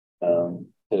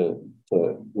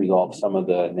 to resolve some of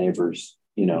the neighbors,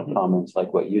 you know, comments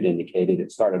like what you'd indicated.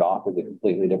 It started off as a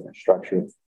completely different structure.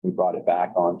 We brought it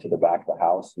back onto the back of the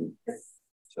house, and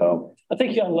so I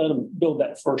think you ought to let them build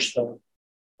that first, though.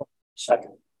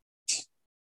 Second.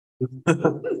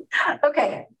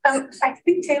 Okay. I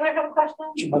think Taylor had a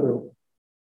question.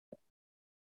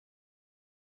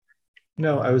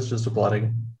 No, I was just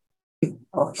applauding.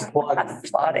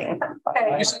 Applauding.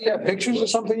 Okay. You said you have pictures or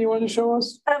something you want to show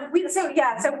us? So we're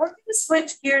going to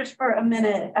switch gears for a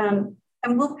minute, and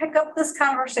we'll pick up this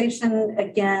conversation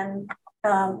again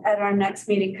at our next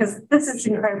meeting, because this is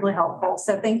incredibly helpful.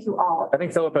 So thank you all. I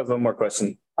think Philip has one more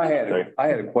question. I had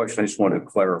a question. I just wanted to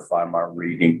clarify my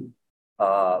reading.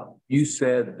 You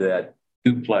said that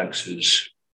duplexes,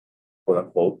 quote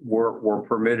unquote, were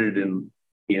permitted in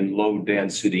low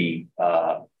density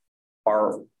are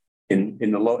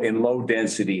in low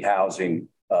density housing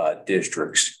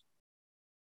districts.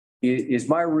 Is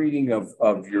my reading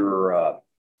of your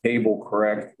table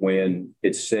correct when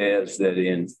it says that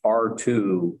in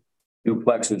R2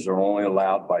 duplexes are only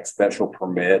allowed by special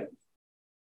permit?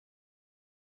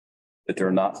 That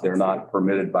they're not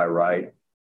permitted by right?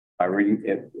 My reading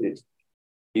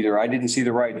either I didn't see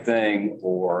the right thing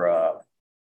or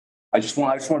I just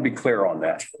want to be clear on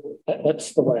that.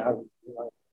 That's the way I.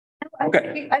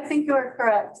 Okay. I think you are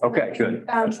correct. Okay, good.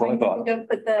 That's what I thought. Don't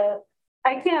put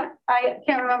I can't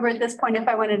remember at this point if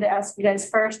I wanted to ask you guys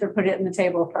first or put it in the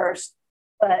table first.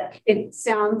 But it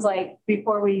sounds like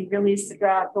before we release the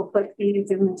draft, we'll put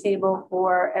these in the table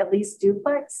for at least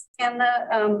duplex and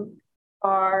the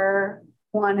R1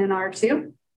 and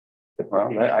R2.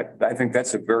 Well, I think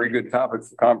that's a very good topic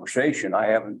for conversation. I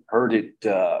haven't heard it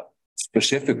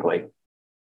specifically.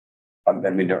 I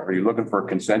mean, are you looking for a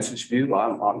consensus view?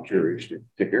 I'm curious to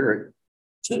hear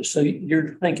it. So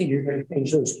you're thinking you're going to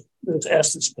change those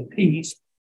S's to P's.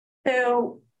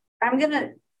 So I'm going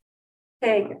to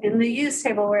take in the use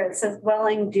table where it says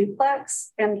dwelling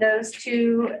duplex, and those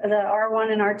two, the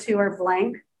R1 and R2 are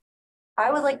blank.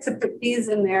 I would like to put these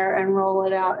in there and roll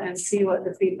it out and see what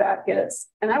the feedback is.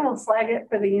 And I will flag it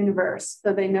for the universe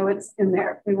so they know it's in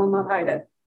there. We will not hide it.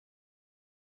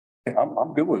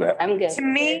 I'm good with that. I'm good. To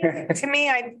me,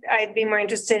 I'd be more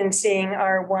interested in seeing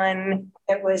R1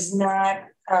 that was not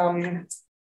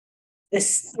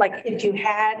this, like if you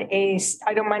had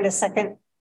I don't mind a second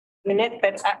unit,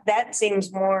 but that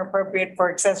seems more appropriate for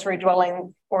accessory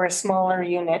dwelling or a smaller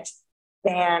unit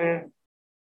than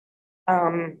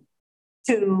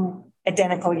two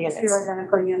identical units. Two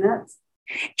identical units.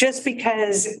 Just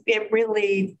because it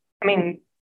really, I mean,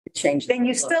 change. Then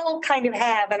you still kind of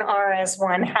have an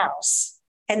RS1 house,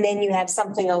 and then you have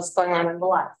something else going on in the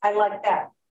lot. I like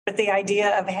that. But the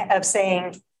idea of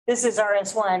saying this is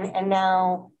RS1 and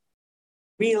now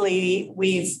really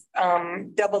we've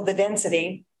doubled the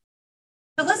density.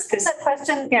 So let's get that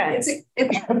question. Yeah. It's a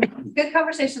good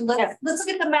conversation. Let's look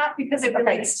at the map because it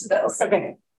relates to those.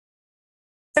 Okay.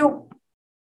 So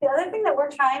the other thing that we're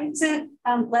trying to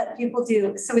let people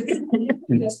do, so with these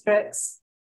districts,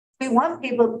 we want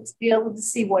people to be able to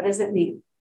see what does it mean.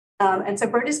 And so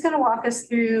Bertie's going to walk us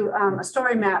through a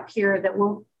story map here that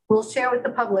we'll share with the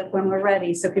public when we're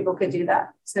ready so people could do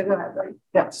that. So go ahead, Bertie.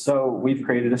 Yeah, so we've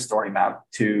created a story map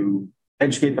to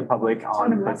educate the public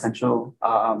on potential.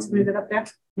 Move it up there.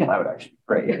 Yeah, that would actually be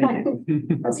great.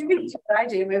 That's what I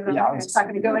do. Move it up there. It's not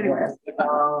going to go anywhere.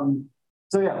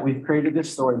 So yeah, we've created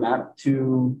this story map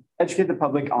to educate the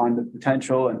public on the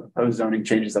potential and proposed zoning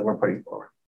changes that we're putting forward.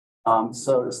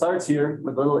 So it starts here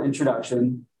with a little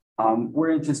introduction.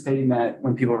 We're anticipating that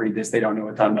when people read this, they don't know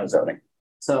a ton about zoning.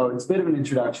 So it's a bit of an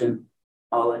introduction.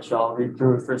 I'll let y'all read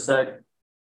through it for a sec.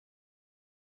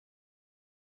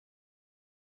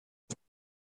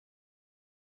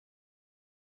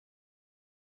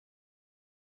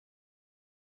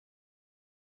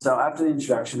 So after the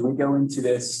introduction, we go into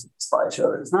this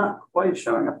slideshow. It's not quite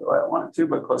showing up the way I want it to,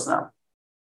 but close enough.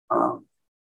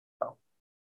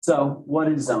 So what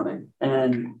is zoning?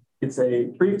 And it's a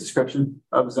brief description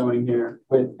of zoning here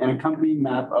with an accompanying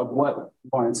map of what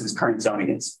Lawrence's current zoning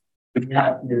is. We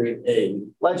have here a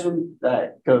legend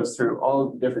that goes through all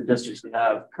of the different districts we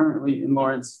have currently in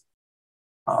Lawrence,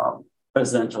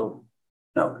 residential,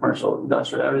 commercial,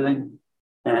 industrial, everything.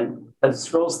 And as it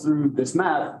scrolls through this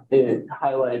map, it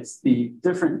highlights the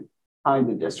different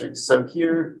kinds of districts. So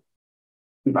here,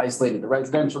 we've isolated the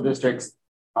residential districts,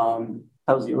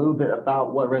 tells you a little bit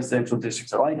about what residential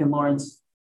districts are like in Lawrence.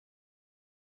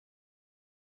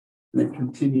 And it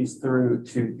continues through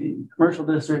to the commercial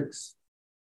districts.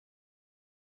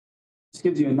 This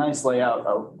gives you a nice layout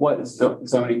of what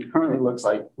zoning currently looks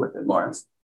like within Lawrence.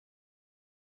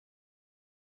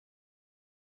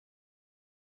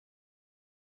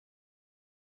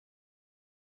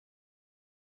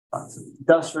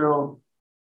 Industrial.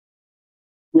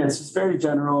 Yeah, it's just very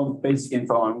general, basic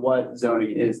info on what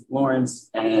zoning is Lawrence,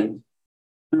 and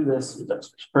through this,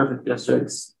 there's perfect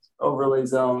districts, overlay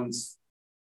zones.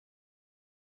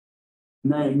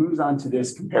 And then it moves on to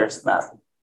this comparison map.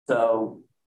 So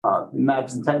the map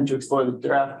is intended to explore the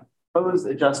draft proposed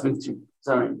adjustments to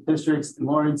zoning districts in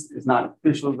Lawrence. Is not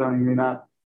official zoning remap.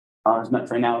 It's meant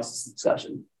for analysis and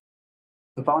discussion.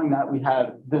 So following that, we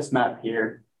have this map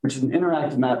here, which is an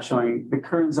interactive map showing the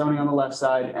current zoning on the left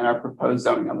side and our proposed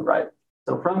zoning on the right.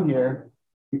 So from here,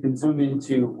 you can zoom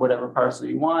into whatever parcel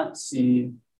you want,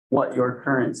 see what your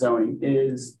current zoning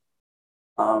is.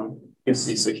 You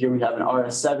see, so here we have an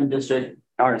RS7 district.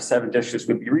 RS7 districts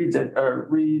would be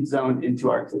rezoned into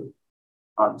R2.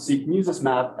 So you can use this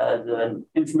map as an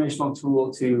informational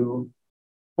tool to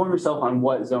inform yourself on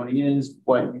what zoning is,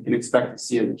 what you can expect to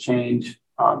see as a change.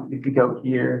 You could go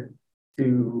here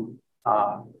to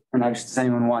and actually, does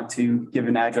anyone want to give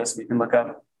an address we can look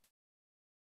up?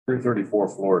 334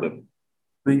 Florida.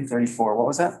 334, what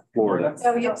was that? Florida.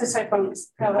 Oh, you have to type on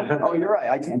this. Oh, you're right,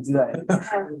 I can't do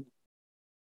that.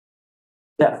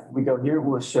 Yeah, we go here,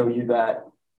 we'll show you that,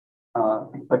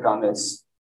 click on this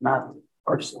map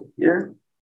parcel here.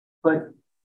 Click,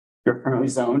 you're currently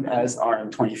zoned as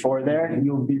RM24 there, and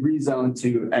you'll be rezoned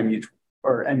to MU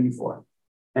or MU4.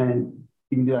 And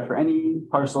you can do that for any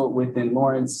parcel within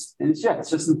Lawrence. And it's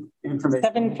just information.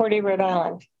 740 Rhode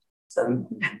Island.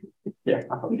 Yeah.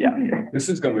 This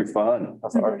is going to be fun.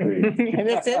 This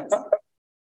is.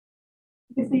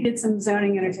 Just needed some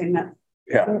zoning entertainment.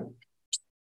 Yeah.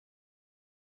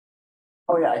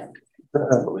 Oh, yeah.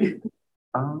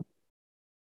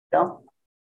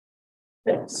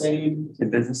 Yeah, same in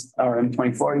business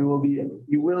RM24,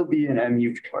 you will be an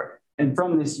MU4. And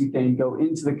from this, you can go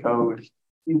into the code,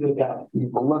 see what that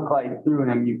will look like through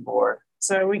an MU4.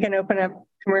 So we can open up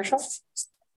commercials.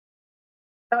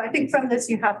 So I think from this,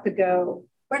 you have to go,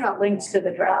 we're not linked to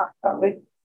the draft, are we?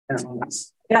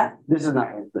 Yeah. This is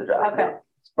not linked to the draft. Okay.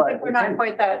 But we're not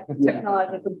quite that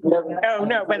technological. Oh,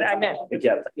 no, but I meant.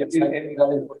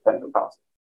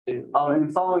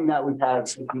 And following that, we have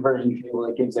a conversion table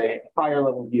that gives a higher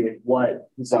level view of what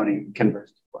zoning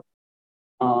converts to.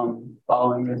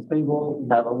 Following this table, we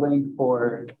have a link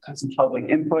for some public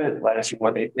input. Let us know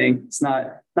what they think. It's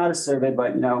not a survey,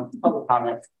 but public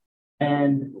comment.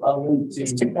 And a link to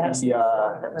the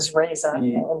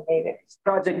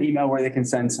project email where they can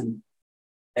send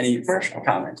any personal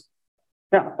comments.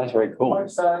 Yeah, That's very cool.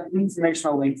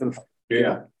 Informational link to the.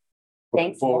 Yeah.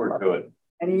 Thanks. Forward to it.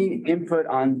 Any input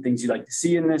on things you'd like to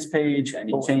see in this page,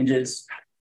 any changes,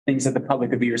 things that the public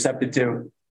would be receptive to?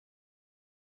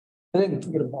 And then,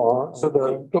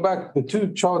 go back, the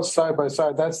two charts side by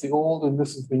side, that's the old and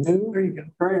this is the new. There you go.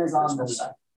 Current is on this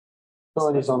side.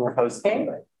 Current is on the Proposed,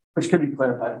 which could be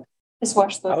clarified. Just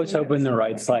watch the. I was hoping the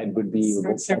right side would be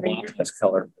this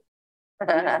color.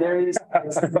 There is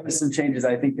some changes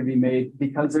I think can be made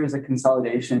because there's a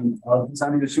consolidation of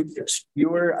zoning districts. There's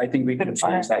fewer. I think we can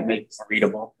change that, make it more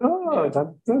readable. Oh,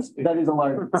 that is a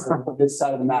large this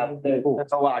side of the map. There's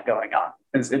a lot going on.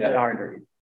 It's hard to read.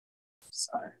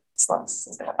 Sorry.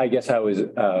 I guess I was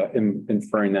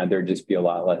inferring that there'd just be a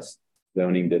lot less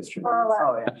zoning districts.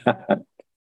 Oh, yeah.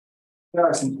 There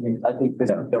are some things I think this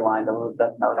is aligned a little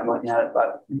bit now that I'm looking at it,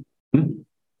 but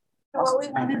what we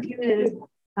want to do is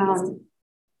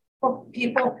for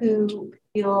people who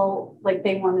feel like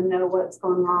they want to know what's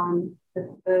going on with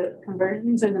the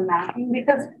conversions and the mapping,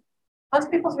 because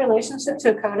most people's relationship to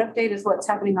a code update is what's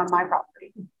happening on my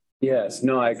property. Yes,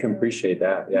 no, I can appreciate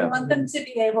that. Yeah. We want them to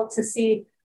be able to see,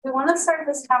 we want to start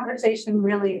this conversation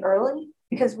really early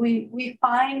because we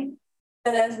find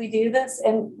that as we do this,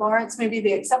 and Lawrence may be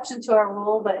the exception to our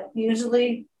rule, but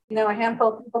usually, a handful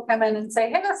of people come in and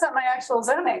say, hey, that's not my actual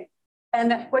zoning.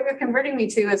 And what you're converting me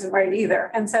to isn't right either.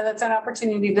 And so that's an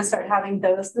opportunity to start having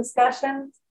those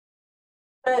discussions.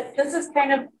 But this is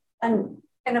kind of an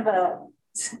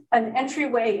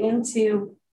entryway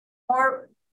into more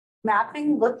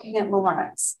mapping, looking at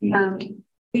Lawrence.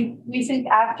 We think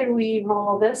after we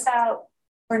roll this out,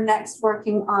 we're next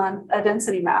working on a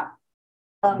density map.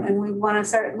 And we want to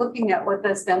start looking at what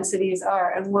those densities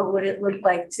are and what would it look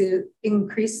like to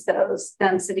increase those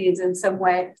densities in some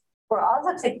way. We're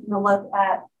also taking a look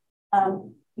at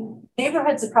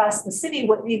neighborhoods across the city,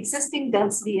 what the existing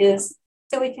density is,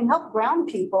 so we can help ground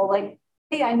people. Like,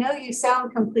 hey, I know you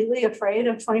sound completely afraid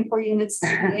of 24 units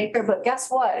per acre, but guess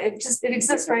what? It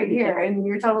exists right here, and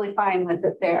you're totally fine with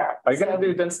it there. Are you going to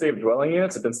do density of dwelling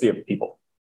units or density of people?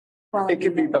 Well, it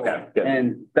could be both. Okay,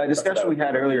 and that discussion we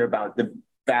had earlier about the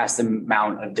vast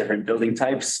amount of different building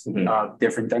types,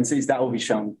 different densities, that will be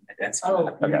shown.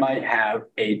 You might have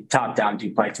a top-down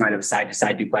duplex, you might have a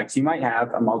side-to-side duplex, you might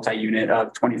have a multi-unit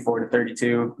of 24 to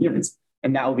 32 units,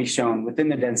 and that will be shown within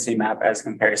the density map as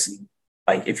comparison.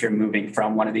 Like if you're moving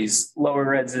from one of these lower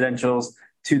residentials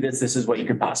to this is what you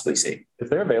could possibly see.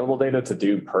 Is there available data to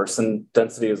do person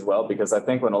density as well? Because I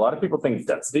think when a lot of people think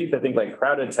density, they think like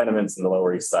crowded tenements in the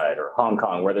Lower East Side or Hong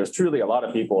Kong, where there's truly a lot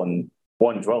of people in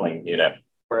one dwelling unit.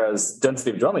 Whereas density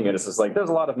of dwelling units is like, there's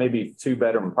a lot of maybe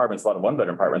 2-bedroom apartments, a lot of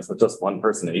 1-bedroom apartments with just one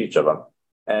person in each of them.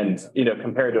 And,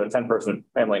 compared to a 10-person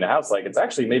family in a house, like it's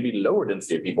actually maybe lower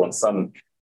density of people in some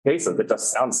cases. It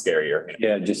just sounds scarier.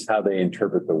 Yeah, just how they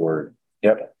interpret the word.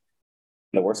 Yep.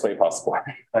 In the worst way possible.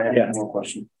 I have one more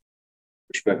question.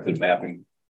 Perspective mapping.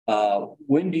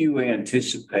 When do you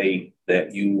anticipate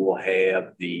that you will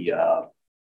have the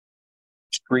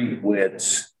street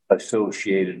widths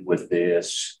associated with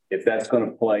this, if that's going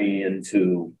to play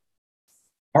into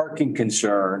parking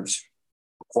concerns,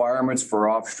 requirements for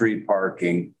off-street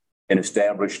parking in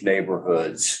established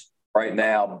neighborhoods? Right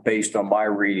now, based on my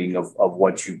reading of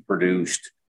what you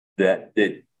produced, that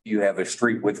you have a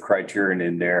street width criterion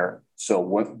in there So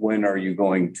when are you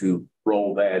going to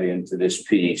roll that into this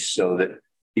piece so that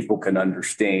people can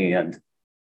understand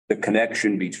the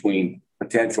connection between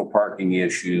potential parking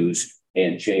issues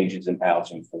and changes in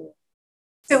housing form?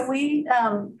 So we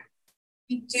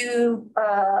do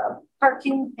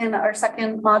parking in our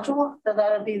second module. So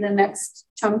that'll be the next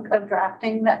chunk of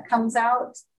drafting that comes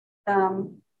out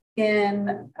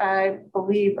in, I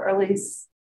believe,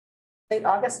 late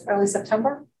August, early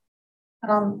September.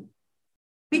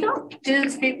 We don't do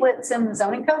street widths in the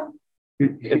zoning code.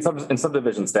 In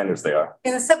subdivision standards, they are.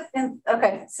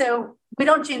 Okay, so we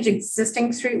don't change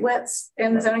existing street widths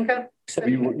in the zoning code. So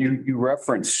you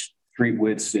reference street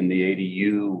widths in the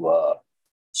ADU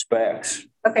specs.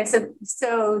 Okay, so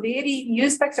the ADU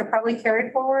specs are probably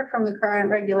carried forward from the current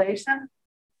regulation.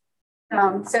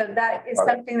 So that is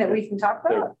something that we can talk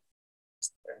about.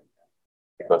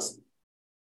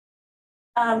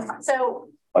 So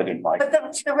I didn't like but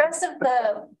the rest of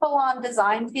the full-on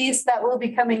design piece that will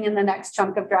be coming in the next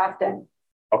chunk of drafting.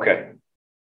 Okay.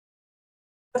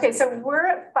 Okay, so we're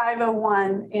at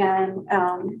 5:01 and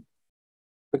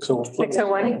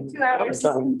 6:01. 2 hours is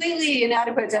completely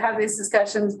inadequate to have these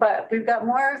discussions, but we've got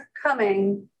more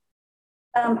coming.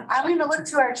 I'm going to look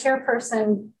to our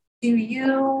chairperson. Do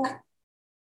you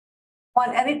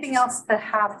want anything else to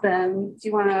happen? Do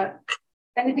you want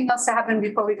anything else to happen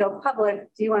before we go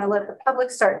public? Do you want to let the public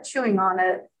start chewing on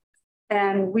it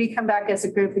and we come back as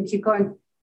a group and keep going?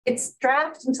 It's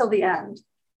draft until the end,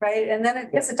 right? And then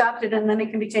it gets adopted and then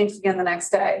it can be changed again the next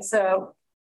day. So,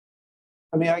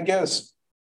 I mean, I guess,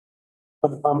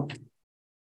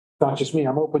 not just me,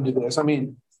 I'm open to this. I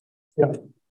mean, yeah,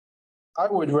 I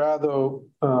would rather,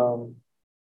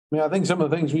 I think some of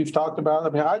the things we've talked about, I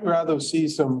mean, I'd rather see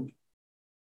some,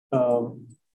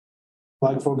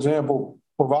 like, for example,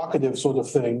 provocative sort of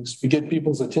things to get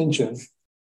people's attention,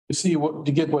 to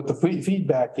get what the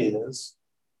feedback is.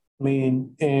 I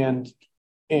mean, and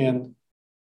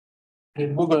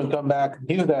we're going to come back and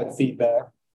hear that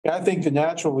feedback. I think the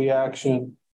natural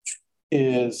reaction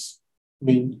is, I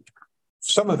mean,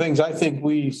 some of the things I think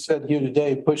we said here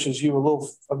today pushes you a little,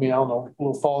 I mean, I don't know, a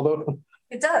little farther.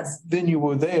 it does. Than you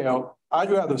were there.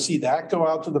 I'd rather see that go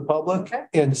out to the public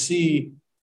and see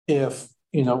if,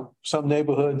 you know, some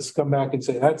neighborhoods come back and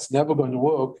say, that's never going to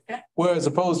work. Whereas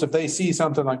opposed if they see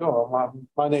something like, oh,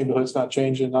 my neighborhood's not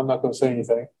changing, I'm not going to say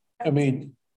anything. I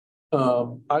mean,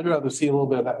 I'd rather see a little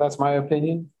bit of that. That's my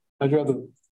opinion. I'd rather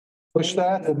push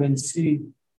that and then see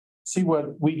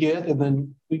what we get, and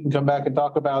then we can come back and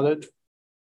talk about it.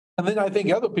 And then I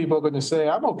think other people are going to say,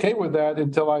 I'm okay with that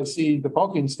until I see the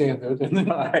parking standard. And then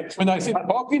when I see the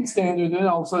parking standard, then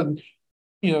all of a sudden,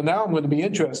 you know, now I'm going to be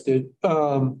interested.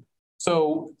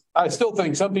 So I still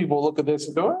think some people look at this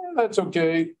and go, that's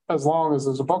okay, as long as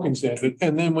there's a parking standard.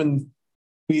 And then when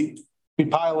we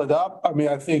pile it up, I mean,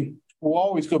 I think we're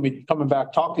always going to be coming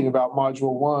back talking about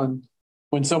module 1.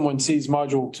 When someone sees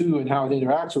module 2 and how it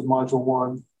interacts with module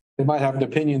 1, they might have an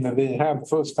opinion that they didn't have the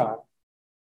first time,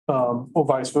 or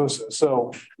vice versa.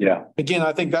 So yeah, again,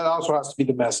 I think that also has to be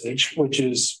the message, which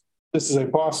is this is a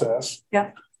process.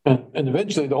 Yeah. And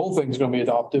eventually the whole thing's going to be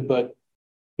adopted, but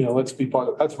you know, let's be part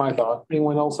of it. That's my thought.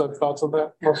 Anyone else have thoughts on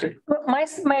that?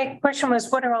 My question was,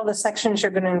 what are all the sections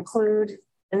you're going to include?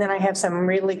 And then I have some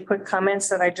really quick comments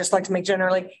that I'd just like to make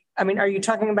generally. I mean, are you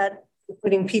talking about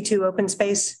putting P2 open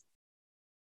space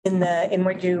in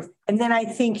what you, and then I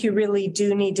think you really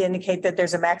do need to indicate that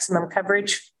there's a maximum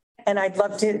coverage. And I'd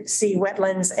love to see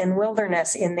wetlands and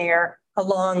wilderness in there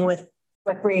along with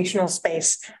recreational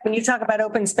space. When you talk about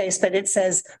open space, but it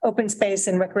says open space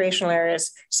and recreational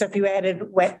areas. So if you added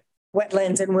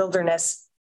wetlands and wilderness,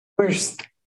 I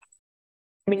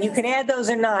mean, you can add those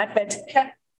or not, but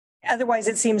otherwise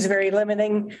it seems very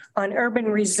limiting. On urban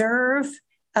reserve,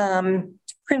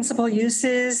 principal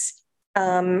uses,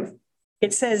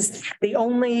 it says the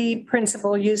only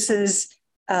principal uses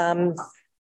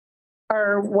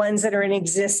are ones that are in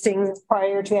existing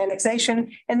prior to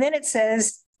annexation. And then it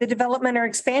says the development or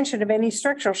expansion of any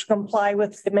structure should comply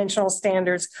with dimensional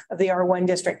standards of the R1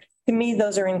 district. To me,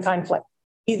 those are in conflict.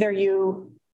 Either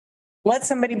you let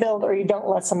somebody build or you don't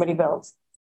let somebody build.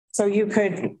 So you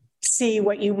could see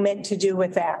what you meant to do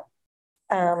with that.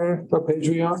 What page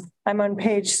are you on? I'm on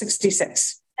page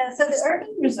 66. And so the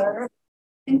urban reserve,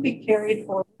 I think we carried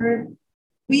forward.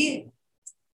 We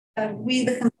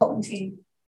the consultant team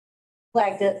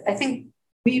flagged it. I think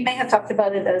we may have talked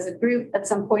about it as a group at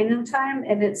some point in time,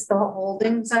 and it's the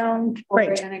holding zone for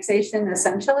annexation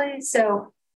essentially.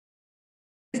 So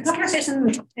the conversation,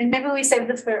 and maybe we save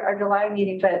this for our July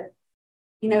meeting, but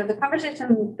you know, the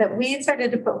conversation that we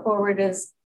started to put forward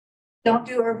is don't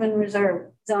do urban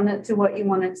reserve, zone it to what you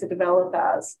want it to develop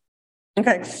as.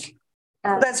 Okay,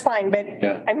 that's fine, but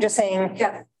Yeah. I'm just saying,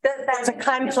 Yeah. there's a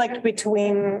conflict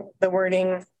between the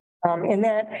wording in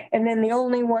that. And then the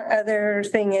only one other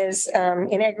thing is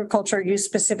in agriculture, use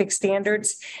specific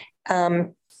standards.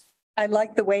 I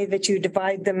like the way that you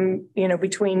divide them,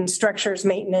 between structures,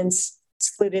 maintenance,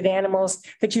 excluded animals,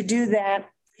 but you do that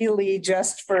really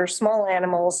just for small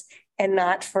animals and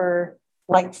not for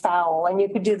like fowl. And you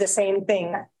could do the same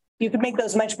thing. You could make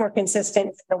those much more consistent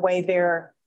in the way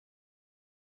they're.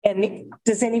 And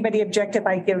does anybody object if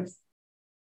I give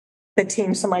the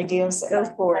team some ideas? Go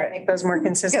for it. Make those more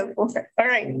consistent. All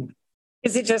right.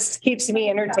 Because it just keeps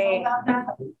me entertained.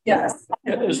 Yes.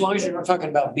 As long as you're not talking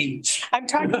about bees. I'm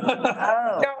talking.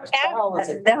 Oh.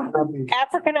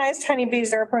 Africanized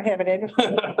honeybees are prohibited.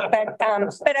 But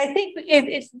I think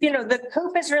it's the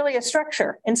coop is really a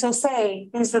structure. And so say,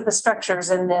 these are the structures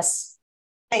in this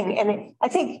thing. And I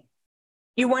think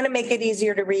you want to make it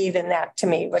easier to read, and that to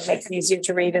me would make it easier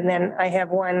to read. And then I have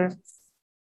one,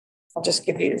 I'll just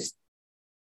give you,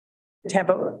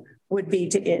 tab would be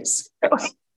to is. All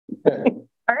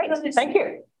right, thank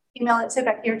you. Email it to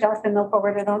Becky or Jeff and they'll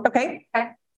forward it on. Okay.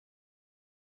 At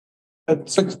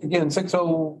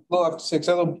 6:00, little after 6,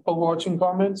 other overarching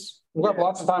comments. We've got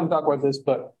lots of time to talk about this,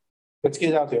 but let's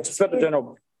get it out there. It's about the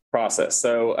general process.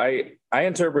 So I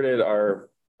interpreted our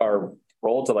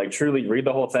role to like truly read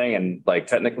the whole thing and like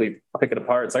technically pick it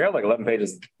apart. So I got like 11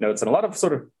 pages of notes and a lot of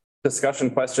sort of discussion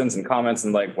questions and comments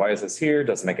and like, why is this here?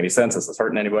 Doesn't make any sense. Is this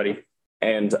hurting anybody?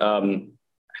 And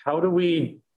how do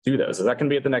we do those? Is that going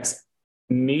to be at the next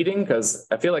meeting? Because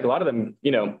I feel like a lot of them,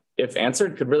 if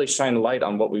answered, could really shine light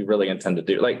on what we really intend to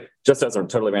do. Like just as a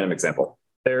totally random example,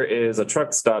 there is a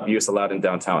truck stop use allowed in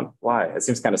downtown. Why? It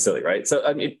seems kind of silly, right? So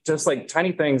I mean, just like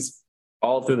tiny things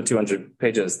all through the 200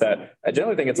 pages that I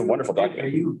generally think it's a wonderful document. Are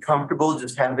you comfortable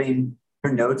just having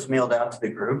your notes mailed out to the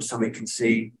group so we can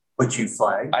see what you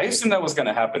flagged? I assumed that was going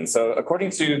to happen. So according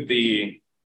to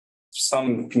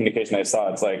some communication I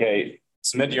saw, it's like, hey,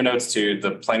 submit your notes to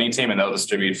the planning team and they'll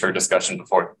distribute for discussion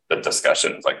before the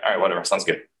discussion. It's like, all right, whatever, sounds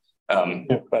good.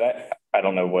 But I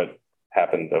don't know what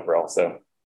happened overall. So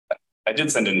I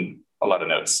did send in a lot of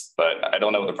notes, but I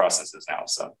don't know what the process is now.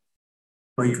 So.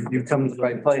 Well, you've come to the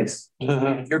right place.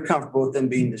 If you're comfortable with them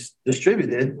being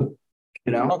distributed,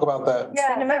 Talk about that.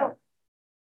 Yeah.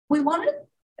 We wanted,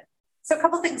 so a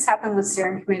couple of things happen with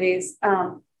steering committees.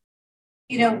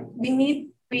 We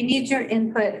need your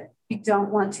input. We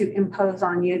don't want to impose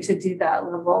on you to do that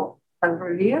level of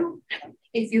review.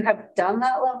 If you have done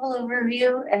that level of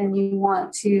review and you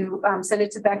want to send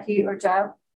it to Becky or Jeff,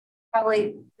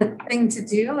 probably the thing to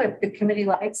do if the committee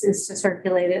likes is to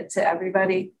circulate it to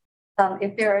everybody.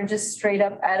 If there are just straight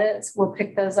up edits, we'll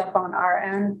pick those up on our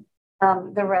end.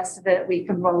 The rest of it, we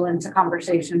can roll into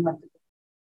conversation with.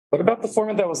 What about the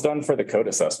format that was done for the code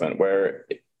assessment where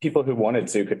people who wanted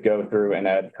to could go through and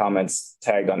add comments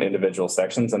tagged on individual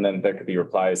sections and then there could be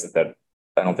replies that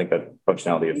I don't think that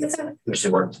functionality is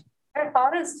worked. Our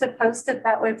thought is to post it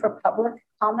that way for public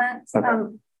comments. Okay.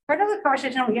 Part of the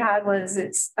conversation we had was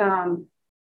it's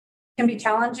can be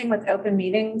challenging with open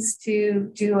meetings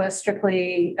to do a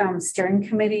strictly steering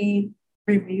committee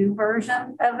review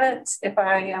version of it, if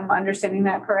I am understanding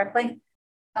that correctly.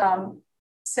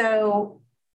 So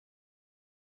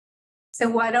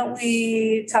why don't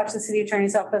we talk to the city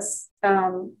attorney's office?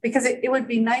 Because it would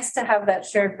be nice to have that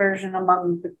shared version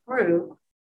among the group.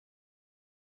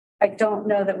 I don't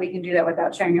know that we can do that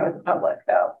without sharing it with the public,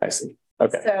 though. I see.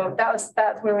 Okay. So that's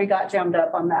where we got jammed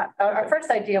up on that. Our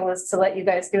first idea was to let you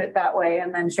guys do it that way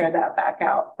and then share that back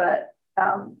out. But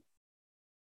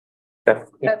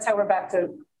that's how we're back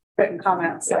to written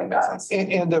comments like that.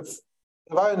 And if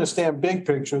I understand big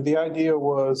picture, the idea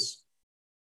was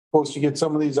supposed to get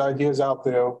some of these ideas out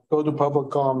there, go to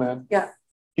public comment,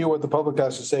 hear what the public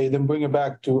has to say, then bring it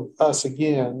back to us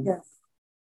again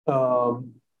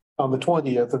on the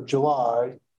 20th of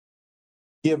July,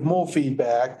 give more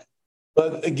feedback.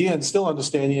 But again, still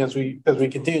understanding as we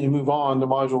continue to move on to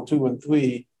module 2 and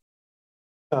 3,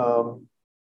 to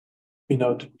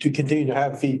continue to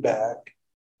have feedback.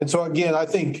 And so again, I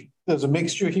think there's a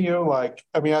mixture here. I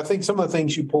think some of the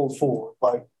things you pulled forward,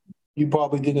 like you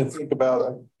probably didn't think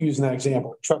about using that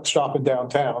example, truck stopping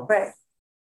downtown. Right.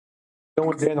 No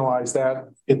one's analyzed that.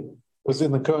 It was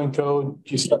in the current code.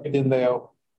 You stuck it in there,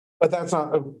 but that's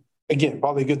not again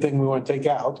probably a good thing we want to take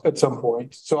out at some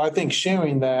point. So I think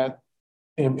sharing that.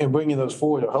 And bringing those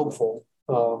forward are helpful.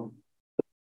 So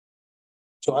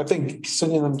I think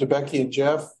sending them to Becky and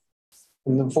Jeff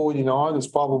and then forwarding on is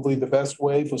probably the best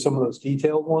way for some of those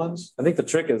detailed ones. I think the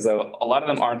trick is though, a lot of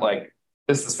them aren't like,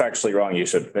 this is factually wrong, you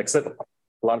should fix it. A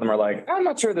lot of them are like, I'm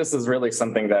not sure this is really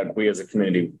something that we as a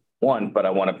community one, but I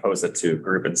want to pose it to a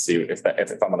group and see if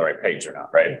I'm on the right page or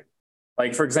not, right?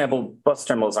 Like, for example, bus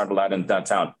terminals aren't allowed in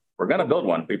downtown. We're going to build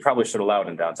one. We probably should allow it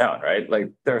in downtown, right?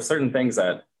 Like, there are certain things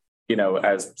that, you know,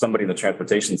 as somebody in the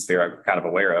transportation sphere, I'm kind of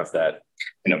aware of that,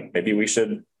 you know, maybe we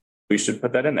should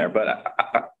put that in there, but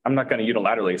I'm not going to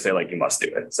unilaterally say like, you must do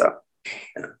it. So.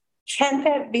 Yeah. Can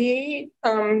that be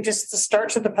just the start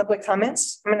to the public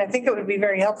comments? I mean, I think it would be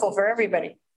very helpful for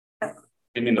everybody.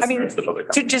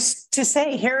 To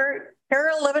say here are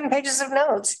 11 pages of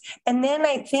notes. And then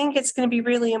I think it's going to be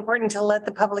really important to let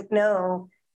the public know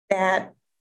that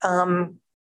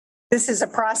this is a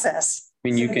process. I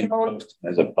mean, you can post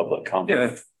as a public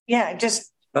comment. Yeah,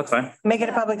 just that's fine. Make it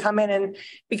a public comment, and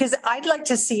because I'd like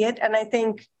to see it, and I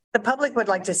think the public would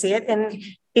like to see it. And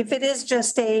if it is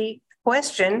just a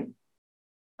question,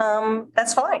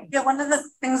 that's fine. Yeah, one of the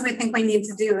things we think we need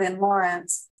to do in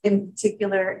Lawrence in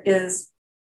particular is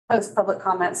post public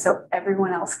comments so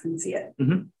everyone else can see it.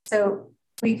 Mm-hmm. So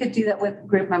we could do that with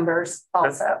group members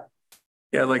also.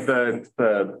 Yeah, like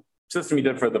the system you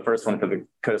did for the first one for the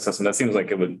code system, that seems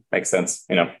like it would make sense,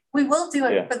 you know. We will do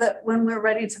it for when we're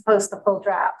ready to post the full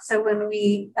draft. So when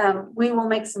we will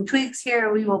make some tweaks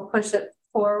here, we will push it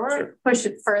forward, push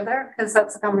it further, because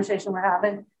that's the conversation we're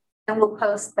having, and we'll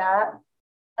post that.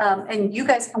 And you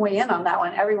guys can weigh in on that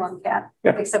one. Everyone can,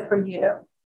 except for you.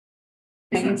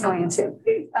 And you're going to.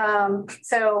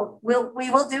 So we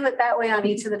will do it that way on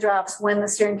each of the drafts when the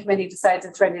steering committee decides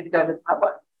it's ready to go to the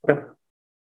public. Okay.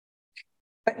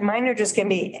 But mine are just going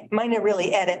to be, mine are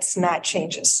really edits, not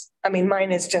changes. I mean,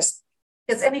 mine is just.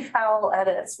 It's any foul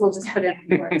edits, we'll just put in.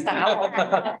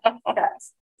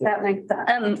 That makes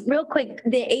sense. Real quick,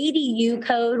 the ADU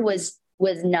code was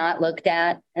not looked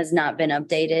at, has not been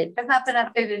updated. Has not been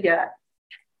updated yet.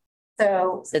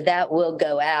 So that will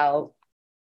go out.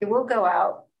 It will go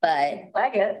out, but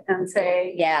flag it and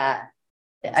say, yeah.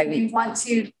 I mean, we want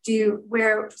to do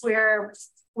where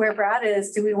Brad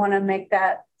is. Do we want to make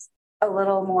that a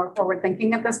little more forward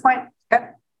thinking at this point?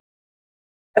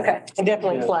 Okay.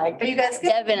 Definitely flag. Are you guys good?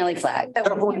 Definitely flag.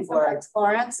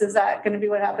 Lawrence, is that going to be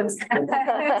what happens?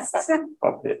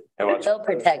 They'll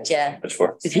protect you.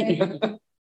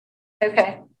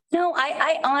 Okay. No,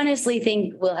 I honestly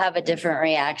think we'll have a different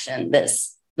reaction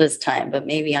this time, but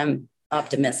maybe I'm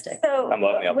optimistic. So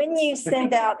when you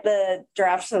send out the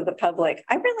drafts to the public,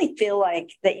 I really feel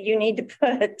like that you need to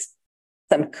put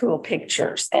some cool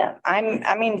pictures. And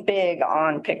I mean big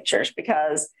on pictures,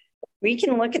 because we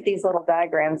can look at these little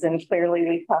diagrams and clearly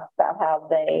we talked about how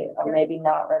they are maybe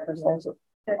not representative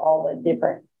of all the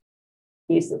different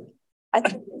uses. I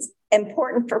think it's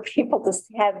important for people to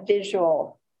have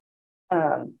visual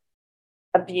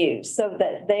view so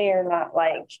that they are not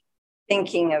like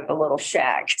thinking of a little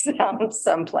shack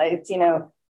someplace, you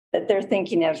know, that they're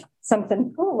thinking of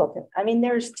something cool looking. I mean,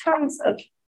 there's tons of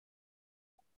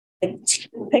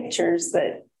pictures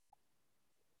that.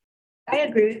 I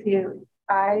agree with you.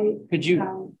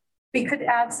 We could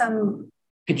add some.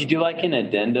 Could you do like an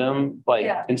addendum, like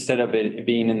instead of it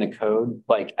being in the code,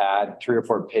 like add 3 or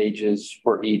 4 pages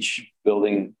for each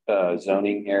building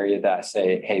zoning area that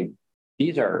say, hey,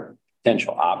 these are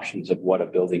potential options of what a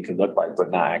building could look like,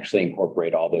 but not actually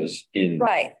incorporate all those in.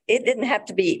 Right. It didn't have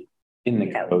to be in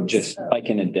the code, just like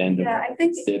an addendum. Yeah, I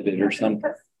think it or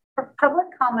something. For public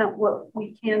comment, what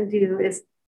we can do is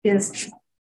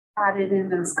add it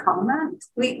in as comment.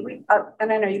 And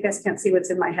I know you guys can't see what's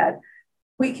in my head.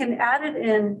 We can add it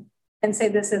in and say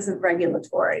this isn't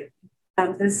regulatory.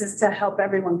 This is to help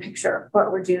everyone picture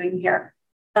what we're doing here.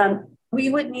 We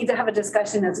would need to have a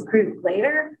discussion as a group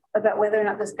later about whether or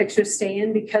not those pictures stay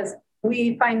in, because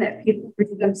we find that people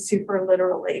read them super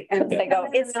literally and they go,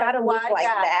 it's got to look like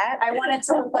that. I want it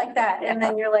to look like that. And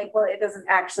then you're like, well, it doesn't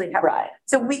actually have right.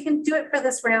 So we can do it for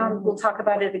this round. We'll talk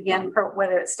about it again for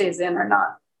whether it stays in or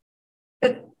not.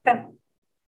 Good. Okay.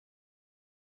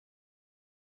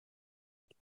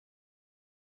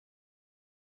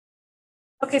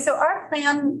 Okay, so our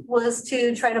plan was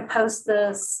to try to post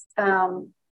this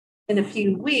in a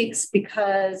few weeks,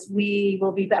 because we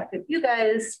will be back with you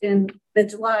guys in late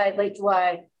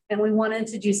July, and we wanted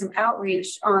to do some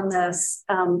outreach on this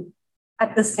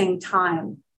at the same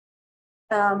time.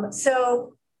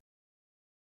 So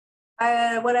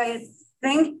what I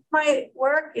think might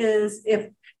work is if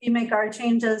you make our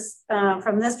changes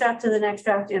from this draft to the next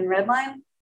draft in Redline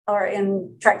or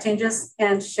in track changes,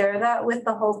 and share that with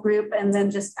the whole group, and then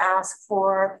just ask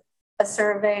for a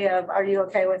survey of, are you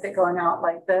okay with it going out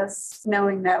like this,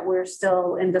 knowing that we're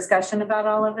still in discussion about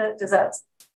all of it? Does that,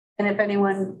 and if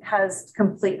anyone has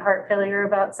complete heart failure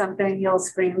about something, you'll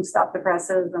scream, stop the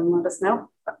presses, and let us know.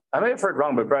 I may have heard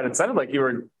wrong, but Brad, it sounded like you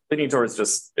were leaning towards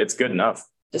just, it's good enough.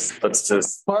 let's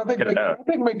just Well, I get it out.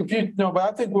 think make a few, no, but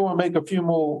I think we want to make a few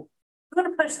more I'm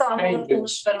gonna push the envelope a little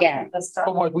bit on Yeah. this stuff.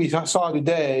 from what we saw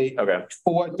today Okay.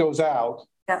 for what goes out.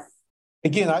 Yeah.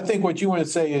 Again, I think what you want to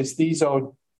say is these are,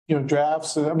 you know,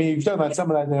 drafts. I mean, you've done that, some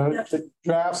of that, you know, the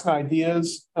drafts and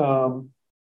ideas.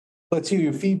 Let's hear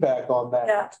your feedback on that.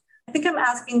 Yeah, I think I'm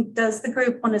asking, does the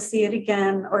group want to see it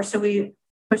again, or should we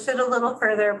push it a little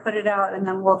further, put it out, and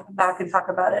then we'll come back and talk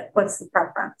about it? What's the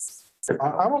preference?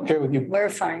 I'm okay with you. We're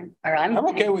fine, or I'm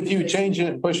okay with you changing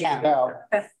it and pushing it out.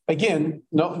 Okay. Again,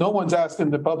 no one's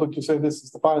asking the public to say this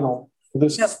is the final.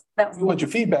 This is, we want your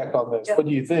feedback on this. What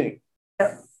do you think?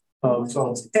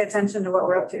 So pay attention to what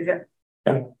we're up to here.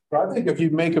 I think if you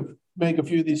make a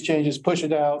few of these changes, push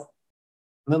it out,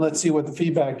 and then let's see what the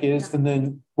feedback is, and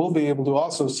then we'll be able to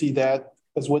also see that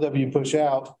as whatever you push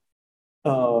out.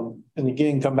 And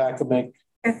again, come back and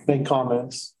make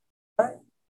comments.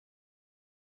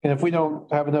 And if we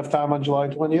don't have enough time on July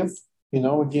 20th, you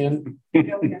know, again,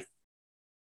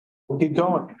 we'll keep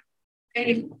going.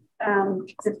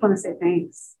 Just want to say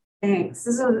thanks. Thanks.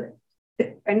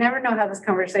 I never know how this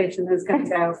conversation is going to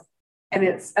go. And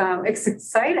it's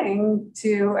exciting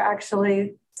to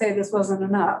actually say this wasn't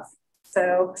enough.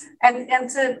 So, and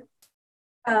to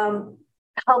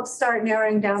help start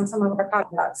narrowing down some of our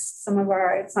caveats, some of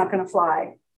our, it's not going to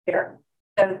fly here.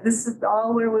 So this is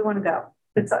all where we want to go.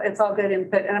 It's all good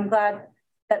input. And I'm glad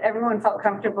that everyone felt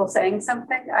comfortable saying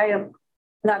something. I am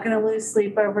not going to lose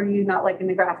sleep over you not liking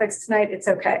the graphics tonight. It's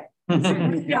okay.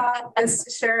 Just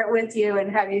to share it with you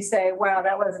and have you say, wow,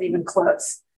 that wasn't even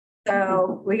close.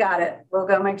 So we got it. We'll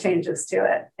go make changes to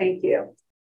it. Thank you.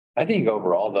 I think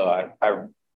overall though, I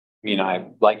mean, I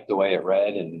liked the way it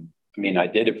read, and I mean, I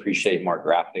did appreciate more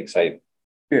graphics. I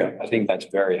think that's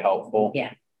very helpful.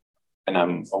 Yeah. And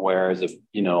I'm aware as a,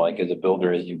 you know, like as a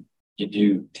builder, you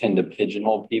do tend to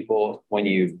pigeonhole people when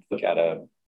you look at a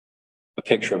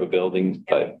picture of a building,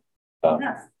 but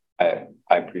I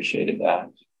appreciated that.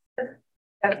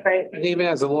 That's great. And even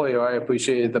as a lawyer, I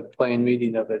appreciated the plain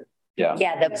reading of it. Yeah.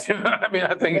 Yeah. I mean,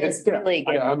 I think it's really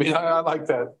good. Yeah, I mean, I like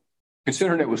that.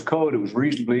 Considering it was code, it was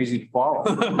reasonably easy to follow.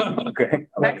 Okay.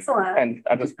 Excellent. And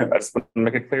I just want to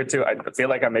make it clear too, I feel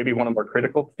like I may be one of the more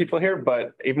critical people here,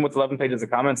 but even with 11 pages of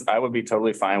comments, I would be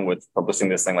totally fine with publishing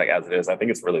this thing like as it is. I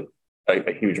think it's really like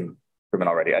a huge improvement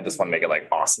already. I just want to make it like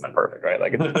awesome and perfect, right?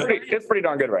 Like it's pretty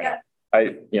darn good right now.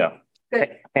 I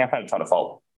can't find a ton of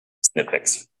fault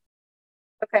nitpicks.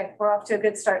 Okay, we're off to a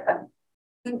good start then.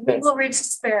 We will reach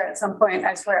despair at some point,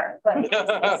 I swear. But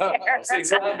Okay,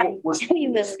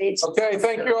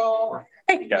 thank you all.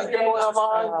 Thank you everyone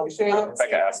online. Appreciate it.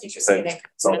 Becca asked, she said,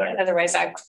 Otherwise, I